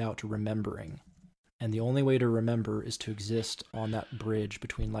is about remembering. And the only way to remember is to exist on that bridge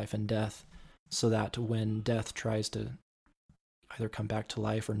between life and death, so that when death tries to either come back to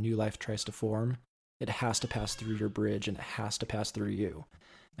life or new life tries to form, it has to pass through your bridge and it has to pass through you.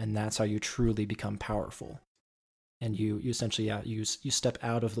 And that's how you truly become powerful. And you essentially, you step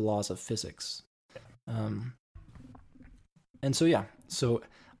out of the laws of physics. And so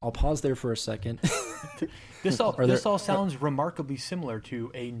I'll pause there for a second. This all sounds remarkably similar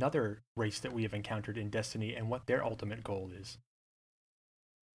to another race that we have encountered in Destiny and what their ultimate goal is.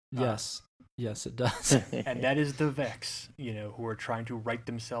 Yes, it does. And that is the Vex, who are trying to write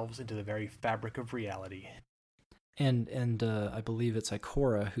themselves into the very fabric of reality. And I believe it's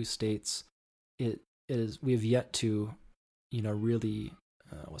Ikora who states we have yet to, really,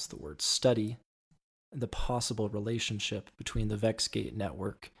 study the possible relationship between the Vexgate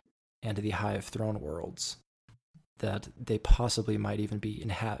network and the Hive Throne worlds, that they possibly might even be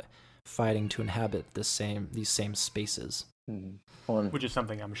fighting to inhabit these same spaces. Mm-hmm. Which is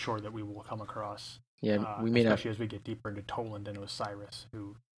something I'm sure that we will come across. Yeah, we may especially as we get deeper into Toland and Osiris,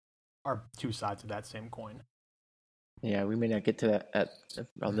 who are two sides of that same coin. Yeah, we may not get to that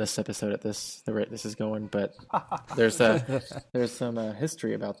on this episode the rate this is going, but there's some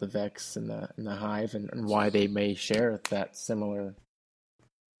history about the Vex and the Hive and why they may share that similar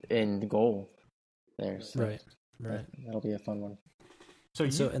end goal there. So right. That'll be a fun one. So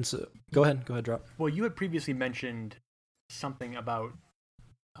go ahead, Drop. Well, you had previously mentioned something about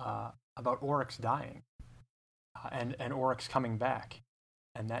Oryx dying and Oryx coming back,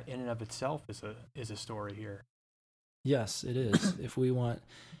 and that in and of itself is a story here. Yes, it is. If we want,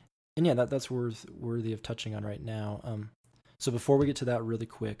 and yeah, that's worthy of touching on right now. So before we get to that, really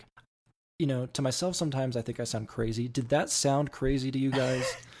quick, to myself sometimes I think I sound crazy. Did that sound crazy to you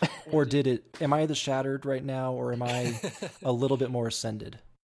guys, or did it? Am I the shattered right now, or am I a little bit more ascended?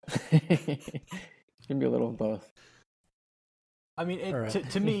 It can be a little of both. I mean, right.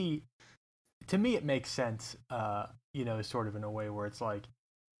 to me, it makes sense. Sort of in a way where it's like,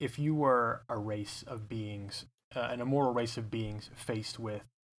 if you were a race of beings. An immortal race of beings faced with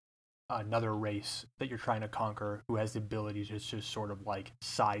another race that you're trying to conquer who has the ability to just sort of like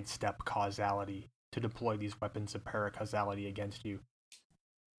sidestep causality to deploy these weapons of paracausality against you,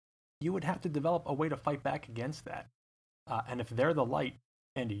 you would have to develop a way to fight back against that. And if they're the light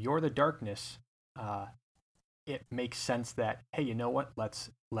and you're the darkness, it makes sense that, hey, you know what? Let's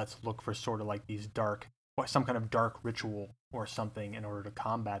look for sort of like some kind of dark ritual or something in order to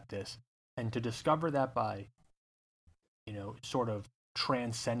combat this. And to discover that by sort of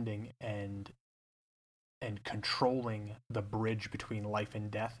transcending and controlling the bridge between life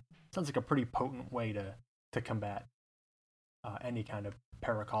and death sounds like a pretty potent way to combat any kind of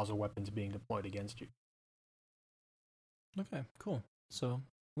paracausal weapons being deployed against you. Okay, cool. So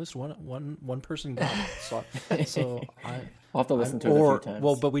at least one person got it. So I'll have to listen to it a few times.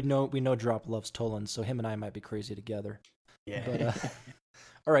 Well, but we know Drop loves Toland, so him and I might be crazy together. Yeah. But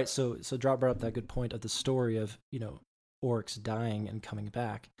all right, so Drop brought up that good point of the story of Oryx dying and coming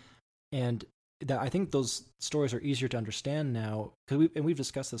back, and that I think those stories are easier to understand now, because we've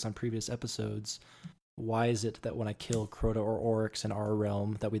discussed this on previous episodes. Why is it that when I kill Crota or Oryx in our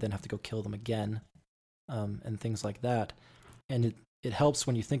realm, that we then have to go kill them again, and things like that? And it helps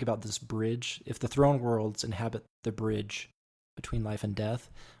when you think about this bridge. If the throne worlds inhabit the bridge between life and death,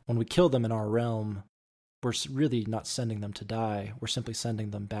 when we kill them in our realm, we're really not sending them to die. We're simply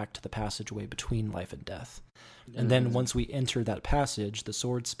sending them back to the passageway between life and death. And then once we enter that passage, the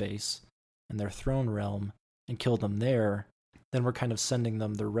sword space, and their throne realm, and kill them there, then we're kind of sending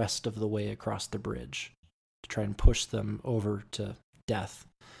them the rest of the way across the bridge to try and push them over to death.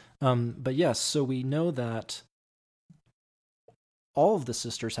 But yes, so we know that all of the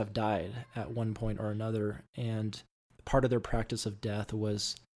sisters have died at one point or another, and part of their practice of death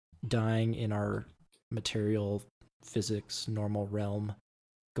was dying in our material physics normal realm,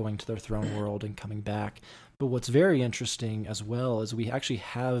 going to their throne world and coming back. But what's very interesting as well is we actually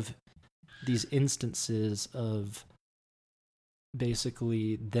have these instances of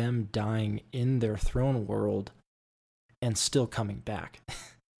basically them dying in their throne world and still coming back.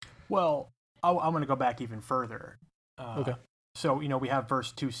 Well, I'm going to go back even further. Okay. So, we have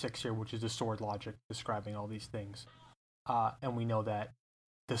verse 2:6 here, which is the sword logic describing all these things. And we know that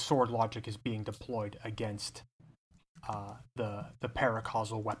the sword logic is being deployed against the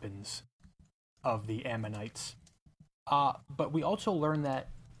paracausal weapons of the Ammonites. But we also learn that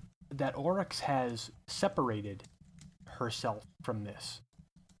Oryx has separated herself from this.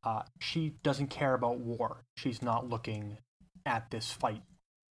 She doesn't care about war. She's not looking at this fight.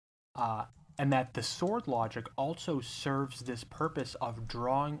 And that the sword logic also serves this purpose of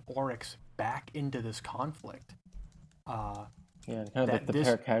drawing Oryx back into this conflict. Yeah, kind of the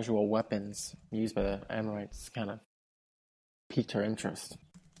paracasual weapons used by the Amorites kind of piqued her interest.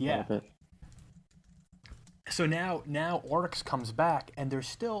 Yeah. A little bit. So now Oryx comes back, and there's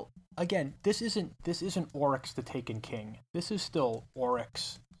still, again, this isn't Oryx the Taken King. This is still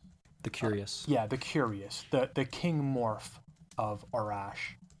Oryx, The Curious. the Curious, the King Morph of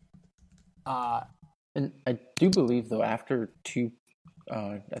Arash. And I do believe, though, after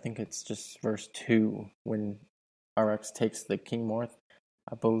I think it's just verse 2, when RX takes the King Morph,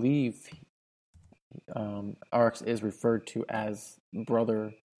 I believe RX is referred to as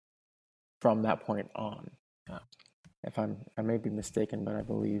brother from that point on. If I may be mistaken, but I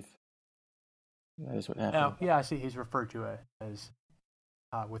believe that is what happened. Now, I see he's referred to as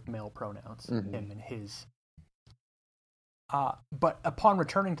with male pronouns, Mm-hmm. him and his. But upon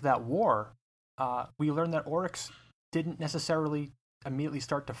returning to that war, we learn that Oryx didn't necessarily immediately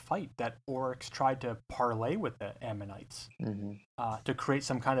start to fight, that Oryx tried to parlay with the Ammonites to create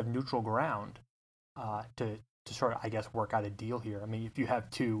some kind of neutral ground to sort of, I guess, work out a deal here. I mean, if you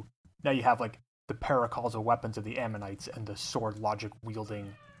have two, now you have like the paracausal weapons of the Ammonites and the sword logic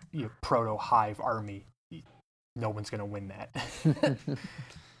wielding proto-hive army. No one's going to win that.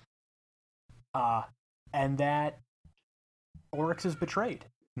 And that Oryx is betrayed,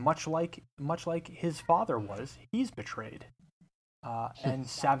 much like his father was. He's betrayed. And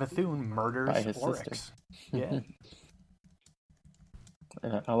Savathun murders Oryx. Sister. Yeah.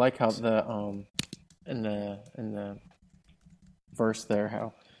 And I like how the in the verse there,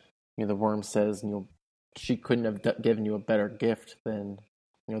 how the worm says, she couldn't have given you a better gift than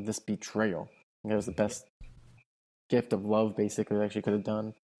this betrayal. It was the best gift of love, basically, that she could have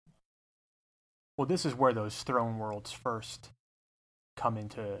done. Well, this is where those throne worlds first come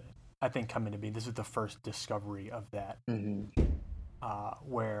into being. This is the first discovery of that,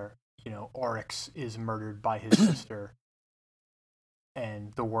 where Oryx is murdered by his sister,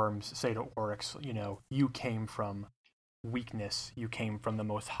 and the worms say to Oryx, you came from weakness, you came from the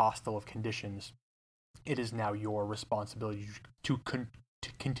most hostile of conditions. It is now your responsibility to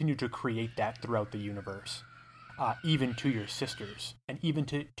continue to create that throughout the universe, even to your sisters, and even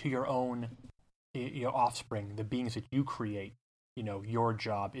to your own offspring, the beings that you create. Your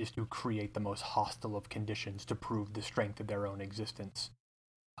job is to create the most hostile of conditions to prove the strength of their own existence.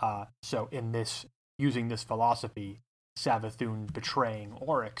 So in this, using this philosophy, Savathun betraying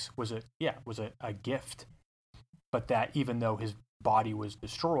Oryx was a gift, but that even though his body was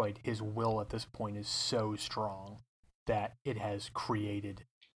destroyed, his will at this point is so strong that it has created,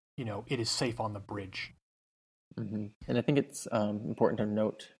 it is safe on the bridge. Mm-hmm. And I think it's important to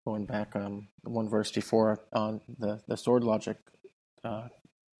note, going back one verse before on the sword logic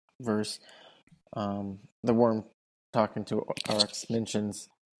verse, the worm talking to Oryx mentions,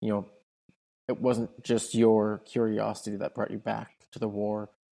 it wasn't just your curiosity that brought you back to the war.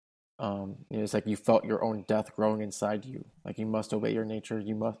 It's like you felt your own death growing inside you. Like you must obey your nature.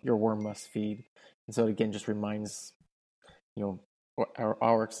 Your worm must feed. And so it again just reminds,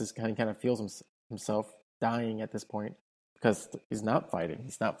 Oryx is kind of feels himself dying at this point because he's not fighting,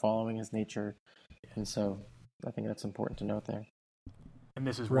 he's not following his nature, and so I think that's important to note there. And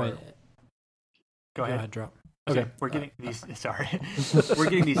this is right. where. Go ahead. Drop. Okay, we're getting these. Sorry, we're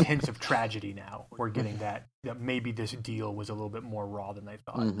getting these hints of tragedy now. We're getting that maybe this deal was a little bit more raw than they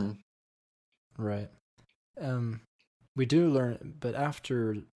thought. Mm-hmm. Right. We do learn, but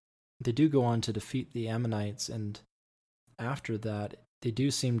after they do go on to defeat the Ammonites, and after that, they do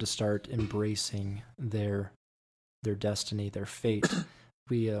seem to start embracing their destiny, their fate.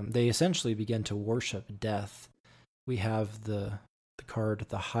 They essentially begin to worship death. We have the card,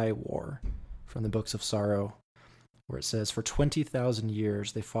 the High War, from the Books of Sorrow, where it says, "For 20,000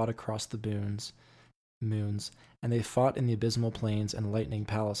 years they fought across the moons, and they fought in the abysmal plains and lightning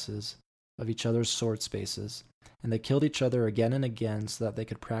palaces of each other's sword spaces, and they killed each other again and again so that they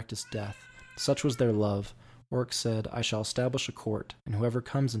could practice death. Such was their love. Oryx said, I shall establish a court, and whoever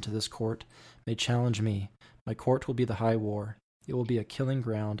comes into this court may challenge me. My court will be the High War. It will be a killing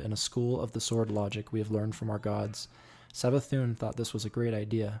ground and a school of the sword logic we have learned from our gods. Savathun thought this was a great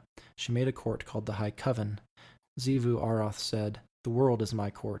idea. She made a court called the High Coven. Zivu Aroth said, the world is my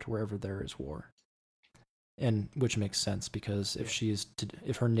court wherever there is war." And which makes sense, because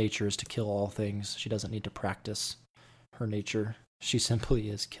if her nature is to kill all things, she doesn't need to practice her nature. She simply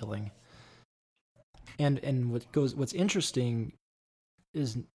is killing. And what's interesting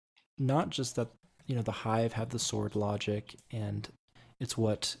is not just that, the Hive have the sword logic, and it's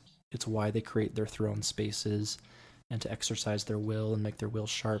why they create their throne spaces and to exercise their will and make their will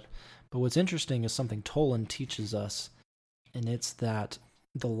sharp. But what's interesting is something Toland teaches us, and it's that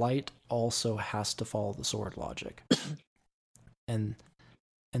the light also has to follow the sword logic. and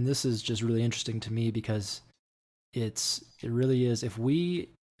this is just really interesting to me, because it really is, if we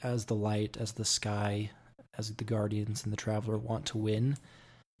as the light, as the sky, as the guardians and the traveler want to win,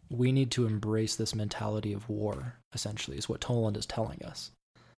 we need to embrace this mentality of war, essentially, is what Toland is telling us.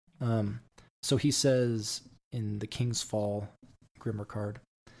 So he says in the King's Fall Grimmer card,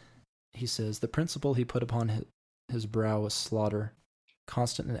 he says, the principle he put upon his brow was slaughter,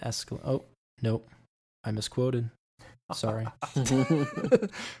 constant and escalating. Oh, nope. I misquoted. Sorry.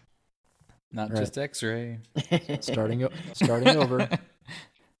 Not just X-ray. Starting over.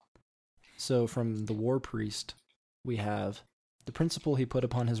 So from the War Priest, we have, the principle he put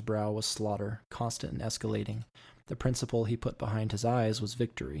upon his brow was slaughter, constant and escalating. The principle he put behind his eyes was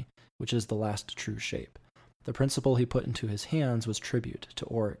victory, which is the last true shape. The principle he put into his hands was tribute to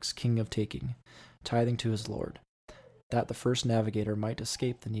Oryx, king of taking, tithing to his lord, that the first navigator might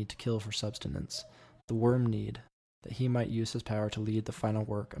escape the need to kill for subsistence, the worm need, that he might use his power to lead the final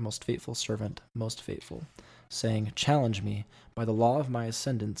work, a most faithful servant, most faithful, saying, challenge me, by the law of my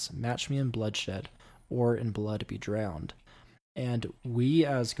ascendants, match me in bloodshed, or in blood be drowned. And we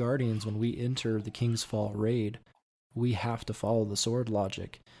as guardians, when we enter the King's Fall raid, we have to follow the sword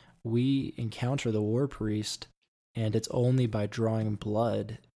logic. We encounter the War Priest, and it's only by drawing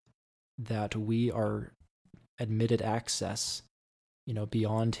blood that we are admitted access,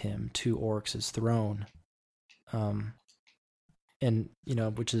 beyond him to Oryx's throne. And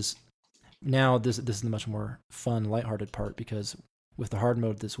which is now this is the much more fun, lighthearted part, because with the hard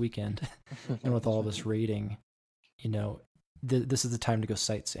mode this weekend and with all of this raiding, this is the time to go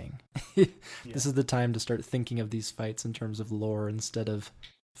sightseeing. This is the time to start thinking of these fights in terms of lore instead of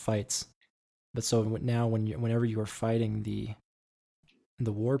fights. But so now, whenever you are fighting the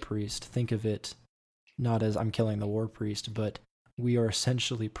War Priest, think of it not as I'm killing the War Priest, but we are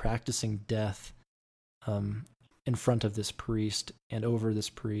essentially practicing death in front of this priest and over this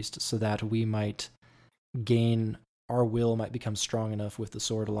priest, so that we might gain, our will might become strong enough with the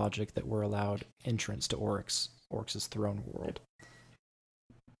sword logic that we're allowed entrance to Oryx's throne world.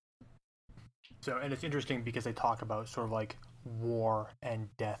 So, and it's interesting because they talk about sort of like war and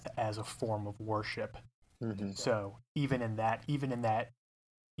death as a form of worship. Mm-hmm. So even in that,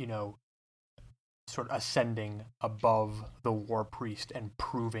 sort of ascending above the War Priest and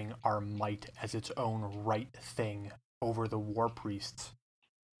proving our might as its own right thing over the War Priests,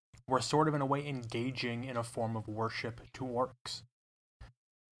 we're sort of in a way engaging in a form of worship to orcs.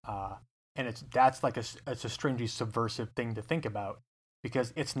 And it's a strangely subversive thing to think about,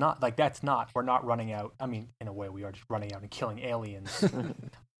 because it's not like we're not running out. I mean, in a way, we are just running out and killing aliens.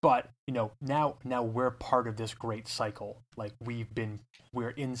 But now we're part of this great cycle. Like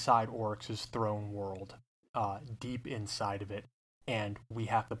we're inside Oryx's throne world, deep inside of it, and we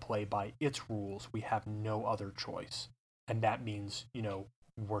have to play by its rules. We have no other choice, and that means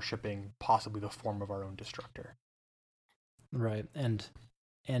worshiping possibly the form of our own destructor. Right, and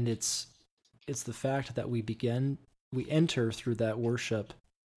it's the fact that we begin we enter through that worship,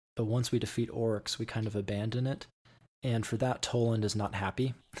 but once we defeat Oryx, we kind of abandon it. And for that, Toland is not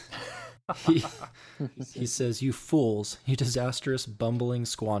happy. He says, "You fools, you disastrous, bumbling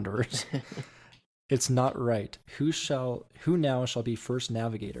squanderers. It's not right. Who now shall be first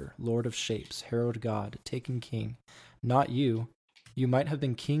navigator, lord of shapes, herald god, taken king? Not you. You might have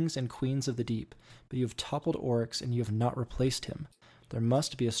been kings and queens of the deep, but you have toppled Oryx and you have not replaced him. There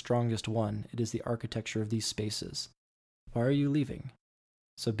must be a strongest one. It is the architecture of these spaces. Why are you leaving?"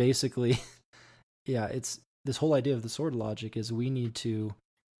 So basically, yeah, it's this whole idea of the sword logic is we need to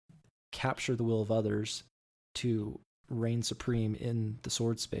capture the will of others to reign supreme in the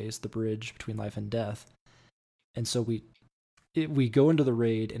sword space, the bridge between life and death. And so we go into the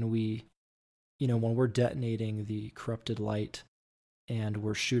raid, and we, when we're detonating the corrupted light and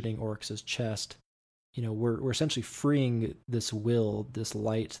we're shooting Oryx's chest, we're essentially freeing this will, this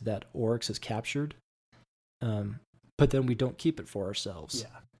light that Oryx has captured. But then we don't keep it for ourselves.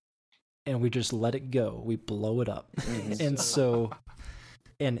 Yeah. And we just let it go. We blow it up. And so,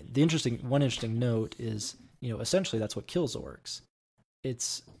 and one interesting note is, essentially that's what kills Oryx.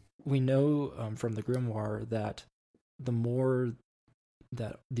 We know from the Grimoire that the more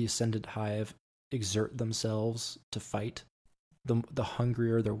that the Ascendant Hive exert themselves to fight, the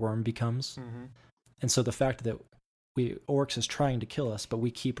hungrier their worm becomes. Mm-hmm. And so the fact that Oryx is trying to kill us, but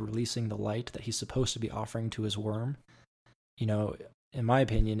we keep releasing the light that he's supposed to be offering to his worm, in my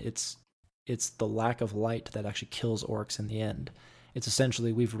opinion, it's the lack of light that actually kills Oryx in the end. It's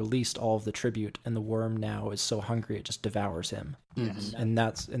essentially we've released all of the tribute, and the worm now is so hungry it just devours him. Yes. And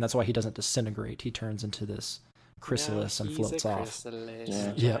that's why he doesn't disintegrate. He turns into this chrysalis and floats off.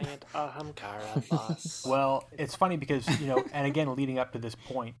 Giant Ahamkara boss. Well, it's funny because, and again, leading up to this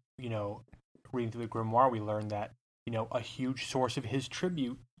point, reading through the Grimoire, we learned that, a huge source of his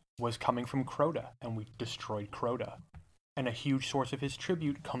tribute was coming from Crota, and we destroyed Crota. And a huge source of his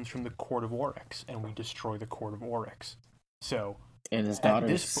tribute comes from the Court of Oryx, and we destroy the Court of Oryx. So, and his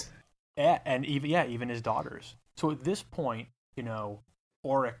daughters. And even his daughters. So at this point,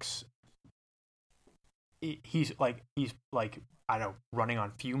 Oryx, he's like I don't know, running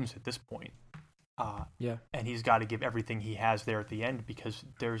on fumes at this point. And he's got to give everything he has there at the end because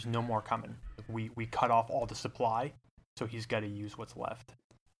there's no more coming. We cut off all the supply, so he's got to use what's left.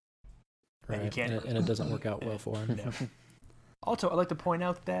 Right, and, he can't, and it doesn't work out well for him. No. Also, I'd like to point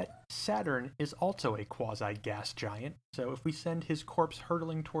out that Saturn is also a quasi-gas giant, so if we send his corpse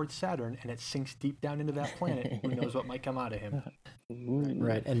hurtling towards Saturn and it sinks deep down into that planet, who knows what might come out of him.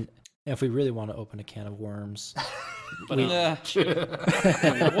 Right, and if we really want to open a can of worms...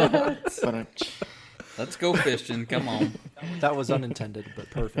 Let's go fishing, come on. That was unintended, but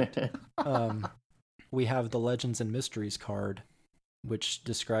perfect. We have the Legends and Mysteries card, which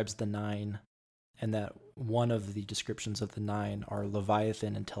describes the 9, and that one of the descriptions of the 9 are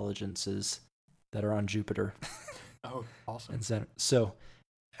Leviathan intelligences that are on Jupiter. Oh, awesome. And so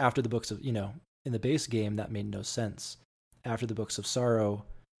after the books of, in the base game, that made no sense. After the Books of Sorrow,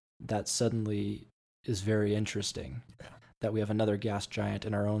 that suddenly is very interesting. Yeah. That we have another gas giant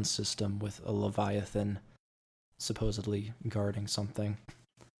in our own system with a Leviathan supposedly guarding something.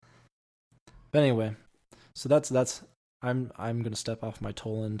 But anyway, so that's I'm going to step off my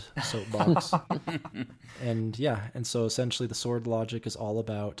Toland soapbox. and so essentially the sword logic is all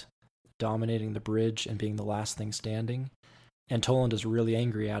about dominating the bridge and being the last thing standing. And Toland is really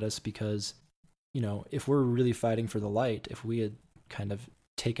angry at us because, if we're really fighting for the light, if we had kind of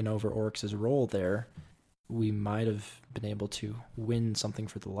taken over Oryx's role there, we might have been able to win something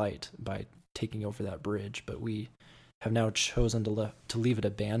for the light by taking over that bridge. But we have now chosen to leave it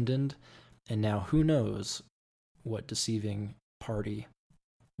abandoned. And now who knows what deceiving party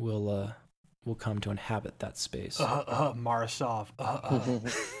will come to inhabit that space. Marasov.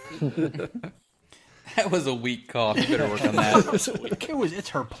 That was a weak cough. You better work on that. It's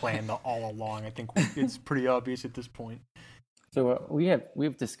her plan all along. I think it's pretty obvious at this point. So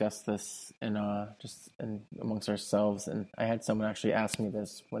we've discussed this in amongst ourselves, and I had someone actually ask me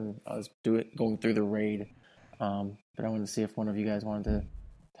this when I was going through the raid. But I wanted to see if one of you guys wanted to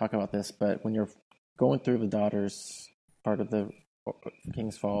talk about this. But when you're going through the daughters part of the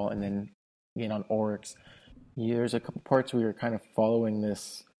King's Fall, and then again on Oryx, there's a couple parts where you're kind of following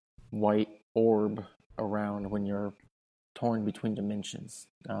this white orb around when you're torn between dimensions.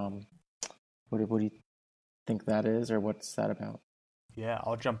 What do you think that is, or what's that about? Yeah,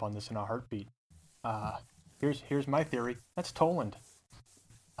 I'll jump on this in a heartbeat. Here's my theory. That's Toland.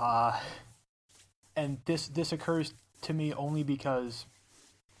 And this occurs to me only because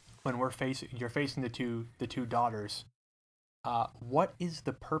when you're facing the two daughters, what is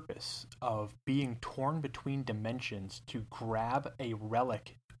the purpose of being torn between dimensions to grab a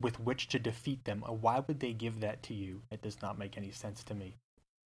relic with which to defeat them? Why would they give that to you? It does not make any sense to me.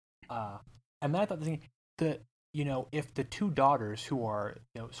 And then I thought, if the two daughters who are,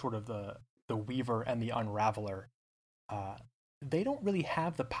 sort of the Weaver and the Unraveler, they don't really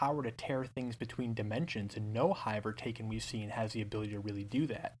have the power to tear things between dimensions, and no Hive or Taken we've seen has the ability to really do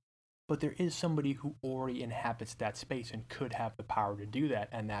that. But there is somebody who already inhabits that space and could have the power to do that,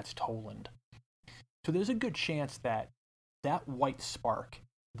 and that's Toland. So there's a good chance that that white spark,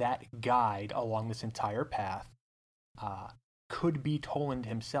 that guide along this entire path, could be Toland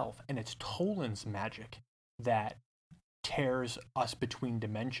himself, and it's Toland's magic that tears us between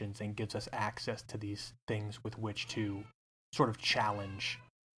dimensions and gives us access to these things with which to sort of challenge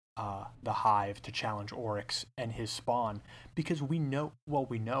the Hive, to challenge Oryx and his spawn, because we know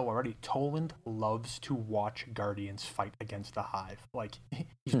already Toland loves to watch Guardians fight against the Hive. Like,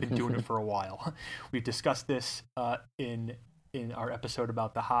 he's been doing it for a while. We've discussed this in our episode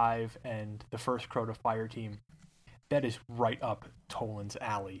about the Hive and the first Crota Fire team. That is right up Toland's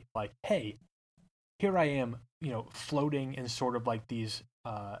alley. Like, hey, here I am, floating in sort of like these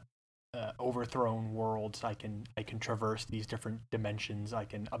overthrown worlds. I can traverse these different dimensions. I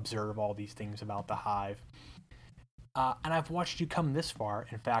can observe all these things about the Hive. And I've watched you come this far.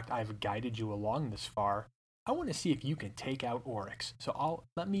 In fact, I've guided you along this far. I want to see if you can take out Oryx. So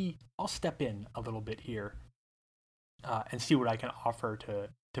I'll step in a little bit here and see what I can offer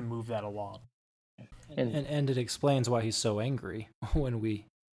to move that along. And it explains why he's so angry when we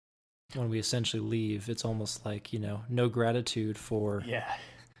essentially leave. It's almost like, no gratitude for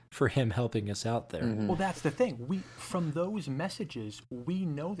him helping us out there. Mm-hmm. Well, that's the thing. From those messages, we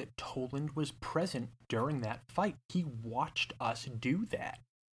know that Toland was present during that fight. He watched us do that.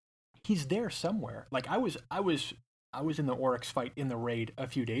 He's there somewhere. Like, I was in the Oryx fight in the raid a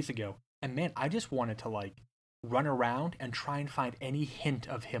few days ago, and man, I just wanted to run around and try and find any hint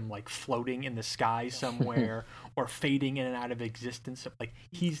of him floating in the sky somewhere or fading in and out of existence. Like,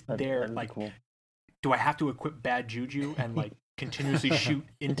 he's there. Cool. Do I have to equip bad juju and continuously shoot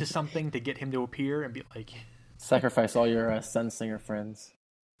into something to get him to appear and be like, sacrifice all your Sunsinger friends?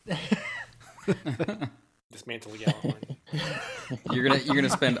 Dismantle Gallifrey. You're gonna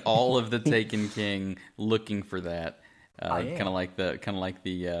spend all of the Taken King looking for that. Kind of like the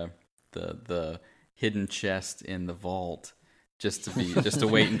hidden chest in the vault, just to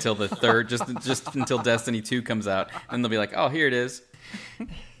wait until the third, just until Destiny 2 comes out, and they'll be like, oh, here it is.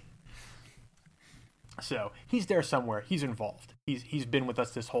 So he's there somewhere. He's involved. He's been with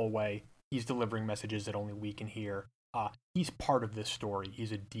us this whole way. He's delivering messages that only we can hear. He's part of this story.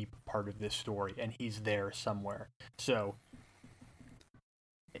 He's a deep part of this story, and he's there somewhere. So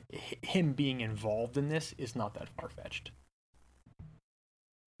him being involved in this is not that far-fetched.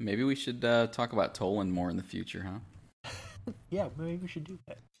 Maybe we should talk about Toland more in the future, huh? Yeah, maybe we should do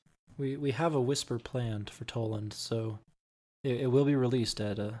that. We have a whisper planned for Toland, so it will be released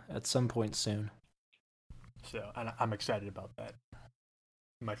at some point soon. So, and I'm excited about that.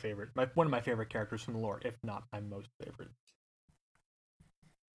 One of my favorite characters from the lore, if not my most favorite.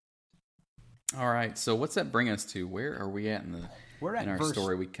 All right, so what's that bring us to? Where are we at in our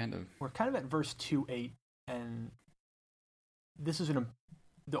story? We're kind of at verse 2:8, and this is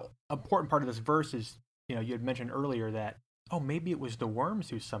the important part of this verse is, you had mentioned earlier that, maybe it was the worms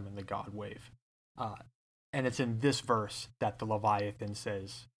who summoned the God Wave. And it's in this verse that the Leviathan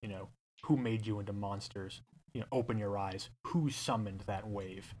says, who made you into monsters? Open your eyes. Who summoned that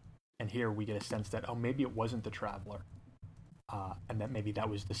wave? And here we get a sense that, maybe it wasn't the Traveler. And that maybe that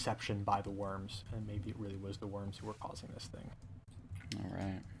was deception by the worms. And maybe it really was the worms who were causing this thing. All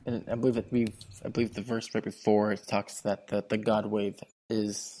right. And I believe the verse right before it talks that the God Wave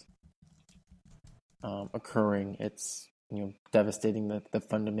is occurring. It's devastating the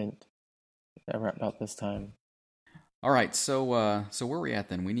fundament about this time. All right, so where are we at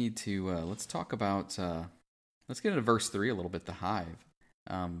then? We need to let's talk about let's get into verse 3 a little bit. The Hive.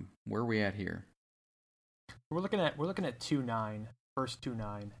 Where are we at here? We're looking at 2:9, verse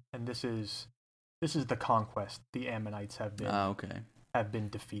 2:9, and this is the conquest. The Ammonites have been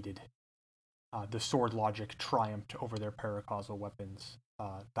defeated. The sword logic triumphed over their paracausal weapons.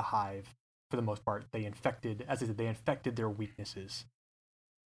 The Hive, for the most part, they infected their weaknesses.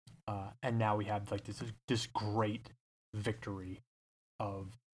 And now we have this great victory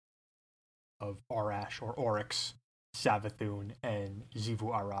of Arash or Oryx, Savathun, and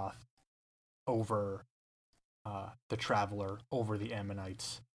Xivu Arath over the Traveler, over the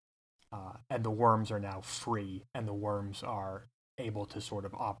Ammonites. And the worms are now free, and the worms are able to sort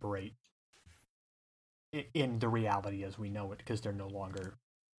of operate in the reality as we know it, because they're no longer.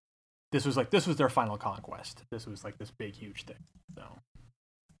 This was their final conquest. This was like this big huge thing. So.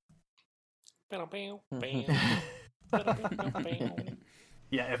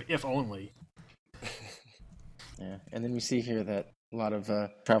 Yeah, if only. Yeah, and then we see here that a lot of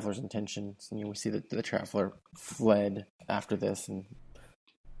Traveler's intentions. We see that the Traveler fled after this and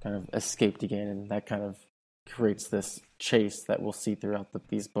kind of escaped again, and that kind of creates this chase that we'll see throughout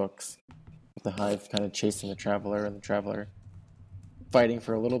these books. With the Hive kind of chasing the Traveler, and the Traveler fighting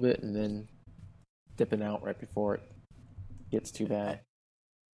for a little bit, and then dipping out right before it gets too bad.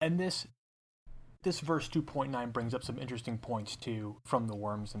 And this verse 2.9 brings up some interesting points too from the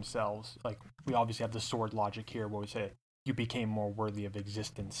worms themselves. Like, we obviously have the sword logic here where we say you became more worthy of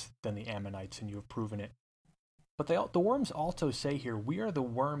existence than the Ammonites, and you have proven it. But the worms also say here, we are the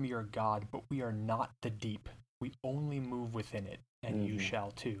worm, your god, but we are not the deep. We only move within it, and you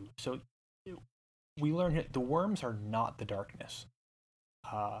shall too. So we learn that the worms are not the darkness.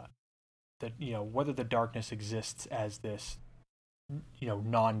 That, whether the darkness exists as this,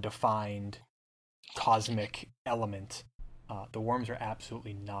 non-defined cosmic element, the worms are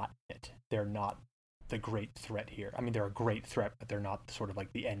absolutely not it. They're not the great threat here. I mean, they're a great threat, but they're not sort of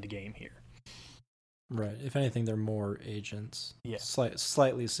like the end game here. Right. If anything, they're more agents. Yeah.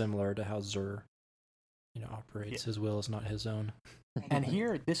 Slightly similar to how Zur, operates. Yeah. His will is not his own. And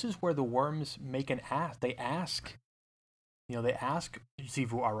here, this is where the worms make an ask. They ask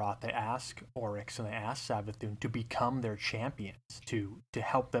Xivu Arath, they ask Oryx, and they ask Savathun to become their champions, to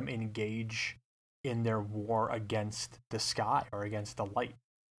help them engage in their war against the sky or against the light.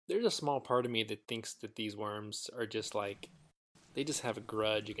 There's a small part of me that thinks that these worms are just like, they just have a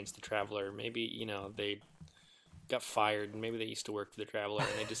grudge against the Traveler. Maybe, they got fired, and maybe they used to work for the Traveler,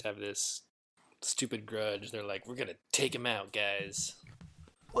 and they just have this stupid grudge. They're like, we're going to take him out, guys.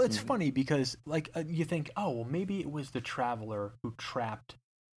 Well, it's funny because, you think, oh, well, maybe it was the Traveler who trapped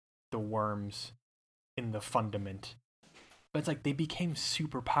the worms in the fundament. But it's like they became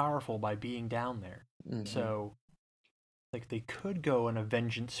super powerful by being down there. Mm-hmm. So, they could go on a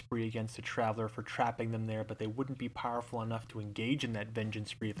vengeance spree against the Traveler for trapping them there, but they wouldn't be powerful enough to engage in that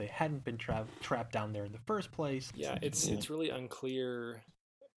vengeance spree if they hadn't been trapped down there in the first place. Yeah, it's really unclear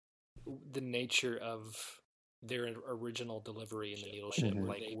the nature of their original delivery in the Needle Ship. Mm-hmm.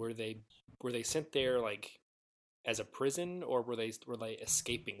 Like, were they sent there as a prison, or were they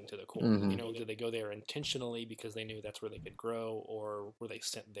escaping to the core? Mm-hmm. Did they go there intentionally because they knew that's where they could grow, or were they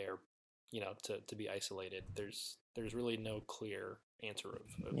sent there, to be isolated? There's really no clear answer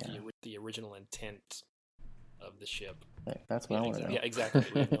of the original intent of the ship. That's what I want to know. Yeah, exactly.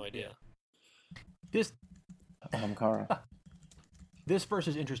 We have no idea. Kara. This verse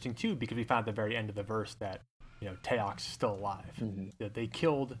is interesting too because we found at the very end of the verse that Teox is still alive. Mm-hmm. That they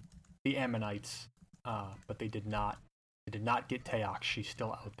killed the Ammonites, but they did not get Teox. She's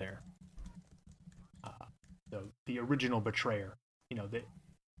still out there. So the original betrayer.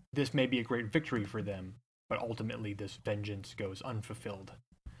 This may be a great victory for them, but ultimately this vengeance goes unfulfilled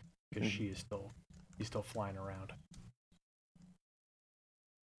because she's still flying around.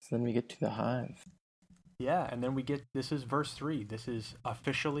 So then we get to the Hive. Yeah, and then this is verse 3. This is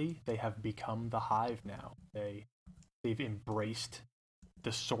officially, they have become the Hive now. They've embraced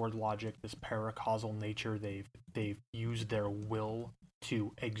the sword logic, this paracausal nature. They've used their will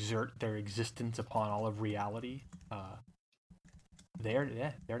to exert their existence upon all of reality.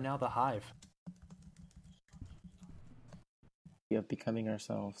 They're now the Hive. We are becoming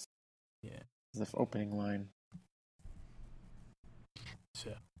ourselves. Yeah. As if opening line.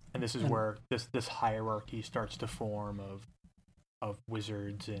 So, and this is where this hierarchy starts to form of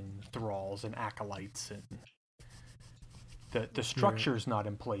wizards and thralls and acolytes, and the structure's not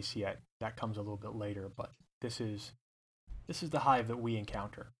in place yet. That comes a little bit later, but this is the Hive that we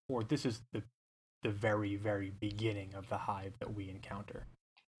encounter, or this is the very, very beginning of the Hive that we encounter.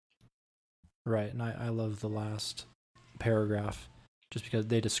 Right, and I love the last paragraph just because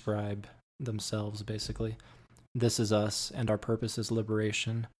they describe themselves basically. This is us, and our purpose is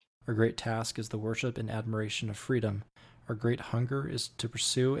liberation. Our great task is the worship and admiration of freedom. Our great hunger is to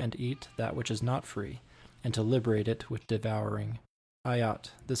pursue and eat that which is not free, and to liberate it with devouring.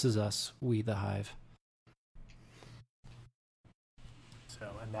 Ayat, this is us, we the Hive.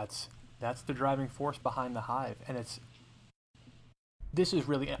 So, and that's the driving force behind the Hive, and this is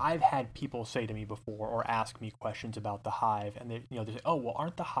really, I've had people say to me before or ask me questions about the Hive, and they say, oh, well,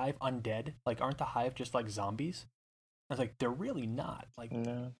 aren't the Hive undead? Aren't the Hive just like zombies? I was like, they're really not.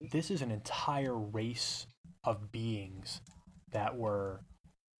 No. This is an entire race of beings that were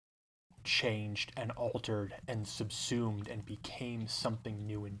changed and altered and subsumed and became something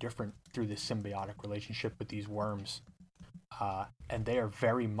new and different through this symbiotic relationship with these worms. And they are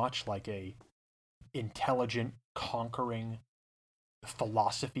very much like a intelligent, conquering,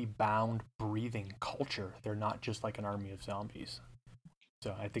 philosophy-bound, breathing culture. They're not just like an army of zombies.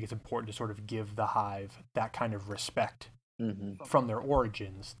 So I think it's important to sort of give the Hive that kind of respect from their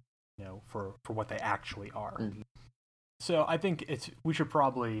origins, for what they actually are. Mm-hmm. So I think we should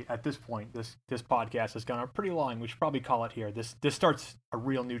probably, at this point, this podcast has gone on pretty long. We should probably call it here. This starts a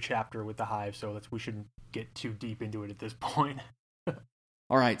real new chapter with the Hive, so we shouldn't get too deep into it at this point.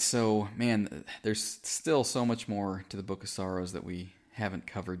 All right, so man, there's still so much more to the Book of Sorrows that we haven't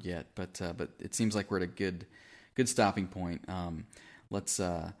covered yet, but it seems like we're at a good stopping point. Let's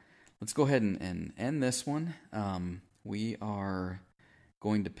go ahead and end this one. We are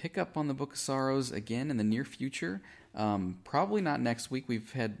going to pick up on the Book of Sorrows again in the near future. Probably not next week.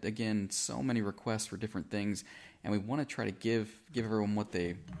 We've had, again, so many requests for different things, and we want to try to give everyone what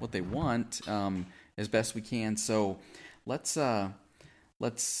they want as best we can. So let's go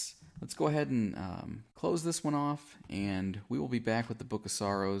ahead and close this one off, and we will be back with the Book of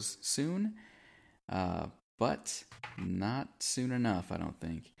Sorrows soon, but not soon enough, I don't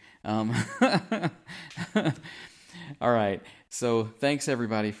think. All right, so thanks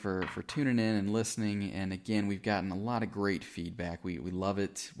everybody for tuning in and listening, and again, we've gotten a lot of great feedback. We love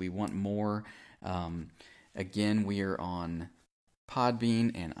it. We want more. Again, we are on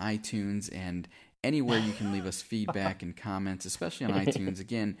Podbean and iTunes, and anywhere you can leave us feedback and comments, especially on iTunes.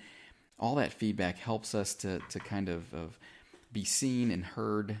 Again, all that feedback helps us to kind of be seen and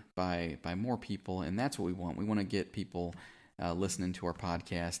heard by more people, and that's what we want. We want to get people listening to our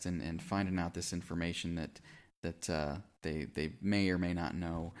podcast and finding out this information that they may or may not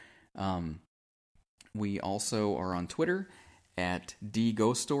know. We also are on Twitter at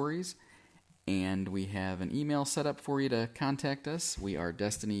DGhostStories, and we have an email set up for you to contact us. We are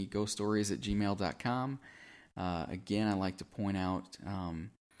destinyghoststories@gmail.com. Again, I like to point out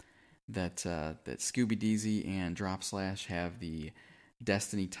that Scooby Deezy and Dropslash have the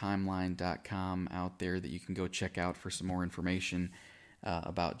DestinyTimeline.com out there that you can go check out for some more information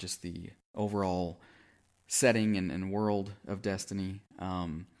about just the overall setting and world of Destiny.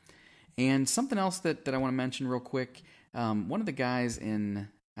 And something else that I want to mention real quick. One of the guys in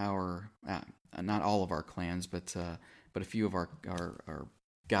our, not all of our clans, but a few of our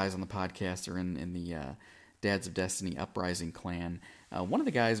guys on the podcast are in the Dads of Destiny Uprising clan. One of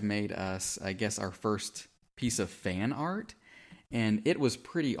the guys made us, I guess, our first piece of fan art, and it was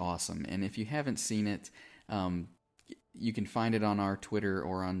pretty awesome. And if you haven't seen it, you can find it on our Twitter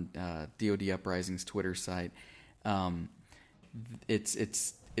or on DoD Uprising's Twitter site.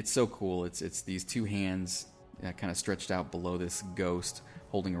 It's so cool. It's these two hands kind of stretched out below this ghost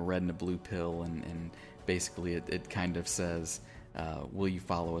holding a red and a blue pill, and basically it kind of says, "Will you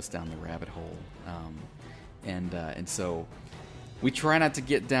follow us down the rabbit hole?" And so we try not to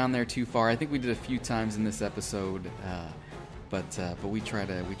get down there too far. I think we did a few times in this episode. But we try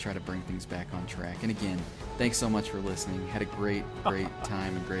to bring things back on track. And again, thanks so much for listening. Had a great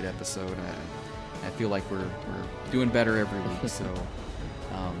time and great episode. I feel like we're doing better every week. So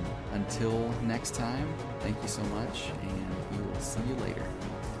until next time, thank you so much, and we will see you later.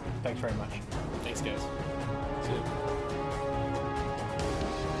 Thanks very much. Thanks, guys. See you.